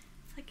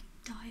like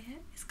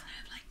diet is kind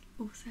of like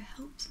also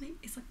helps me.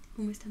 It's like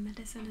almost a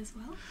medicine as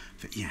well.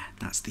 But yeah,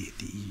 that's the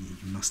you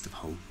must have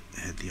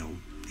heard the old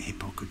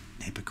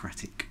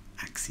Hippocratic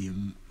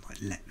axiom, like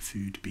let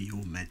food be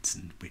your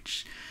medicine,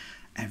 which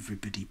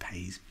everybody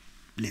pays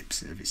lip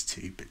service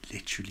to, but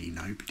literally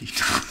nobody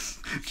does.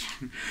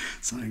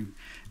 So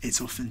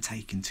it's often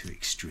taken to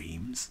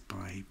extremes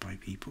by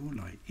people,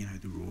 like, you know,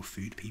 the raw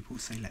food people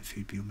say let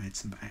food be your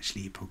medicine, but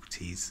actually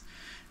Hippocrates,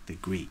 the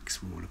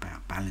Greeks, were all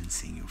about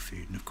balancing your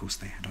food, and of course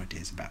they had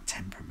ideas about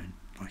temperament,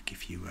 like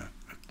if you were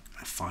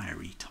a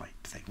fiery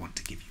type, they want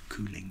to give you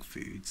cooling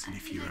foods, and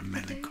if you're a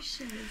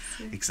melancholy,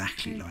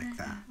 exactly like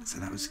that. So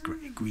that was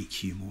Greek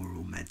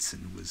humoral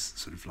medicine was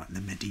sort of like the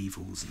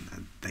medievals,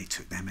 and they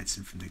took their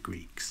medicine from the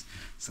Greeks.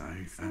 So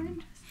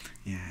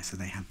yeah, so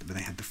they had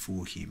the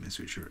 4 humours,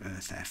 which are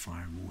earth, air,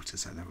 fire, and water.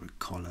 So they were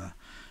choler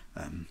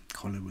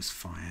was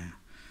fire,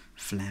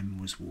 phlegm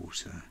was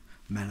water,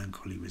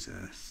 melancholy was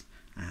earth,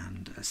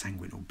 and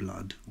sanguine or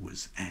blood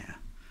was air.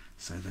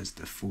 So there's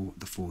the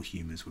four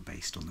humours were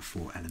based on the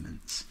 4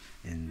 elements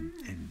in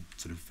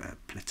sort of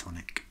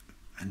Platonic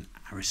and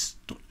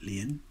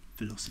Aristotelian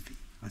philosophy,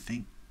 I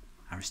think.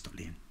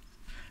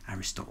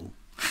 Aristotle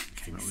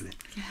came up with it.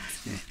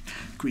 Yeah,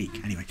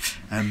 Greek anyway.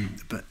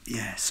 But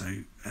yeah, so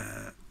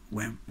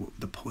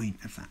the point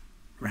of that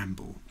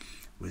ramble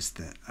was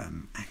that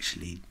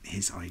actually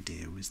his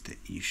idea was that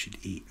you should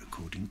eat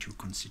according to your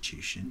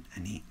constitution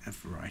and eat a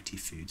variety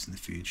of foods, and the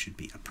food should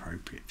be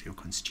appropriate for your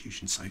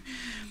constitution. So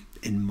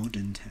in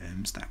modern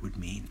terms, that would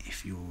mean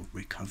if you're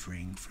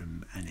recovering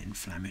from an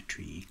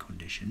inflammatory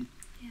condition,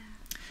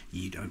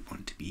 you don't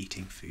want to be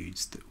eating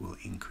foods that will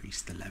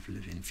increase the level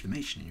of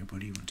inflammation in your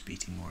body. You want to be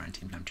eating more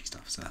anti-inflammatory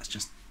stuff. So that's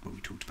just what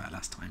we talked about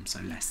last time.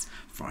 So less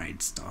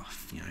fried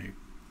stuff, you know,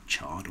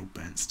 charred or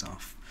burnt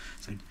stuff.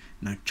 So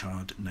no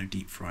charred, no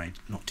deep fried,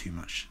 not too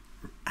much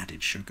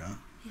added sugar,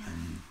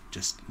 and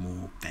just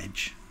more veg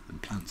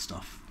and plant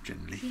stuff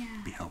generally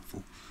be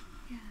helpful.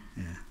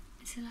 Yeah.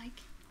 So like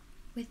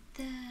with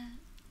the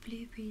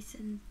blueberries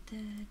and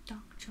the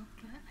dark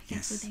chocolate, I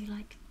guess were they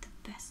like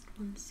the best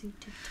ones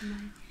suited to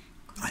my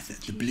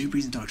constitution? The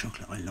blueberries and dark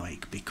chocolate I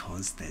like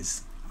because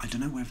I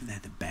don't know whether they're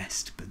the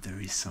best, but there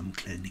is some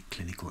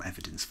clinical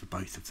evidence for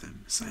both of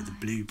them. So the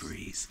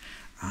blueberries,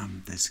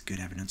 there's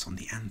good evidence on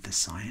the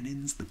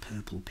anthocyanins, the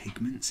purple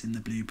pigments in the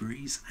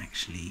blueberries,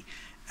 actually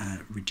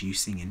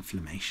reducing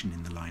inflammation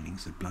in the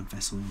linings of blood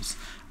vessels,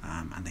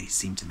 and they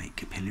seem to make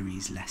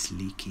capillaries less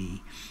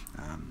leaky.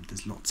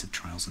 There's lots of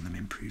trials on them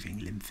improving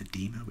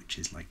lymphedema, which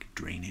is like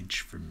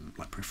drainage from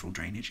like peripheral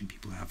drainage, and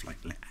people who have like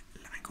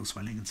ankle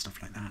swelling and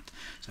stuff like that.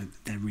 So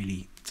they're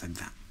really,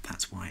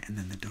 that's why. And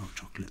then the dark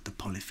chocolate, the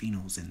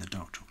polyphenols in the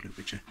dark chocolate,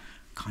 which are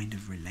kind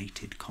of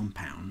related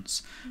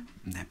compounds,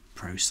 and they're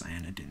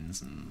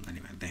procyanidins, and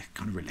anyway they're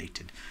kind of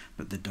related,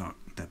 but the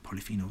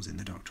polyphenols in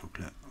the dark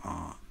chocolate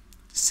are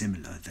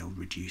similar. They'll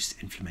reduce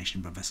inflammation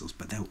in blood vessels,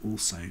 but they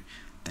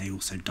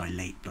also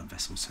dilate blood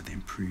vessels, so they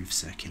improve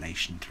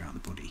circulation throughout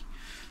the body.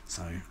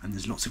 So, and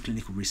there's lots of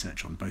clinical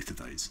research on both of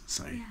those,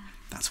 so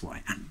that's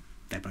why, and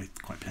they're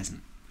both quite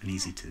pleasant and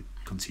easy to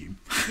consume.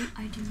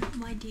 I do not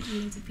mind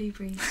eating loads of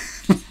blueberries.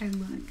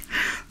 Homework.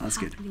 That's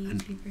good.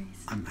 And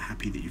blueberries. I'm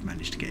happy that you've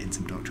managed to get in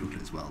some dark chocolate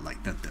as well,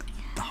 like the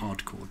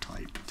hardcore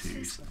type too.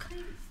 It's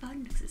kind of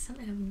fun because it's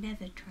something I've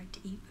never tried to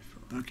eat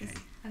before. Okay.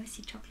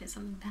 Obviously chocolate's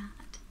something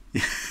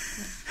bad.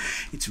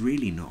 It's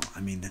really not.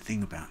 I mean, the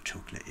thing about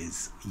chocolate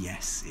is,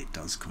 yes, it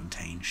does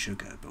contain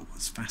sugar, but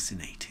what's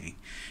fascinating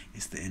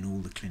is that in all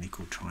the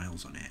clinical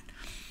trials on it,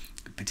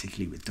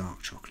 particularly with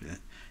dark chocolate,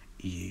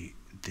 the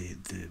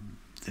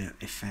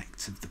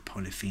effects of the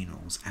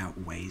polyphenols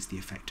outweighs the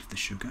effect of the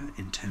sugar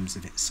in terms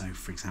of it. So,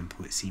 for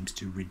example, it seems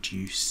to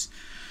reduce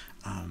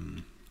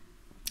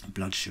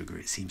blood sugar.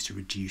 It seems to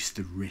reduce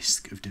the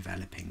risk of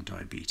developing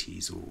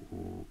diabetes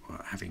or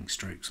having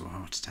strokes or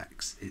heart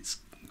attacks.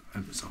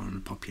 So on a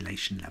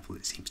population level,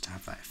 it seems to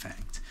have that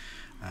effect.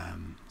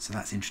 So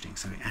that's interesting.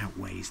 So it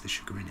outweighs the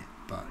sugar in it.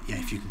 But yeah,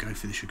 if you can go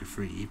for the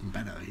sugar-free, even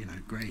better. You know,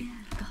 great.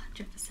 Yeah,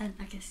 100%.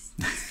 I guess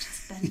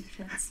it's just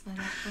benefits by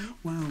that point.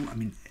 Well, I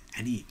mean,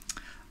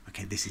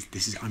 okay, this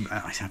is.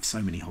 I have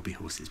so many hobby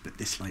horses, but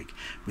this, like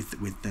with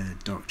the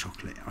dark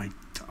chocolate,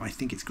 I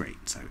think it's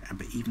great. So,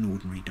 but even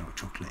ordinary dark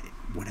chocolate,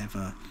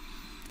 whatever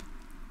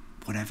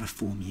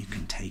form you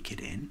can take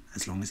it in,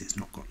 as long as it's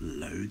not got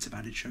loads of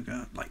added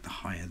sugar, like the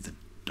higher the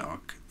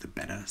dark, the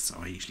better. So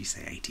I usually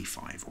say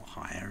 85 or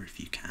higher if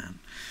you can.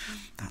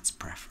 That's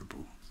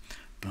preferable.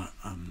 But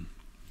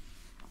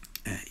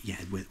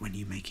when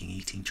you're making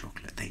eating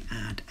chocolate, they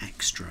add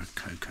extra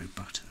cocoa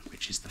butter,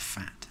 which is the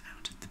fat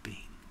out of the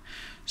bean.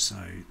 So So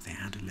they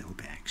add a little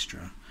bit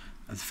extra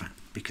of fat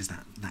because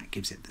that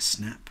gives it the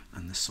snap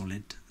and the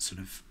solid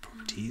sort of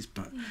properties.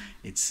 But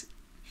it's,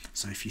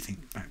 so if you think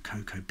about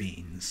cocoa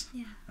beans,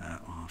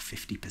 are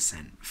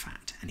 50%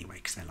 fat anyway,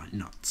 because they're like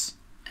nuts.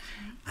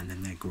 And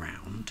then they're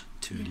ground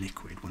to a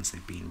liquid once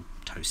they've been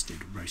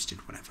toasted,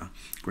 roasted, whatever,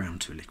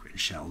 ground to a liquid, and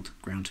shelled,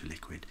 ground to a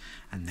liquid,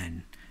 and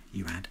then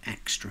you add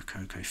extra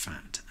cocoa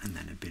fat and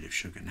then a bit of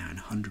sugar. Now in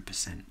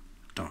 100%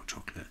 dark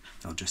chocolate,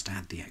 they'll just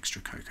add the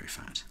extra cocoa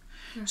fat.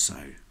 So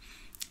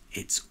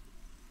it's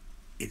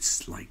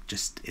like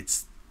just,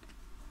 it's,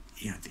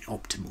 you know, the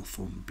optimal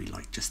form would be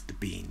like just the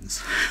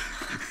beans.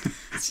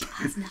 It's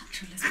as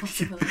natural as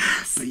possible.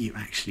 But you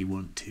actually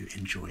want to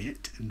enjoy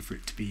it and for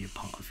it to be a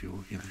part of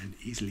your, you know, an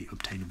easily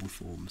obtainable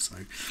form. So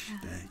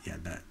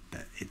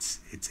that it's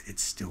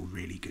still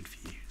really good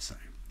for you. So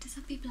do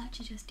some people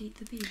actually just eat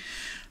the beans?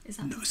 Is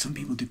that no, possible? some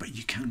people do, but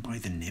you can buy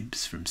the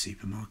nibs from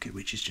supermarket,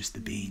 which is just the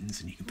beans,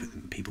 and you can put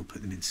them. People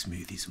put them in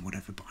smoothies and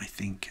whatever. But I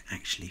think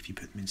actually, if you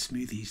put them in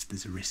smoothies,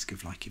 there's a risk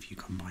of, like, if you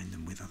combine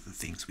them with other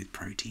things with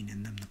protein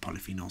in them, the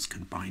polyphenols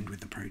can bind with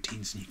the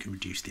proteins, and you can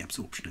reduce the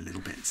absorption a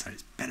little bit. So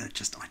it's better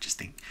I just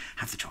think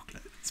have the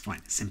chocolate. It's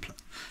fine. It's simpler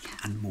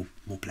and more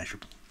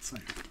pleasurable. So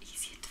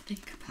easier to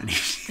think about than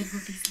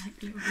all these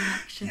like little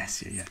reactions.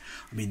 Yes, yeah.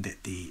 I mean,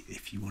 the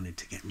if you wanted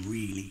to get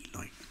really,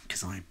 like,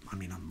 because I'm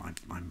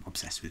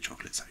obsessed with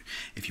chocolate. So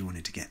if you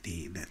wanted to get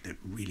the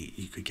really,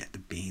 you could get the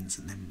beans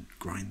and then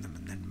grind them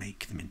and then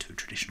make them into a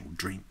traditional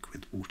drink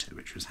with water,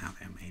 which was how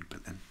they're made.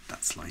 But then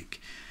that's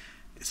like,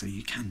 so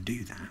you can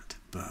do that,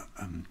 but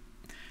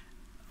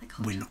like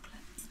hot chocolate.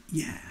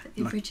 Yeah,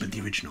 but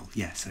the original,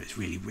 yeah. So it's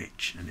really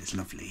rich and it's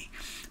lovely,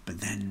 but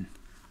then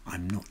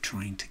I'm not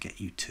trying to get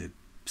you to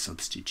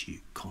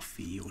substitute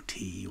coffee or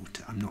tea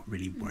I'm not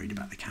really worried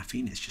about the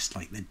caffeine. It's just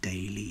like the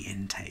daily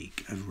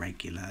intake of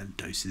regular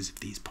doses of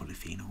these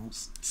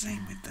polyphenols.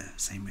 Same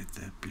with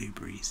the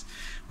blueberries,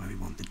 where we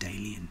want the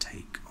daily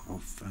intake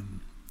of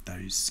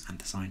those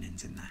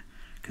anthocyanins in there,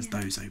 because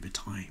those over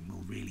time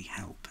will really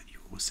help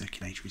your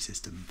circulatory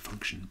system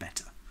function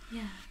better.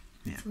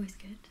 It's always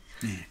good.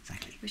 Yeah,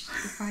 exactly. Which the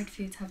fried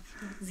foods have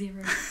like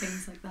zero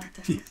things like that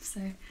to help.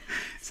 So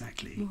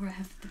exactly. More I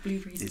have the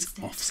blueberries it's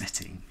instead.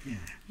 offsetting.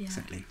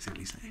 Exactly. So,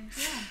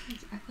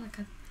 I feel like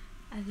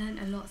I learned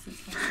a lot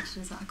since that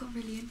session. I got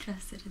really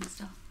interested in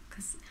stuff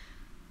because,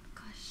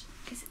 gosh,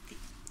 is it the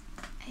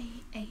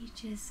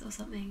ages or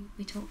something?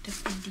 We talked in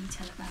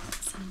detail about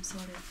some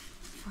sort of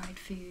fried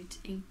food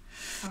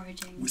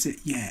encouraging. Was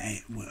it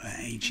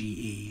AGE?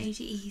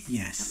 AGEs.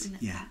 Yes.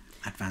 Something like that.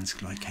 Advanced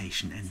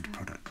glycation end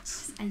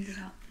products. Just ended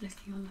up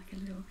looking on like a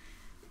little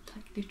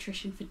like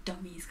nutrition for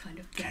dummies kind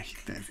of book.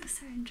 It's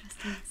so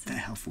interesting. They're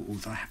helpful,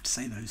 although I have to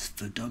say those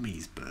for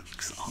dummies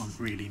books aren't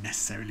really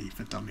necessarily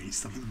for dummies.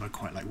 Some of them are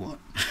quite like, what?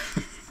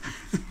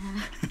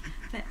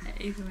 But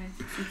either way,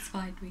 it's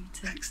inspired me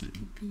to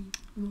Excellent. Be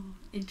more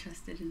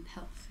interested in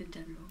health in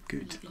general.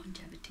 Good. And like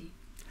longevity.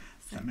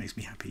 So, that makes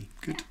me happy.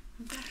 Good. Yeah,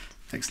 I'm glad.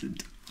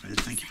 Excellent.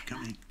 Thank you for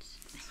coming.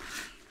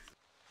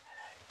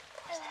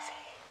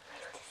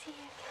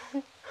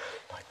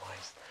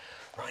 Likewise.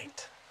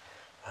 Right.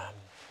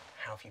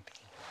 How have you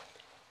been?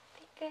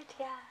 Good,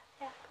 yeah,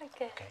 quite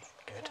good. Okay,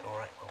 good. Yeah. All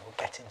right. Well, we'll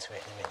get into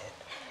it in a minute.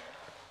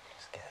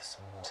 Just get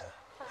some water.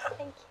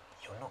 Thank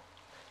you.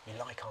 You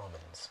like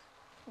almonds?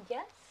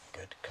 Yes.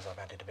 Good, because I've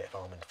added a bit of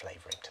almond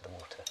flavouring to the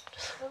water.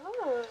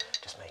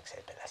 Just makes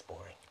it a bit less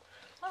boring.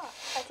 Oh,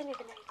 I didn't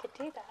even know you could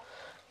do that.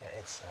 Yeah,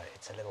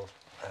 it's a little,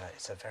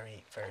 it's a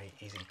very, very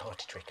easy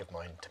party trick of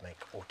mine to make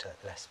water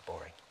less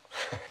boring.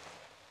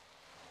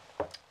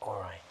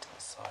 Alright,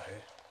 so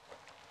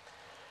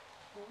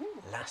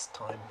last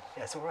time,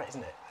 it's alright,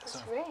 isn't it?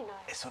 It's really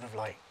nice. It's sort of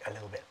like a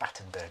little bit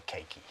Battenberg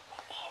cakey.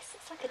 It is,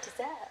 it's like a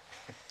dessert.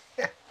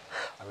 Yeah,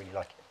 I really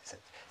like it. It's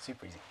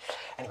super easy.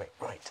 Anyway,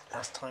 right,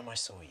 last time I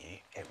saw you,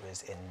 it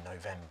was in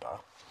November,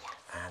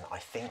 and I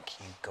think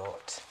you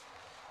got,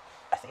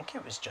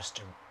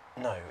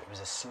 it was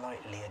a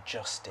slightly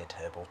adjusted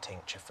herbal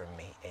tincture from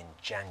me in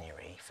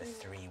January for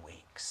 3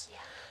 weeks. Yeah.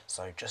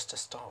 So just to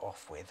start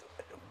off with,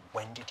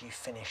 when did you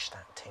finish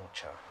that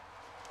tincture?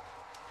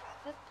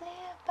 Probably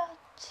about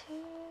 2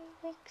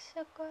 weeks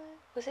ago.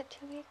 Was it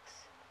 2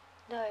 weeks?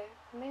 No,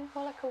 maybe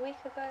more like a week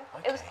ago.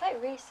 Okay. It was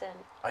quite recent.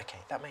 Okay,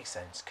 that makes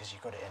sense because you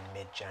got it in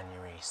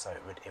mid-January, so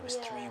it was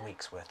 3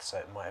 weeks worth, so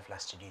it might have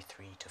lasted you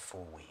 3 to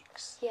 4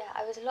 weeks. Yeah,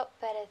 I was a lot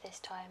better this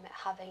time at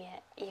having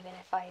it, even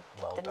if I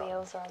did the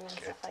meals wrong and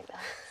stuff like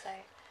that. So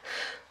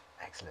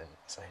excellent.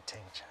 So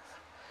tincture.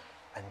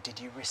 And did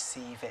you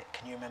receive it?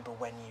 Can you remember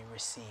when you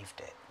received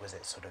it? Was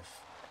it sort of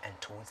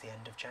towards the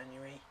end of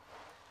January?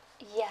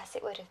 Yes,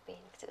 it would have been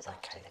because it was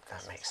after the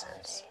Christmas that makes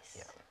holidays. sense.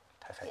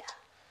 Yeah, perfect. Yeah.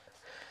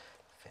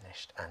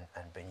 Finished,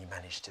 but you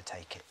managed to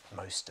take it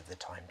most of the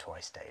time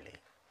twice daily.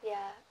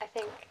 Yeah, I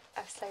think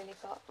I've slowly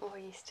got more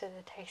used to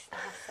the taste now.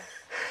 So.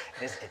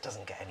 It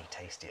doesn't get any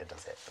tastier,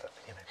 does it? But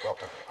well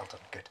done,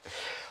 good.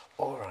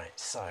 All right,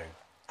 so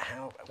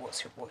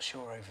what's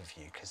your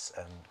overview? Because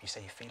you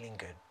say you're feeling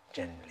good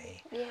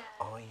generally. Yeah.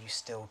 Are you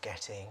still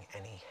getting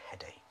any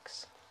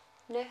headaches?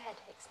 No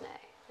headaches, no.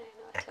 No,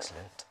 not at all.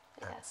 Excellent.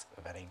 That's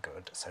very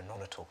good. So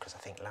none at all, because I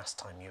think last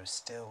time you were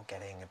still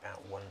getting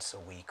about once a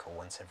week or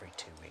once every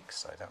 2 weeks,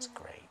 so that's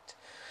great.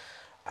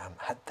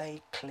 Had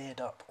they cleared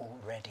up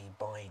already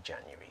by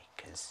January?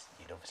 Because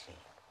you'd obviously...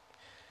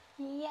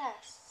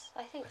 Yes,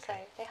 I think so.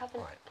 They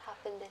haven't Right.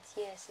 happened this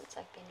year since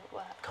I've been at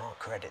work. Can't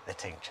credit the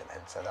tincture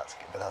then, so that's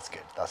good. But that's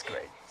good. That's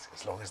great.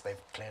 As long as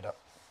they've cleared up,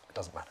 it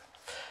doesn't matter.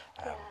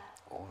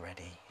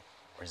 Already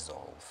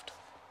resolved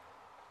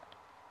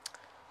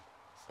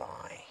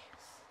by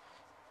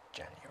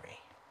January.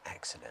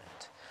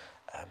 Excellent.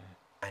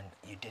 And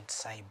you did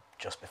say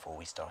just before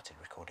we started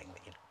recording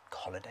that your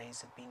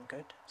holidays have been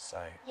good,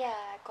 so... Yeah,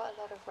 I got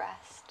a lot of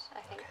rest.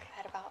 I think Okay. I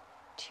had about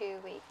 2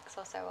 weeks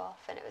or so off,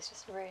 and it was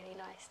just really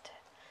nice to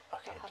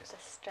not have the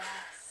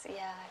stress.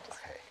 Yeah, just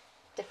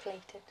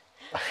deflated.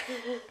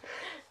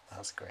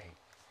 That's great.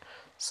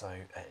 So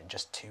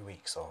just 2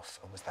 weeks off,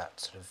 and was that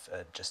sort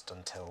of just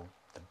until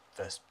the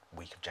first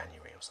week of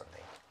January or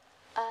something?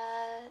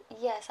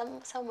 Yeah,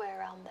 somewhere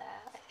around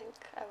there. I think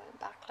I went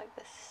back like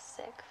the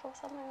 6th or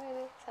something,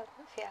 maybe 7th.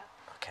 Yeah.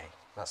 Okay,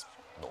 that's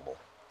normal.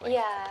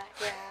 Yeah.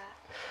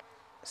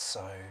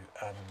 So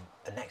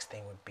the next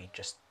thing would be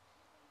just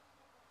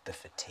the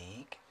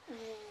fatigue.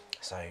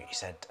 So you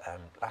said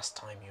last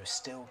time you were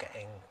still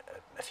getting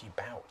a few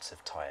bouts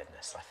of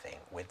tiredness, I think,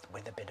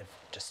 with a bit of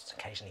just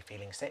occasionally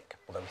feeling sick,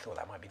 although we thought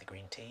that might be the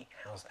green tea.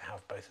 How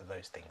have both of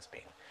those things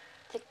been?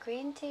 The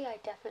green tea I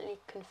definitely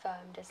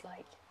confirmed is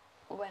like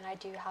when I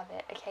do have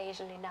it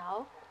occasionally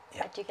now,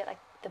 I do get like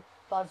the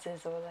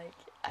buzzes or like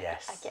I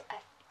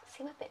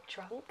seem a bit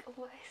drunk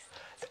almost.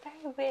 It's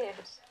very weird.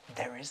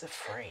 There is a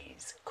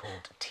phrase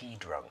called tea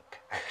drunk.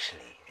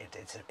 Actually,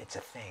 it's a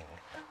thing.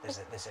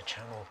 There's a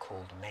channel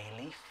called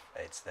Mayleaf.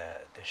 It's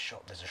the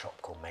shop. There's a shop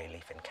called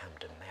Mayleaf in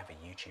Camden. They have a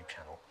YouTube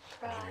channel,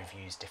 and he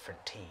reviews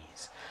different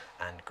teas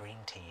and green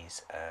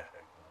teas.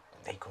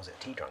 He calls it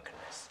tea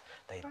drunkenness.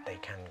 They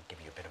can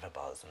give you a bit of a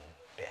buzz and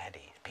a bit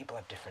heady. People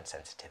have different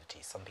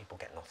sensitivities. Some people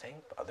get nothing,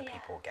 but other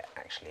people get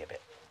actually a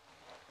bit.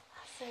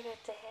 That's so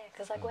good to hear,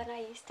 because like when I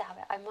used to have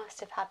it, I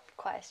must have had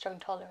quite a strong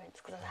tolerance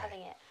because I was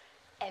having it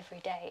every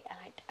day,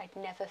 and I'd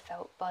never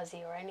felt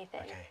buzzy or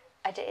anything.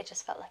 It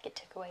just felt like it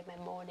took away my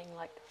morning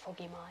like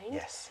foggy mind.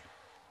 Yes.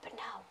 But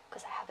now,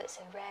 because I have it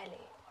so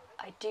rarely,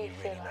 I do you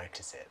feel really like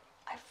notice it.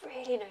 I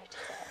really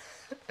notice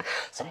it.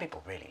 Some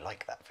people really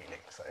like that feeling.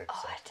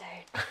 I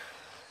don't.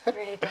 I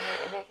really don't.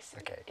 It makes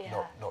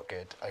not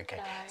good. Okay,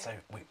 no. so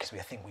because I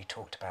think we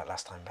talked about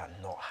last time about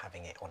not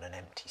having it on an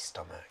empty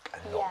stomach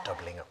and not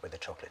doubling up with the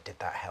chocolate. Did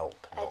that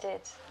help? I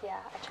did. Yeah,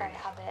 I try to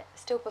have it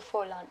still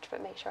before lunch,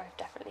 but make sure I've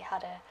definitely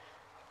had a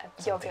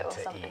yogurt or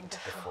something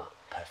before.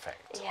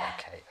 Perfect. Yeah.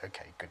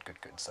 Okay, good.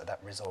 So that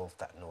resolved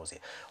that nausea.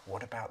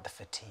 What about the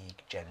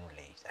fatigue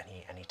generally?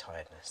 Any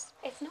tiredness?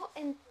 It's not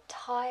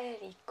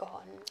entirely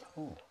gone.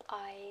 Ooh.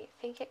 I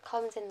think it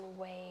comes in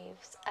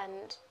waves,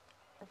 and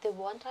the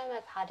one time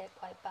I've had it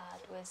quite bad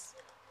was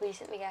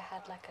recently. I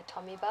had like a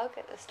tummy bug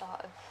at the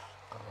start of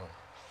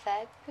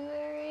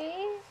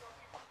February,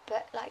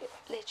 but like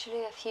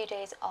literally a few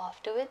days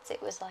afterwards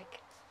it was like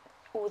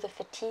all the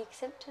fatigue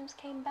symptoms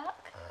came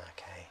back.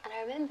 Okay. And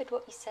I remembered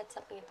what you said,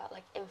 something about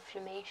like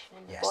inflammation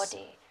in the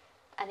body,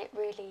 and it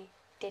really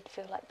did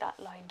feel like that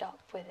lined up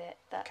with it.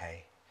 That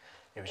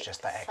it was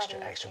just that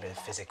extra bit of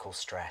physical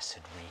stress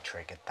had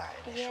re-triggered that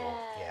initial.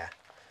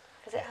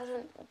 Because it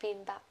hasn't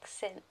been back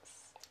since.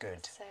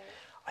 Good. So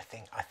I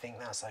think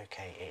that's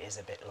okay. It is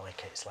a bit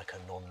like it's like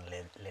a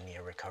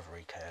non-linear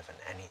recovery curve,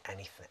 and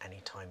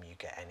any time you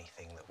get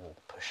anything that will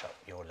push up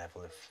your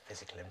level of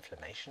physical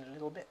inflammation a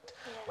little bit,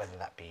 whether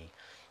that be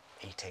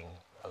eating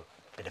a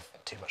bit of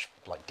too much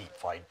like deep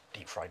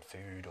fried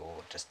food,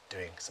 or just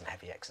doing some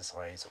heavy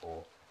exercise,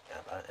 or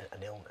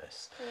an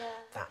illness,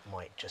 that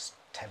might just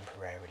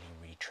temporarily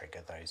re-trigger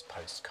those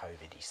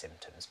post-COVID-y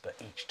symptoms, but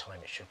each time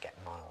it should get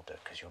milder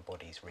because your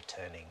body's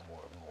returning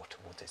more and more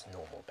towards its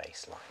normal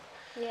baseline.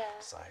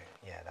 So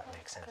that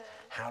makes sense. Good.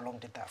 How long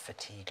did that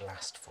fatigue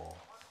last for?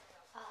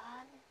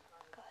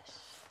 Gosh,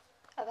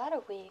 about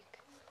a week.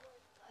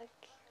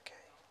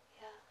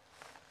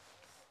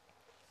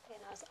 And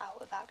I was out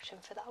of action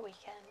for that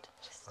weekend.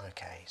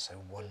 So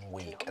 1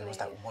 week. And was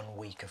that 1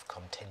 week of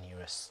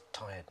continuous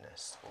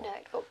tiredness? Or? No,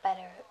 it got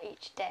better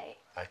each day.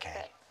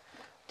 Okay.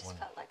 But just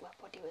felt like my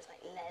body was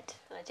like lead,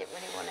 and I didn't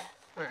really want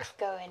to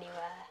go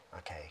anywhere.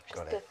 Okay,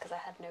 got it. Good, because I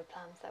had no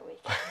plans that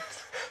weekend.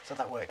 So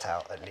that worked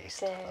out at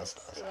least. It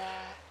did,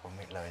 1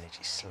 week low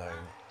energy, slowly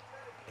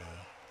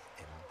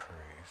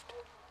improved.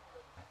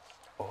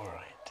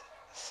 Alright,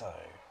 so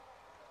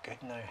good,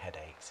 no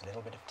headaches, a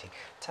little bit of tea.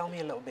 Tell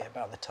me a little bit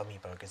about the tummy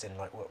bug, as in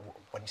like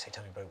when you say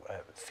tummy bug,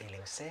 feeling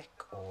sick,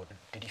 or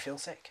did you feel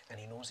sick?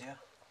 Any nausea?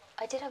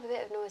 I did have a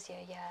bit of nausea,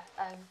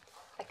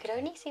 I could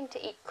only seem to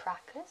eat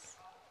crackers.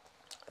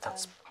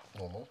 That's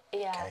normal.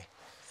 Yeah. Okay.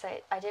 So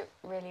I didn't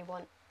really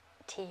want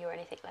tea or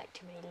anything like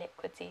too many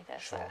liquids either.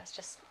 Sure. So I was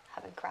just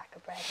having cracker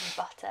bread and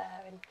butter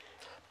and.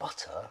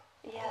 Butter?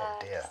 Yeah. Oh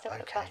dear. Still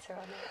put butter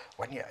on it.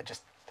 When you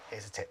just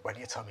Here's a tip: when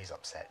your tummy's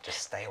upset, just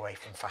stay away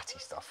from fatty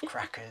stuff.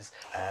 Crackers.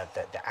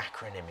 The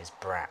acronym is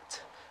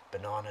BRAT: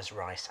 bananas,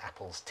 rice,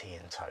 apples, tea,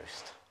 and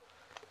toast.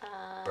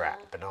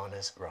 BRAT: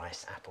 bananas,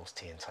 rice, apples,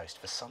 tea, and toast.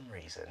 For some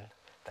reason,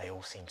 they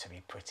all seem to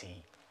be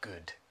pretty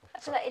good. I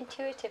feel like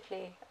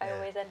intuitively, I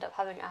always end up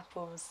having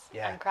apples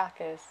and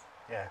crackers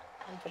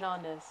and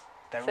bananas.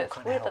 They're so all it's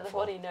kind weird of that the helpful.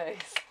 body knows.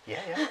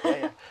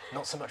 Yeah.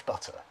 Not so much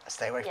butter.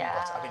 Stay away from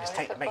butter. I mean,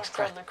 it makes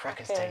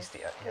crackers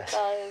tastier. Yes.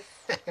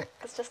 It does.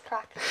 It's just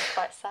crackers. It's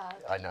quite sad.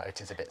 I know,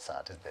 it is a bit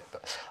sad, isn't it?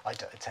 But I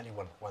tell you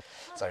one.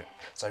 Okay.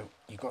 So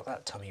you got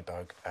that tummy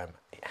bug.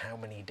 How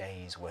many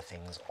days were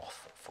things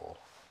off for?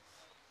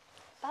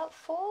 About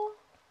 4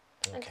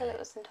 until it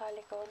was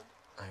entirely gone.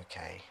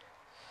 Okay.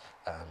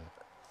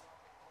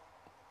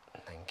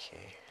 Thank you.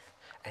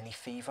 Any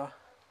fever?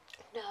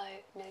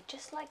 No,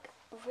 just like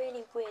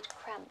really weird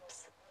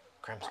cramps.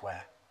 Cramps like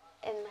where?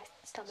 In my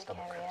stomach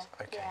area.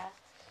 Cramps. Okay. Yeah.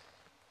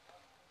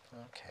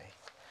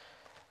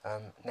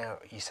 Okay. Now,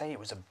 you say it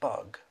was a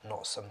bug,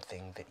 not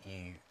something that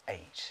you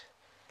ate.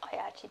 I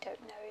actually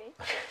don't know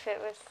if it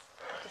was.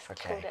 I just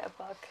called it a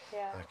bug.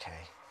 Yeah.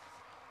 Okay.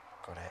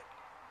 Got it.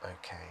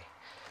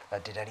 Okay.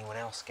 Did anyone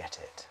else get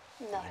it?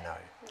 No. No.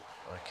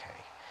 Okay.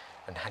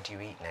 And had you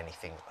eaten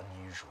anything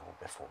unusual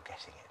before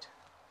getting it?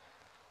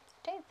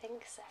 I don't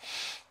think so.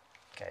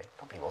 Okay,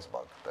 probably was a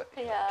bug, but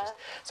yeah.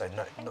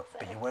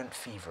 But you weren't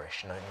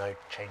feverish. No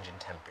change in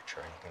temperature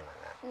or anything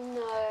like that.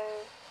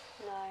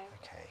 No.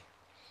 Okay.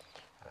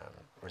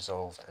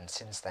 Resolved, and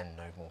since then,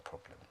 no more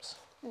problems.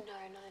 No,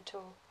 none at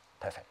all.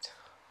 Perfect.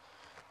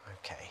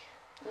 Okay.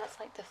 And that's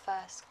like the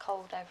first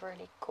cold I've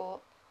really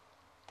caught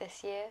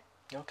this year.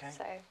 Okay.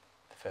 So.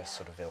 The first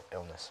sort of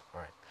illness.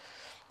 All right.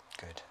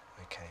 Good.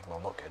 Okay.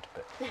 Well, not good,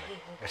 but good.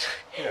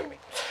 You know what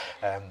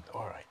I mean.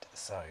 All right.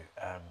 So,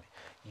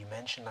 you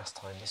mentioned last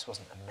time this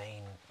wasn't a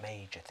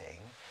major thing,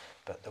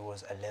 but there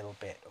was a little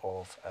bit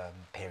of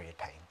period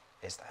pain.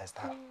 Has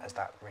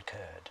that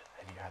recurred?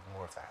 Have you had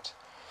more of that?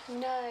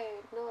 No,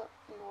 not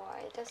more.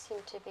 It does seem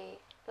to be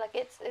like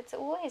it's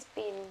always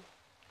been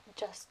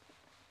just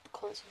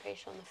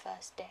concentration on the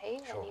first day.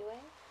 Sure. Anyway.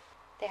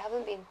 It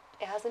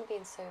hasn't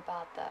been so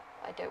bad that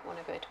I don't want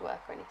to go to work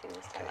or anything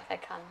this time. Like I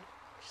can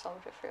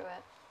soldier through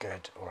it.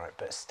 Good, all right,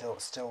 but still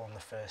on the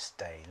first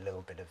day, a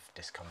little bit of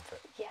discomfort.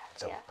 Yeah,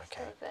 okay.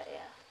 Still a bit,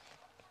 yeah.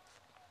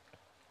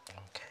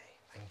 Okay,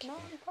 thank you. No,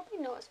 probably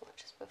not as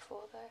much as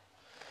before though.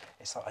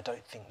 It's like I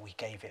don't think we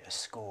gave it a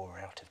score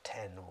out of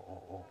 10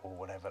 or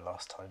whatever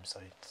last time,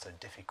 so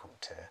difficult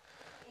to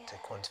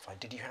quantify.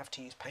 Did you have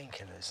to use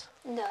painkillers?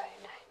 No.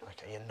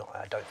 Okay,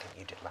 I don't think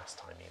you did last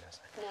time either.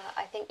 So. No,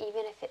 I think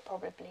even if it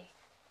probably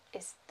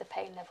is the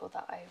pain level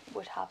that I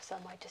would have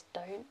some, I just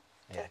don't.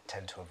 Yeah,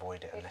 tend to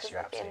avoid it unless you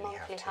absolutely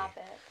have to.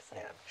 Habit, so.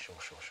 Yeah, sure.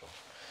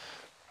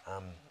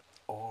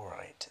 All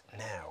right,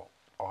 now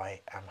I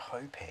am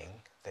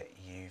hoping that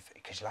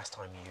because last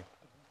time you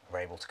were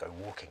able to go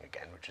walking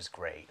again, which is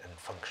great, and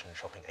function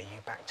shopping. Are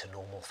you back to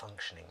normal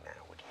functioning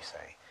now, would you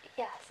say?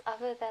 Yes,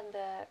 other than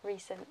the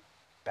recent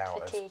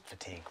bout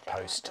fatigue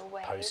post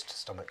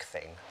stomach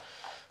thing.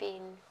 I've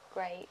been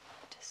great,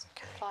 just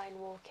fine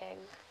walking.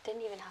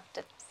 Didn't even have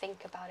to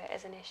think about it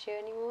as an issue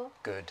anymore.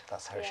 Good,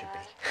 that's how it should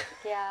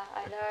be. Yeah,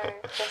 I know.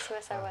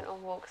 Christmas I went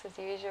on walks as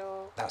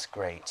usual. That's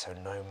great. So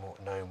no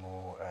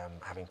more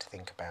having to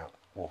think about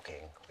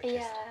walking, which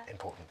is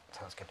important.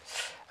 Sounds good.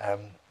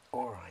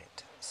 All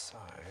right. So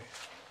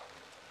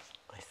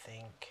I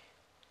think.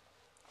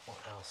 What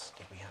else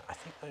did we have? I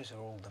think those are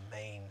all the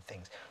main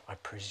things. I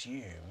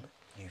presume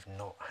you've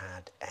not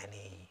had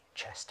any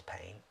chest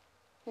pain.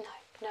 No.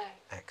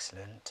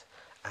 Excellent.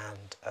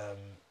 And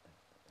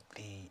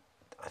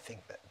I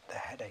think that the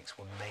headaches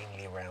were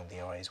mainly around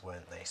the eyes,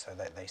 weren't they? So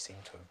that they seem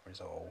to have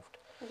resolved.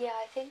 Yeah,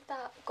 I think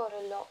that got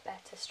a lot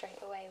better straight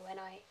away when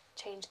I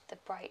changed the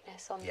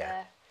brightness on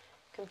the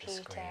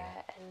computer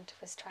and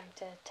was trying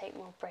to take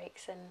more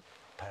breaks and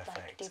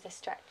like do the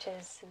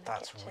stretches in the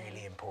kitchen.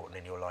 Really important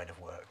in your line of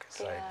work,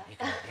 so you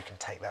can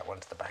take that one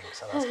to the bank,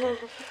 so that's good.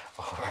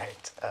 All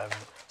right,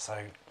 so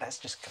let's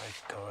just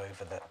go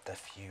over the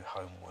few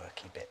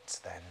homeworky bits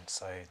then.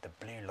 So the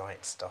blue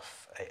light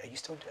stuff, are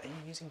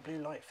you using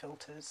blue light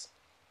filters?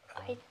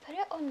 I put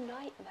it on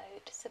night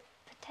mode, so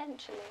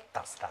potentially.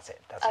 That's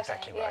it. That's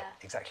exactly right.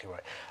 Exactly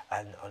right.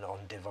 And on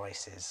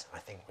devices, I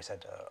think we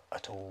said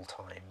at all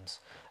times.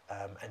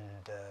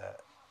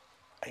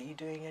 Are you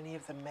doing any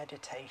of the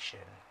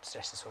meditation?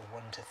 Just sort of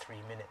 1 to 3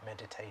 minute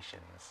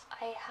meditations?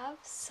 I have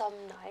some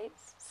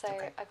nights, so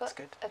I got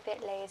a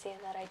bit lazy in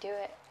that I do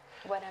it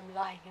when I'm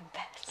lying in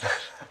bed.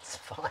 That's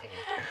fine.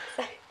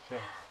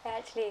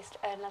 Actually,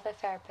 another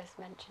therapist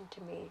mentioned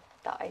to me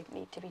that I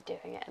need to be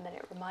doing it, and then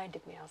it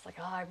reminded me. I was like,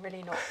 I'm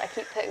really not. I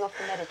keep putting off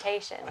the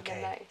meditation the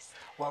most.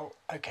 Well,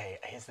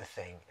 here's the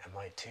thing. And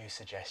my 2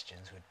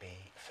 suggestions would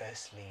be,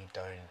 firstly,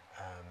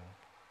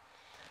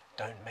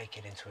 don't make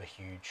it into a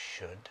huge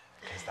should,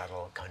 because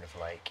that'll kind of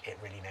it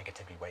really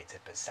negatively weights it.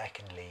 But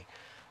secondly,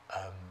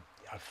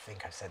 I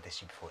think I've said this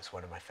to you before, it's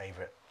one of my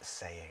favourite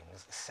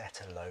sayings,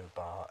 set a low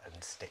bar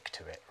and stick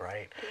to it,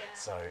 right? Yeah.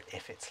 So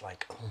if it's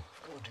like, oh,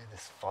 I've got to do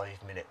this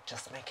 5 minute,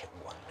 just make it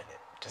 1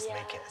 minute, just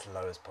make it as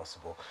low as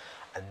possible,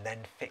 and then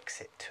fix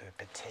it to a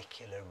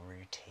particular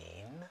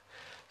routine.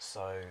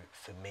 So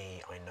for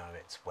me, I know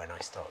it's when I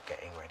start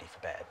getting ready for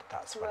bed,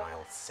 that's when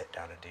I'll sit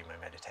down and do my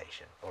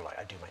meditation, or like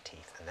I do my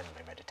teeth and then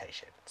my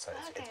meditation. So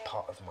it's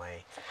part of my...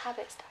 It's like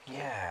habit stacking.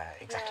 Yeah,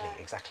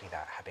 exactly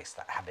that,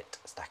 habit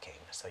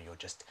stacking. So you're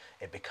just,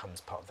 it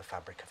becomes part of the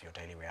fabric of your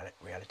daily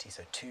reality.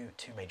 So two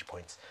major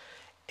points.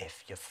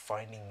 If you're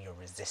finding you're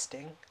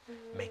resisting,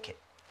 make it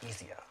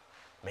easier.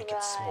 Make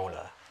it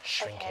smaller,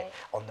 shrink it,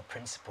 on the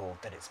principle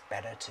that it's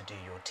better to do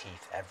your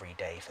teeth every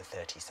day for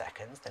 30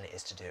 seconds than it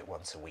is to do it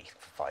once a week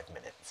for 5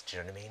 minutes. Do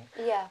you know what I mean?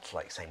 Yeah. It's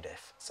like same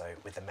diff. So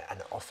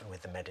and often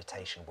with the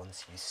meditation,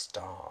 once you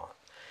start,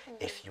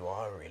 if you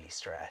are really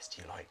stressed,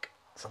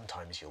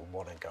 sometimes you'll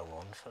want to go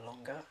on for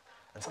longer,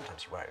 and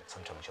sometimes you won't.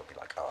 Sometimes you'll be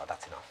like, oh,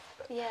 that's enough.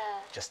 But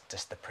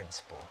just the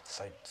principle.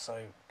 So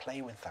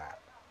play with that.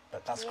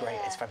 But that's great.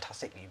 It's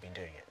fantastic that you've been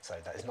doing it. So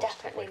that is not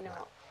definitely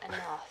not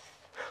enough.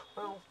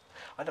 Well,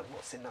 I don't know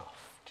what's enough.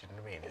 Do you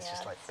know what I mean? It's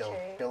just like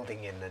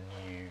building in a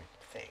new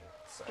thing.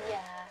 So. Yeah.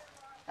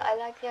 I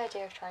like the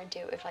idea of trying to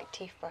do it with like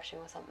teeth brushing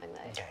or something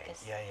though. Okay.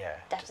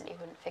 Definitely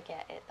wouldn't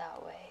forget it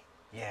that way.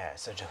 Yeah,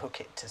 so to hook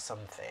it to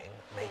something,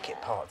 make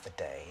it part of the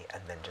day,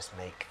 and then just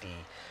make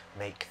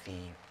the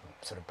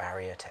sort of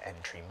barrier to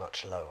entry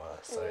much lower,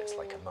 so it's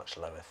like a much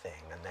lower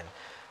thing, and then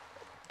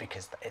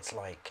because it's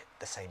like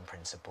the same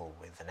principle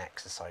with an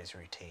exercise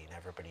routine.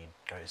 Everybody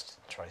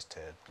tries to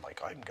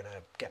like, I'm gonna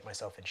get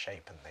myself in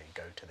shape, and they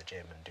go to the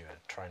gym and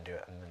try and do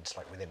it, and then it's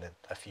like within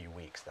a few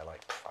weeks they're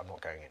like, I'm not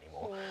going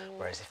anymore.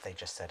 Whereas if they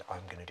just said,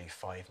 I'm gonna do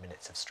 5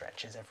 minutes of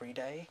stretches every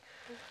day,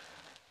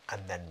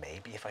 and then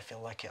maybe if I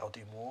feel like it, I'll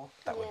do more.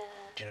 That would,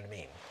 do you know what I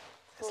mean?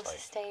 It's more like,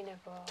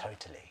 sustainable.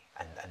 Totally,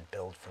 and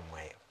build from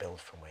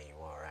where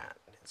you are at.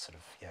 It's sort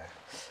of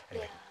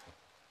Anyway,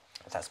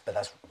 that's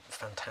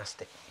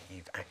fantastic.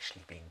 You've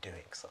actually been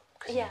doing some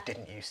because you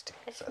didn't used to.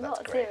 It's so not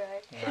that's great.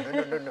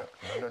 zero.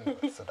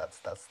 No. So that's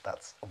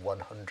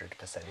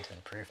 100%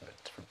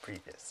 improvement from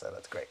previous. So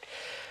that's great.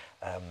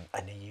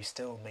 And are you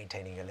still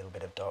maintaining a little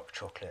bit of dark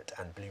chocolate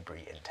and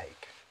blueberry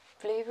intake?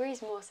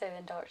 Blueberries more so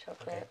than dark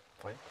chocolate. Okay,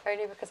 fine.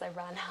 Only because I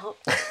ran out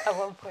at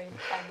one point,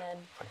 and then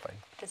fine.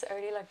 there's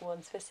only like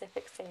one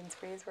specific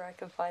Sainsbury's where I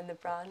can find the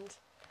brand,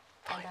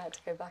 and I had to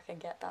go back and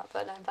get that.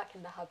 But I'm back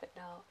in the habit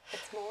now.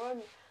 It's more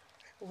on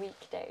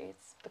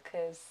weekdays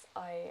because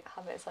I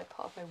have it as like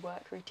part of my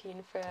work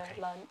routine for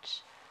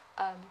lunch.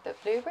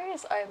 But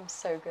blueberries I am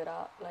so good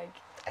at. Like,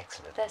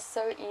 excellent. They're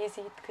so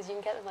easy because you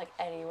can get them like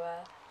anywhere.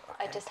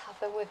 I just have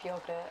them with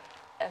yogurt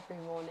every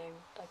morning,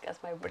 like as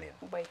my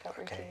wake up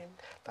routine.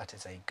 That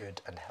is a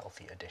good and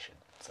healthy addition.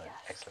 So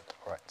excellent.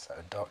 All right. So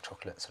dark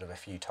chocolate, sort of a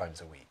few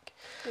times a week.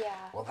 Yeah.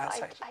 Well,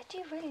 that's I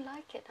do really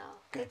like it now.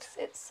 Good.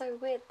 It's so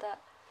weird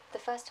that the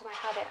first time I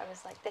had it, I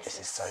was like, this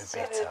is so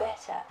bitter.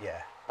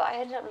 Yeah. But I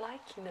ended up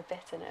liking the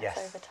bitterness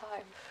over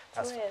time.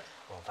 It's weird.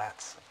 Well,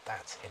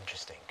 that's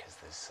interesting because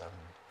there's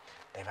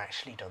they've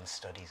actually done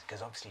studies,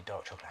 because obviously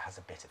dark chocolate has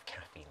a bit of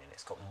caffeine in it.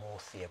 It's got more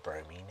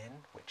theobromine in,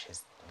 which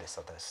is this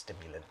other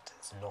stimulant.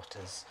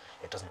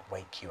 It doesn't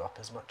wake you up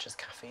as much as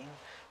caffeine,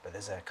 but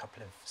there's a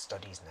couple of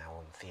studies now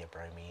on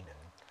theobromine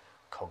and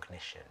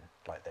cognition,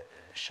 like that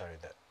show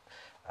that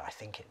I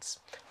think it's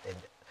in.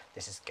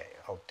 This is gay.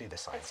 I'll do the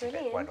sciencey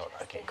really bit. Why not?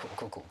 Okay,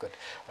 cool, good.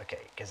 Okay,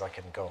 because I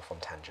can go off on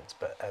tangents.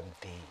 But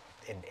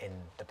in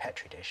the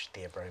petri dish,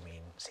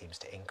 theobromine seems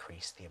to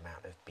increase the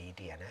amount of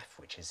BDNF,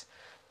 which is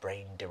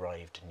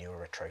brain-derived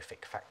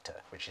neurotrophic factor,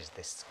 which is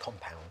this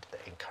compound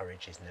that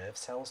encourages nerve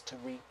cells to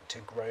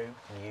grow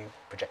new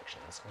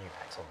projections, new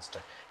axons.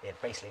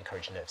 It basically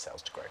encourages nerve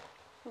cells to grow.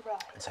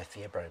 Right. And so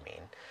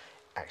theobromine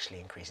actually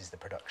increases the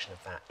production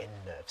of that in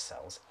nerve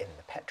cells in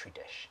the petri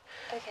dish.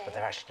 Okay. But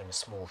they've actually done a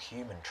small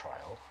human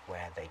trial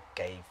where they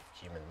gave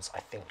humans,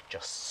 I think,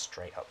 just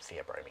straight up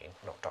theobromine,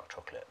 not dark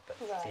chocolate, but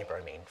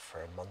theobromine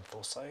for a month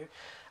or so,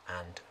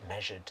 and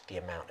measured the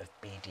amount of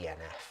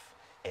BDNF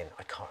in,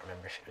 I can't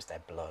remember if it was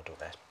their blood or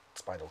their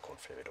spinal cord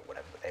fluid or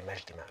whatever, but they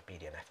measured the amount of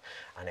BDNF,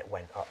 and it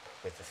went up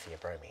with the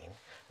theobromine,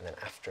 and then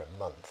after a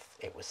month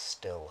it was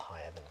still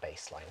higher than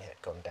baseline. It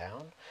had gone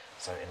down.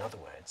 So in other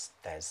words,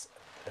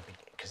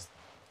 because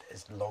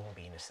there's long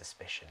been a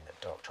suspicion that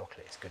dark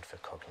chocolate is good for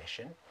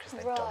cognition, because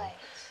they've done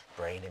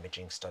brain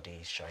imaging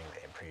studies showing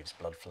that it improves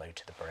blood flow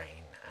to the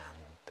brain,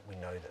 and we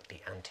know that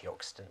the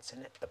antioxidants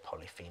in it, the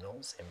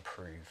polyphenols,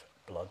 improve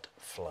blood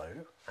flow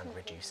and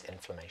reduce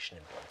inflammation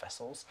in blood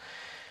vessels.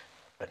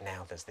 But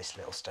now there's this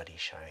little study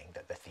showing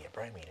that the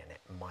theobromine in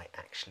it might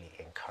actually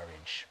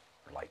encourage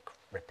like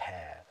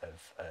repair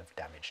of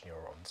damaged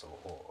neurons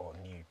or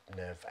new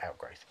nerve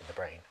outgrowth in the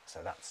brain. So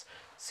that's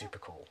super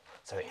cool.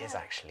 So it is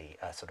actually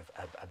a sort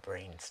of a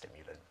brain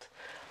stimulant.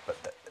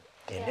 But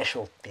the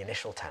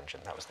initial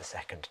tangent, that was the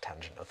second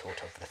tangent I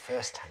thought of. The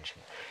first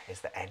tangent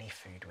is that any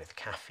food with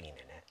caffeine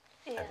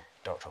in it, and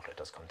dark chocolate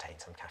does contain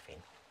some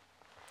caffeine,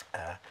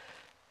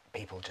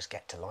 people just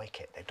get to like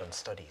it. They've done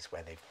studies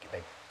where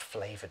they've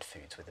flavoured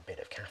foods with a bit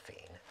of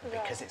caffeine, and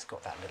because it's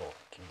got that little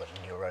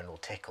neuronal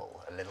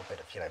tickle, a little bit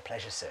of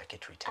pleasure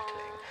circuitry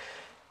tickling,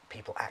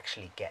 people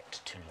actually get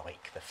to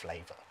like the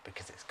flavour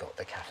because it's got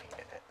the caffeine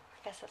in it.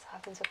 I guess that's what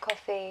happens with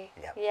coffee.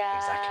 Yeah,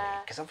 exactly.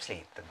 Because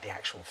obviously the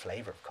actual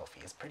flavour of coffee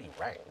is pretty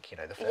rank.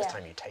 The first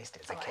time you taste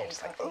it as a kid,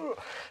 it's like, oh,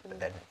 but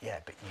then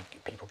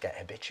people get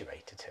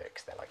habituated to it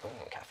because they're like, oh,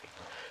 caffeine.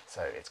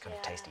 So it's kind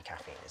of tasty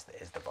caffeine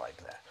is the vibe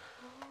there.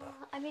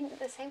 I mean,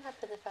 the same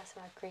happened the first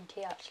time I had green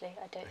tea. Actually,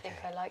 I don't think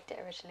I liked it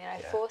originally. I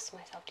forced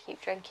myself to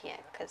keep drinking it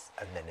because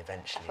and then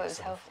eventually I thought it was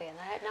healthy, and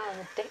now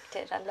I'm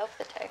addicted. I love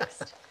the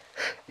taste.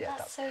 Yeah,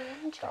 that's so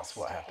interesting. That's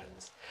what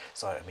happens.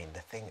 So I mean,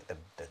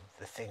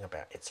 the thing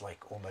about it's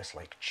like almost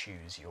like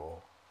choose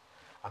your.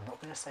 I'm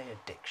not going to say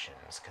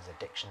addictions because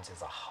addictions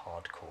is a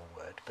hardcore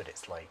word, but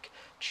it's like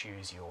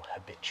choose your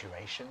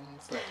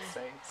habituations. Let's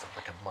say it's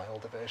like a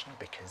milder version,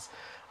 because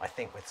I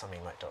think with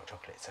something like dark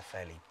chocolate, it's a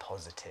fairly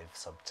positive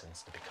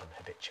substance to become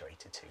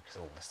habituated to, because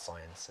all the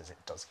science says it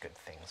does good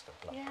things for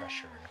blood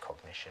pressure and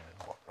cognition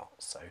and whatnot.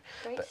 So,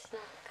 great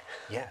snack.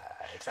 Yeah,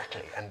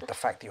 exactly. And the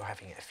fact that you're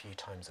having it a few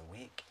times a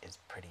week is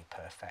pretty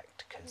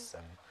perfect, because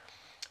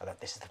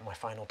this is my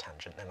final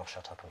tangent, then I'll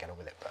shut up and get on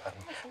with it. But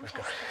we've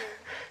got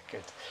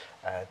good.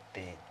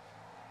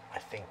 I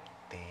think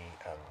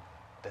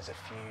there's a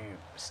few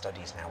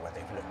studies now where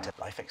they've looked at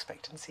life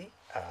expectancy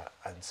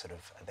and sort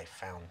of they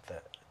found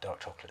that dark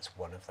chocolate is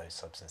one of those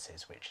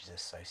substances which is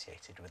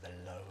associated with a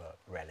lower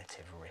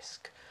relative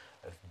risk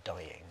of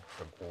dying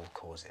from all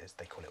causes.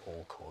 They call it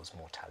all-cause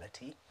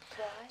mortality.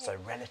 Right. So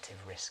relative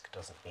risk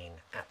doesn't mean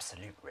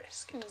absolute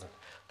risk. It doesn't,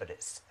 but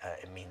it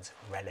means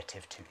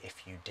relative to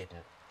if you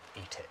didn't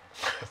eat it.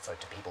 So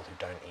to people who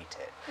don't eat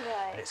it.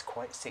 Right. But it's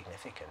quite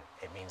significant.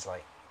 It means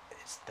like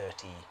it's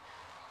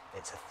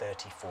a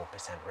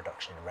 34%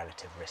 reduction in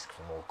relative risk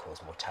from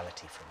all-cause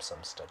mortality from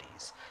some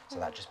studies. So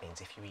that just means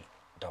if you eat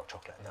dark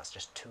chocolate, and that's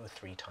just 2 or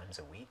 3 times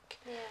a week,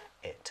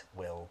 it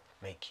will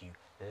make you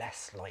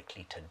less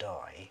likely to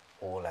die,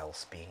 all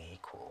else being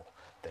equal,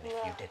 than if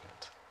you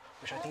didn't.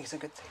 Which I think is a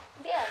good thing.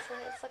 Yeah, so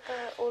it's like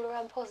an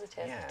all-around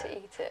positive to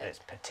eat it. And it's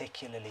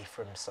particularly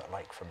from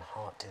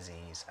heart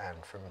disease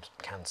and from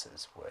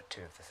cancers were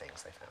 2 of the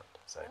things they found.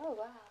 So, oh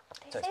wow!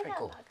 They say that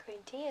about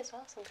green tea as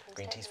well sometimes.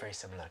 Green tea is very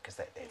similar because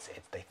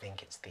they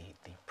think it's the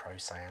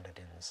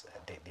procyanidins,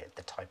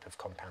 the type of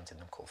compounds in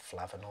them called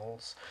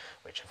flavonols,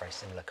 which are very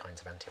similar kinds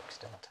of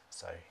antioxidant.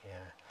 So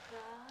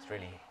it's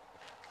really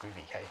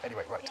groovy. Hey,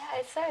 anyway, right. Yeah,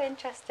 it's so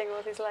interesting.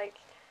 All these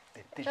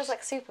it feels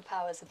like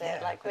superpowers a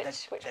bit. Like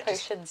which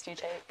potions do you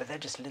take? But they're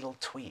just little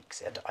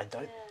tweaks. I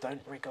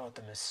don't regard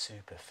them as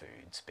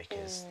superfoods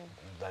because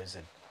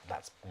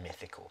that's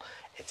mythical.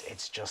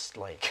 It's just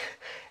like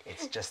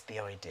it's just the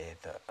idea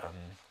that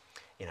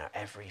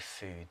every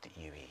food that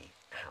you eat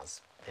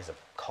is a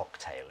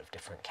cocktail of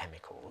different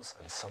chemicals,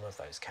 and some of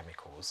those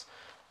chemicals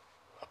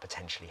are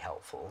potentially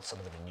helpful, some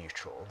of them are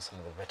neutral, and some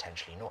of them are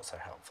potentially not so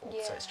helpful.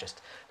 So it's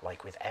just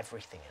like with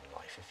everything in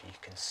life, if you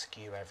can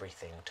skew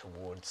everything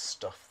towards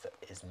stuff that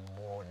is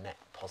more net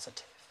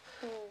positive,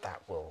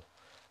 that will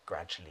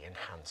gradually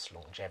enhance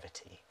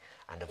longevity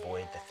and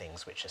avoid the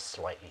things which are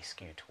slightly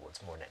skewed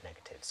towards more net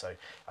negative. So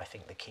I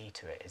think the key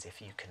to it is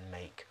if you can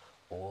make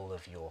all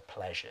of your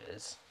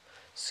pleasures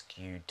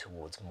skewed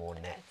towards more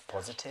net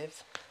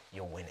positive,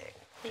 you're winning.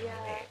 Do you know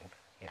what I mean?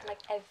 Yeah. Like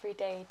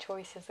everyday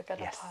choices are going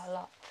to pile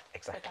up.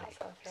 Exactly.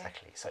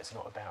 Exactly. So it's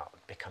not about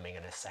becoming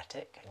an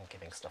ascetic and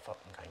giving stuff up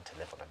and going to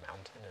live on a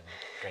mountain and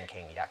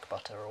drinking yak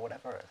butter or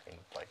whatever. I mean,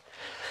 like,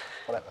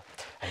 whatever.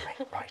 Anyway,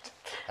 right.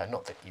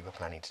 Not that you were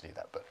planning to do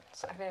that, but...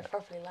 So, I mean, I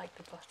probably like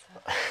the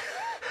butter.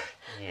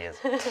 Yes.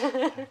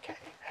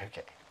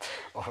 Okay.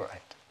 All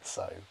right.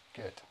 So,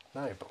 good.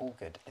 No, but all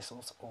good. This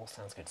all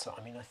sounds good. So,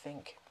 I mean, I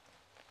think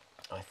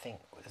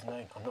there's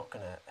no... I'm not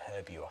going to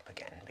herb you up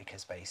again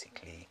because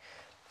basically...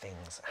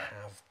 things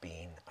have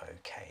been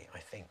okay. I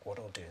think what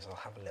I'll do is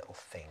I'll have a little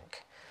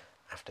think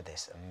after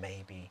this and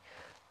maybe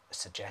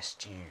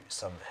suggest you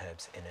some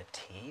herbs in a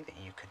tea that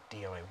you could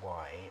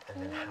DIY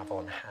and then have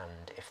on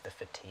hand if the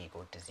fatigue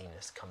or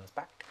dizziness comes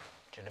back.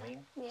 Do you know what I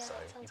mean? Yeah, so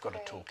you've got a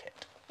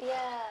toolkit.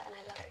 Yeah, and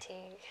I love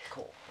tea.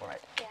 Cool, all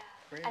right. Yeah,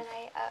 really? And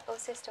I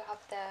also still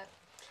have the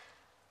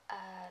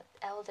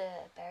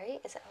elderberry.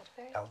 Is it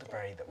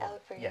elderberry?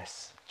 Elderberry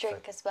yes.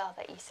 Drink as well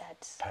that you said.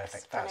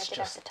 Perfect. When I did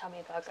have the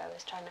tummy bug, I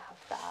was trying to have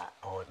that.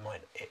 Oh,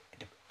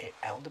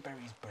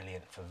 elderberry is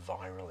brilliant for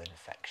viral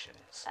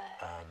infections.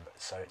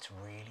 So it's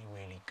really,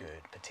 really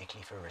good,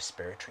 particularly for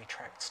respiratory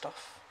tract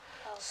stuff.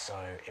 So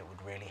it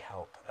would really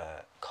help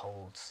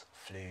colds,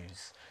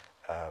 flus,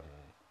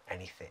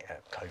 anything,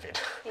 COVID,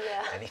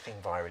 anything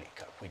virally.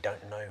 We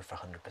don't know for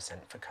 100%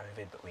 for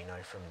COVID, but we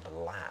know from the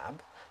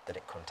lab that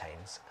it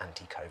contains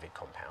anti-COVID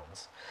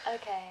compounds.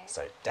 Okay.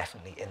 So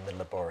definitely in the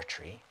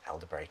laboratory,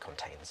 elderberry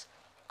contains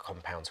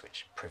compounds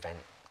which prevent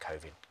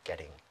COVID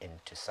getting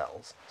into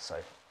cells, so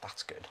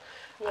that's good.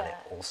 And it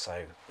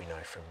also, we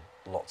know from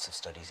lots of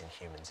studies in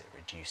humans, it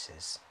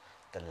reduces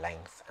the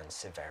length and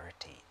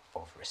severity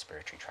of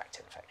respiratory tract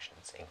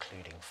infections,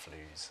 including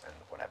flus and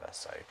whatever.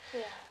 So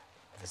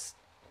there's,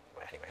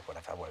 anyway,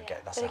 whatever, I won't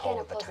get, that's a whole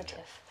other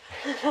tangent.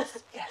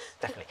 Yes,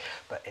 definitely.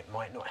 But it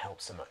might not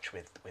help so much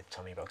with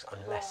tummy bugs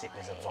unless it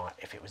was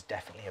if it was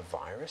definitely a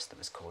virus that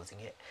was causing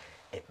it.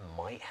 It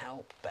might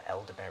help, but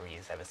elderberry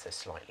is ever so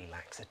slightly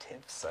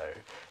laxative, so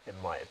it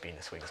might have been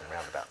a swings and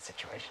roundabouts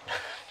situation.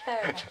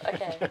 Fair enough.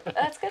 Okay,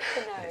 that's good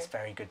to know. It's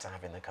very good to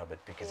have in the cupboard,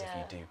 because if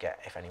you do get,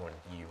 if anyone,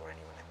 you or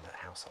anyone in the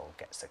household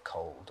gets a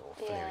cold or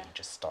flu, you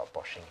just start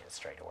boshing it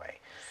straight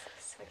away.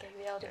 So give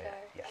the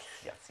elderberry. Yes.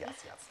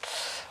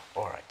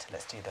 All right,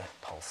 let's do the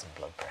pulse and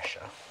blood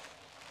pressure.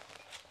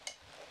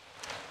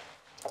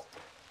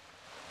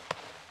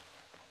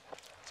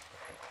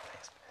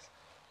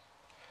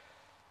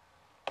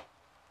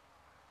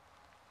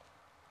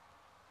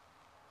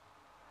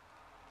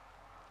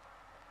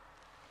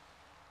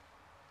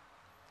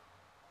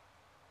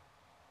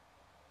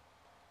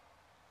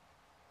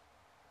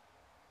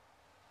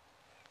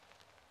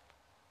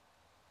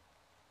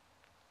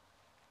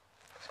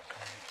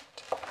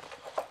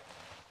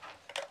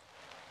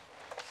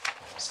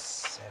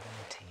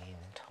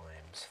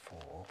 Times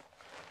 4,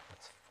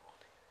 that's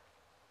 40.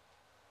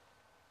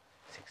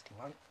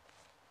 61.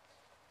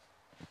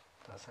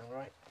 Does that sound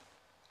right?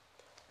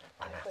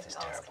 My math is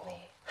terrible.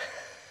 Me.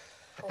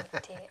 40,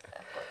 I've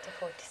got to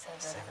 47.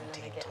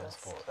 17 times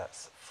 4,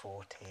 that's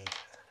 40. 28.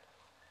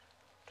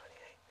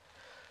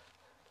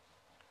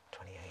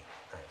 28,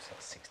 no, so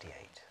that's 68.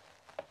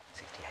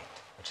 68,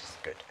 which is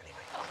good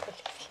anyway. I'll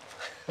believe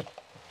you.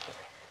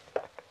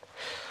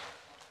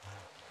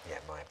 Yeah,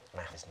 my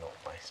math is not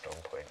my strong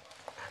point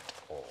at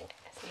all.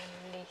 It's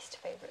my least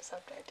favourite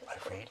subject.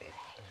 Oh, really?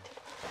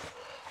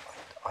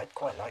 I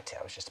quite liked it,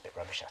 I was just a bit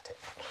rubbish at it.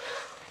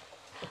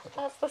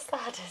 That's the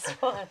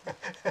saddest one.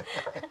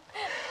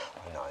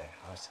 I know,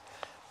 I was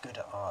good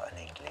at art and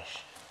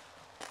English,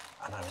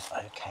 and I was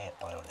okay at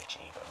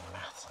biology, but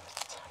maths I was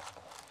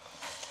terrible.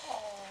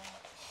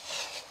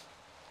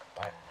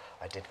 But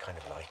I did kind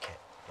of like it.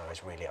 I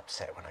was really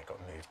upset when I got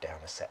moved down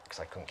a set because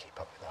I couldn't keep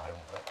up with the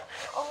homework.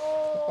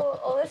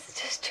 Oh, this is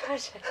just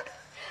tragic.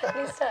 At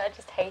least I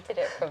just hated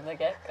it from the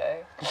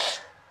get-go.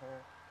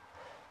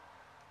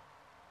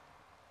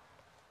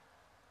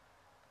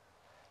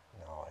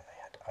 No,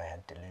 I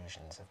had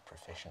delusions of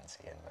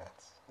proficiency in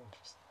maths.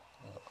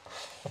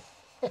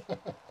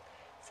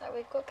 So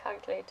we've got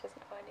calculators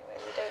now anyway,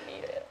 we don't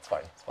need it. It's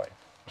fine, it's fine.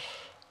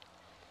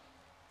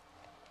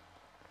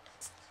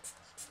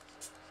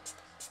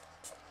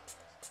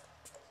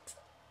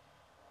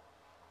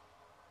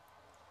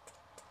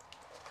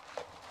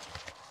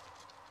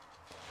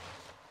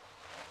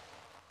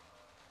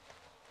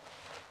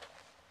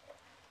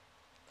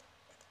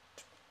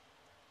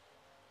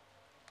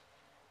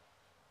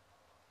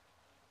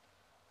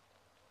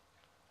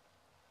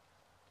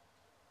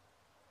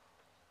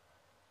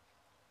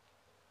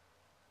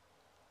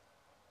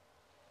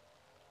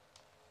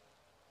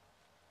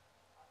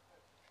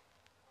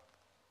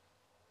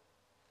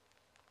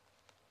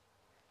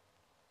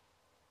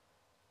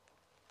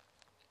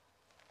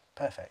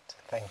 Perfect,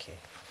 thank you.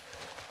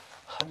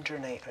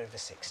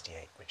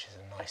 108/68, which is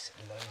a nice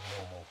low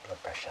normal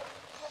blood pressure.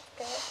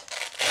 That's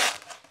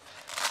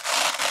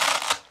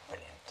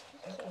Brilliant.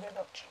 Thank you very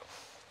much.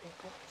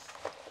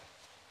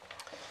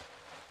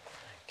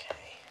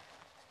 Okay.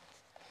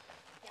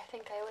 Yeah, I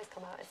think I always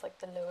come out as like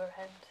the lower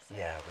end. So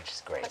yeah, which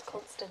is great. quite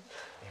constant.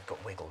 You've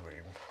got wiggle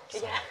room,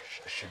 so Yeah.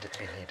 should it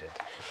be needed.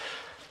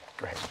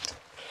 Great.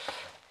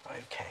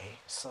 Okay,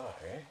 so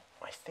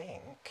I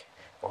think,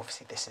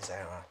 obviously this is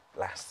our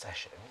last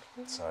session,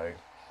 so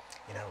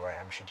you know where I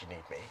am should you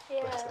need me.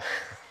 Yeah.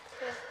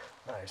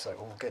 No, so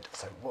all good.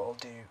 So what I'll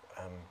do,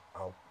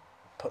 I'll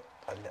put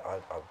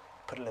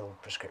a little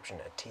prescription,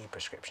 a tea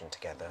prescription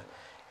together,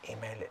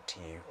 email it to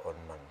you on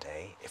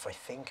Monday. If I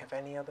think of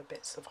any other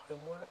bits of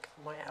homework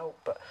that might help,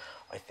 but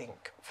I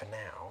think for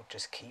now,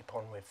 just keep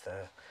on with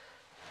the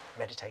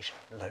meditation,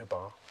 low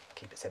bar,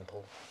 keep it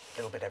simple, a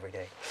little bit every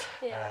day.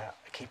 Yeah.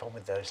 Keep on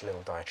with those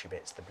little dietary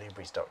bits, the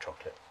blueberries, dark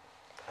chocolate,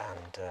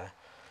 and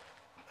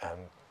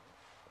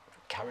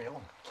carry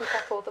on. Keep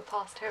up all the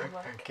past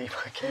homework. keep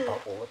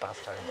up all the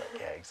past homework.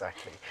 Yeah,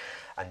 exactly.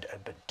 And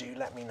but do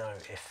let me know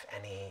if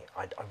any.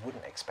 I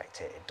wouldn't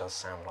expect it. It does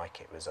sound like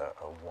it was a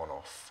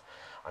one-off.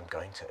 I'm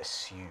going to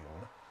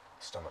assume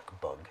stomach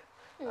bug,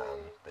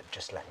 but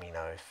just let me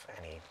know if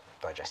any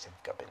digestive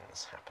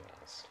gubbins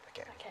happens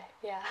again. Okay.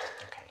 Yeah.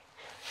 Okay.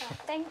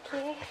 Thank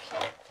you.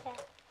 Yeah.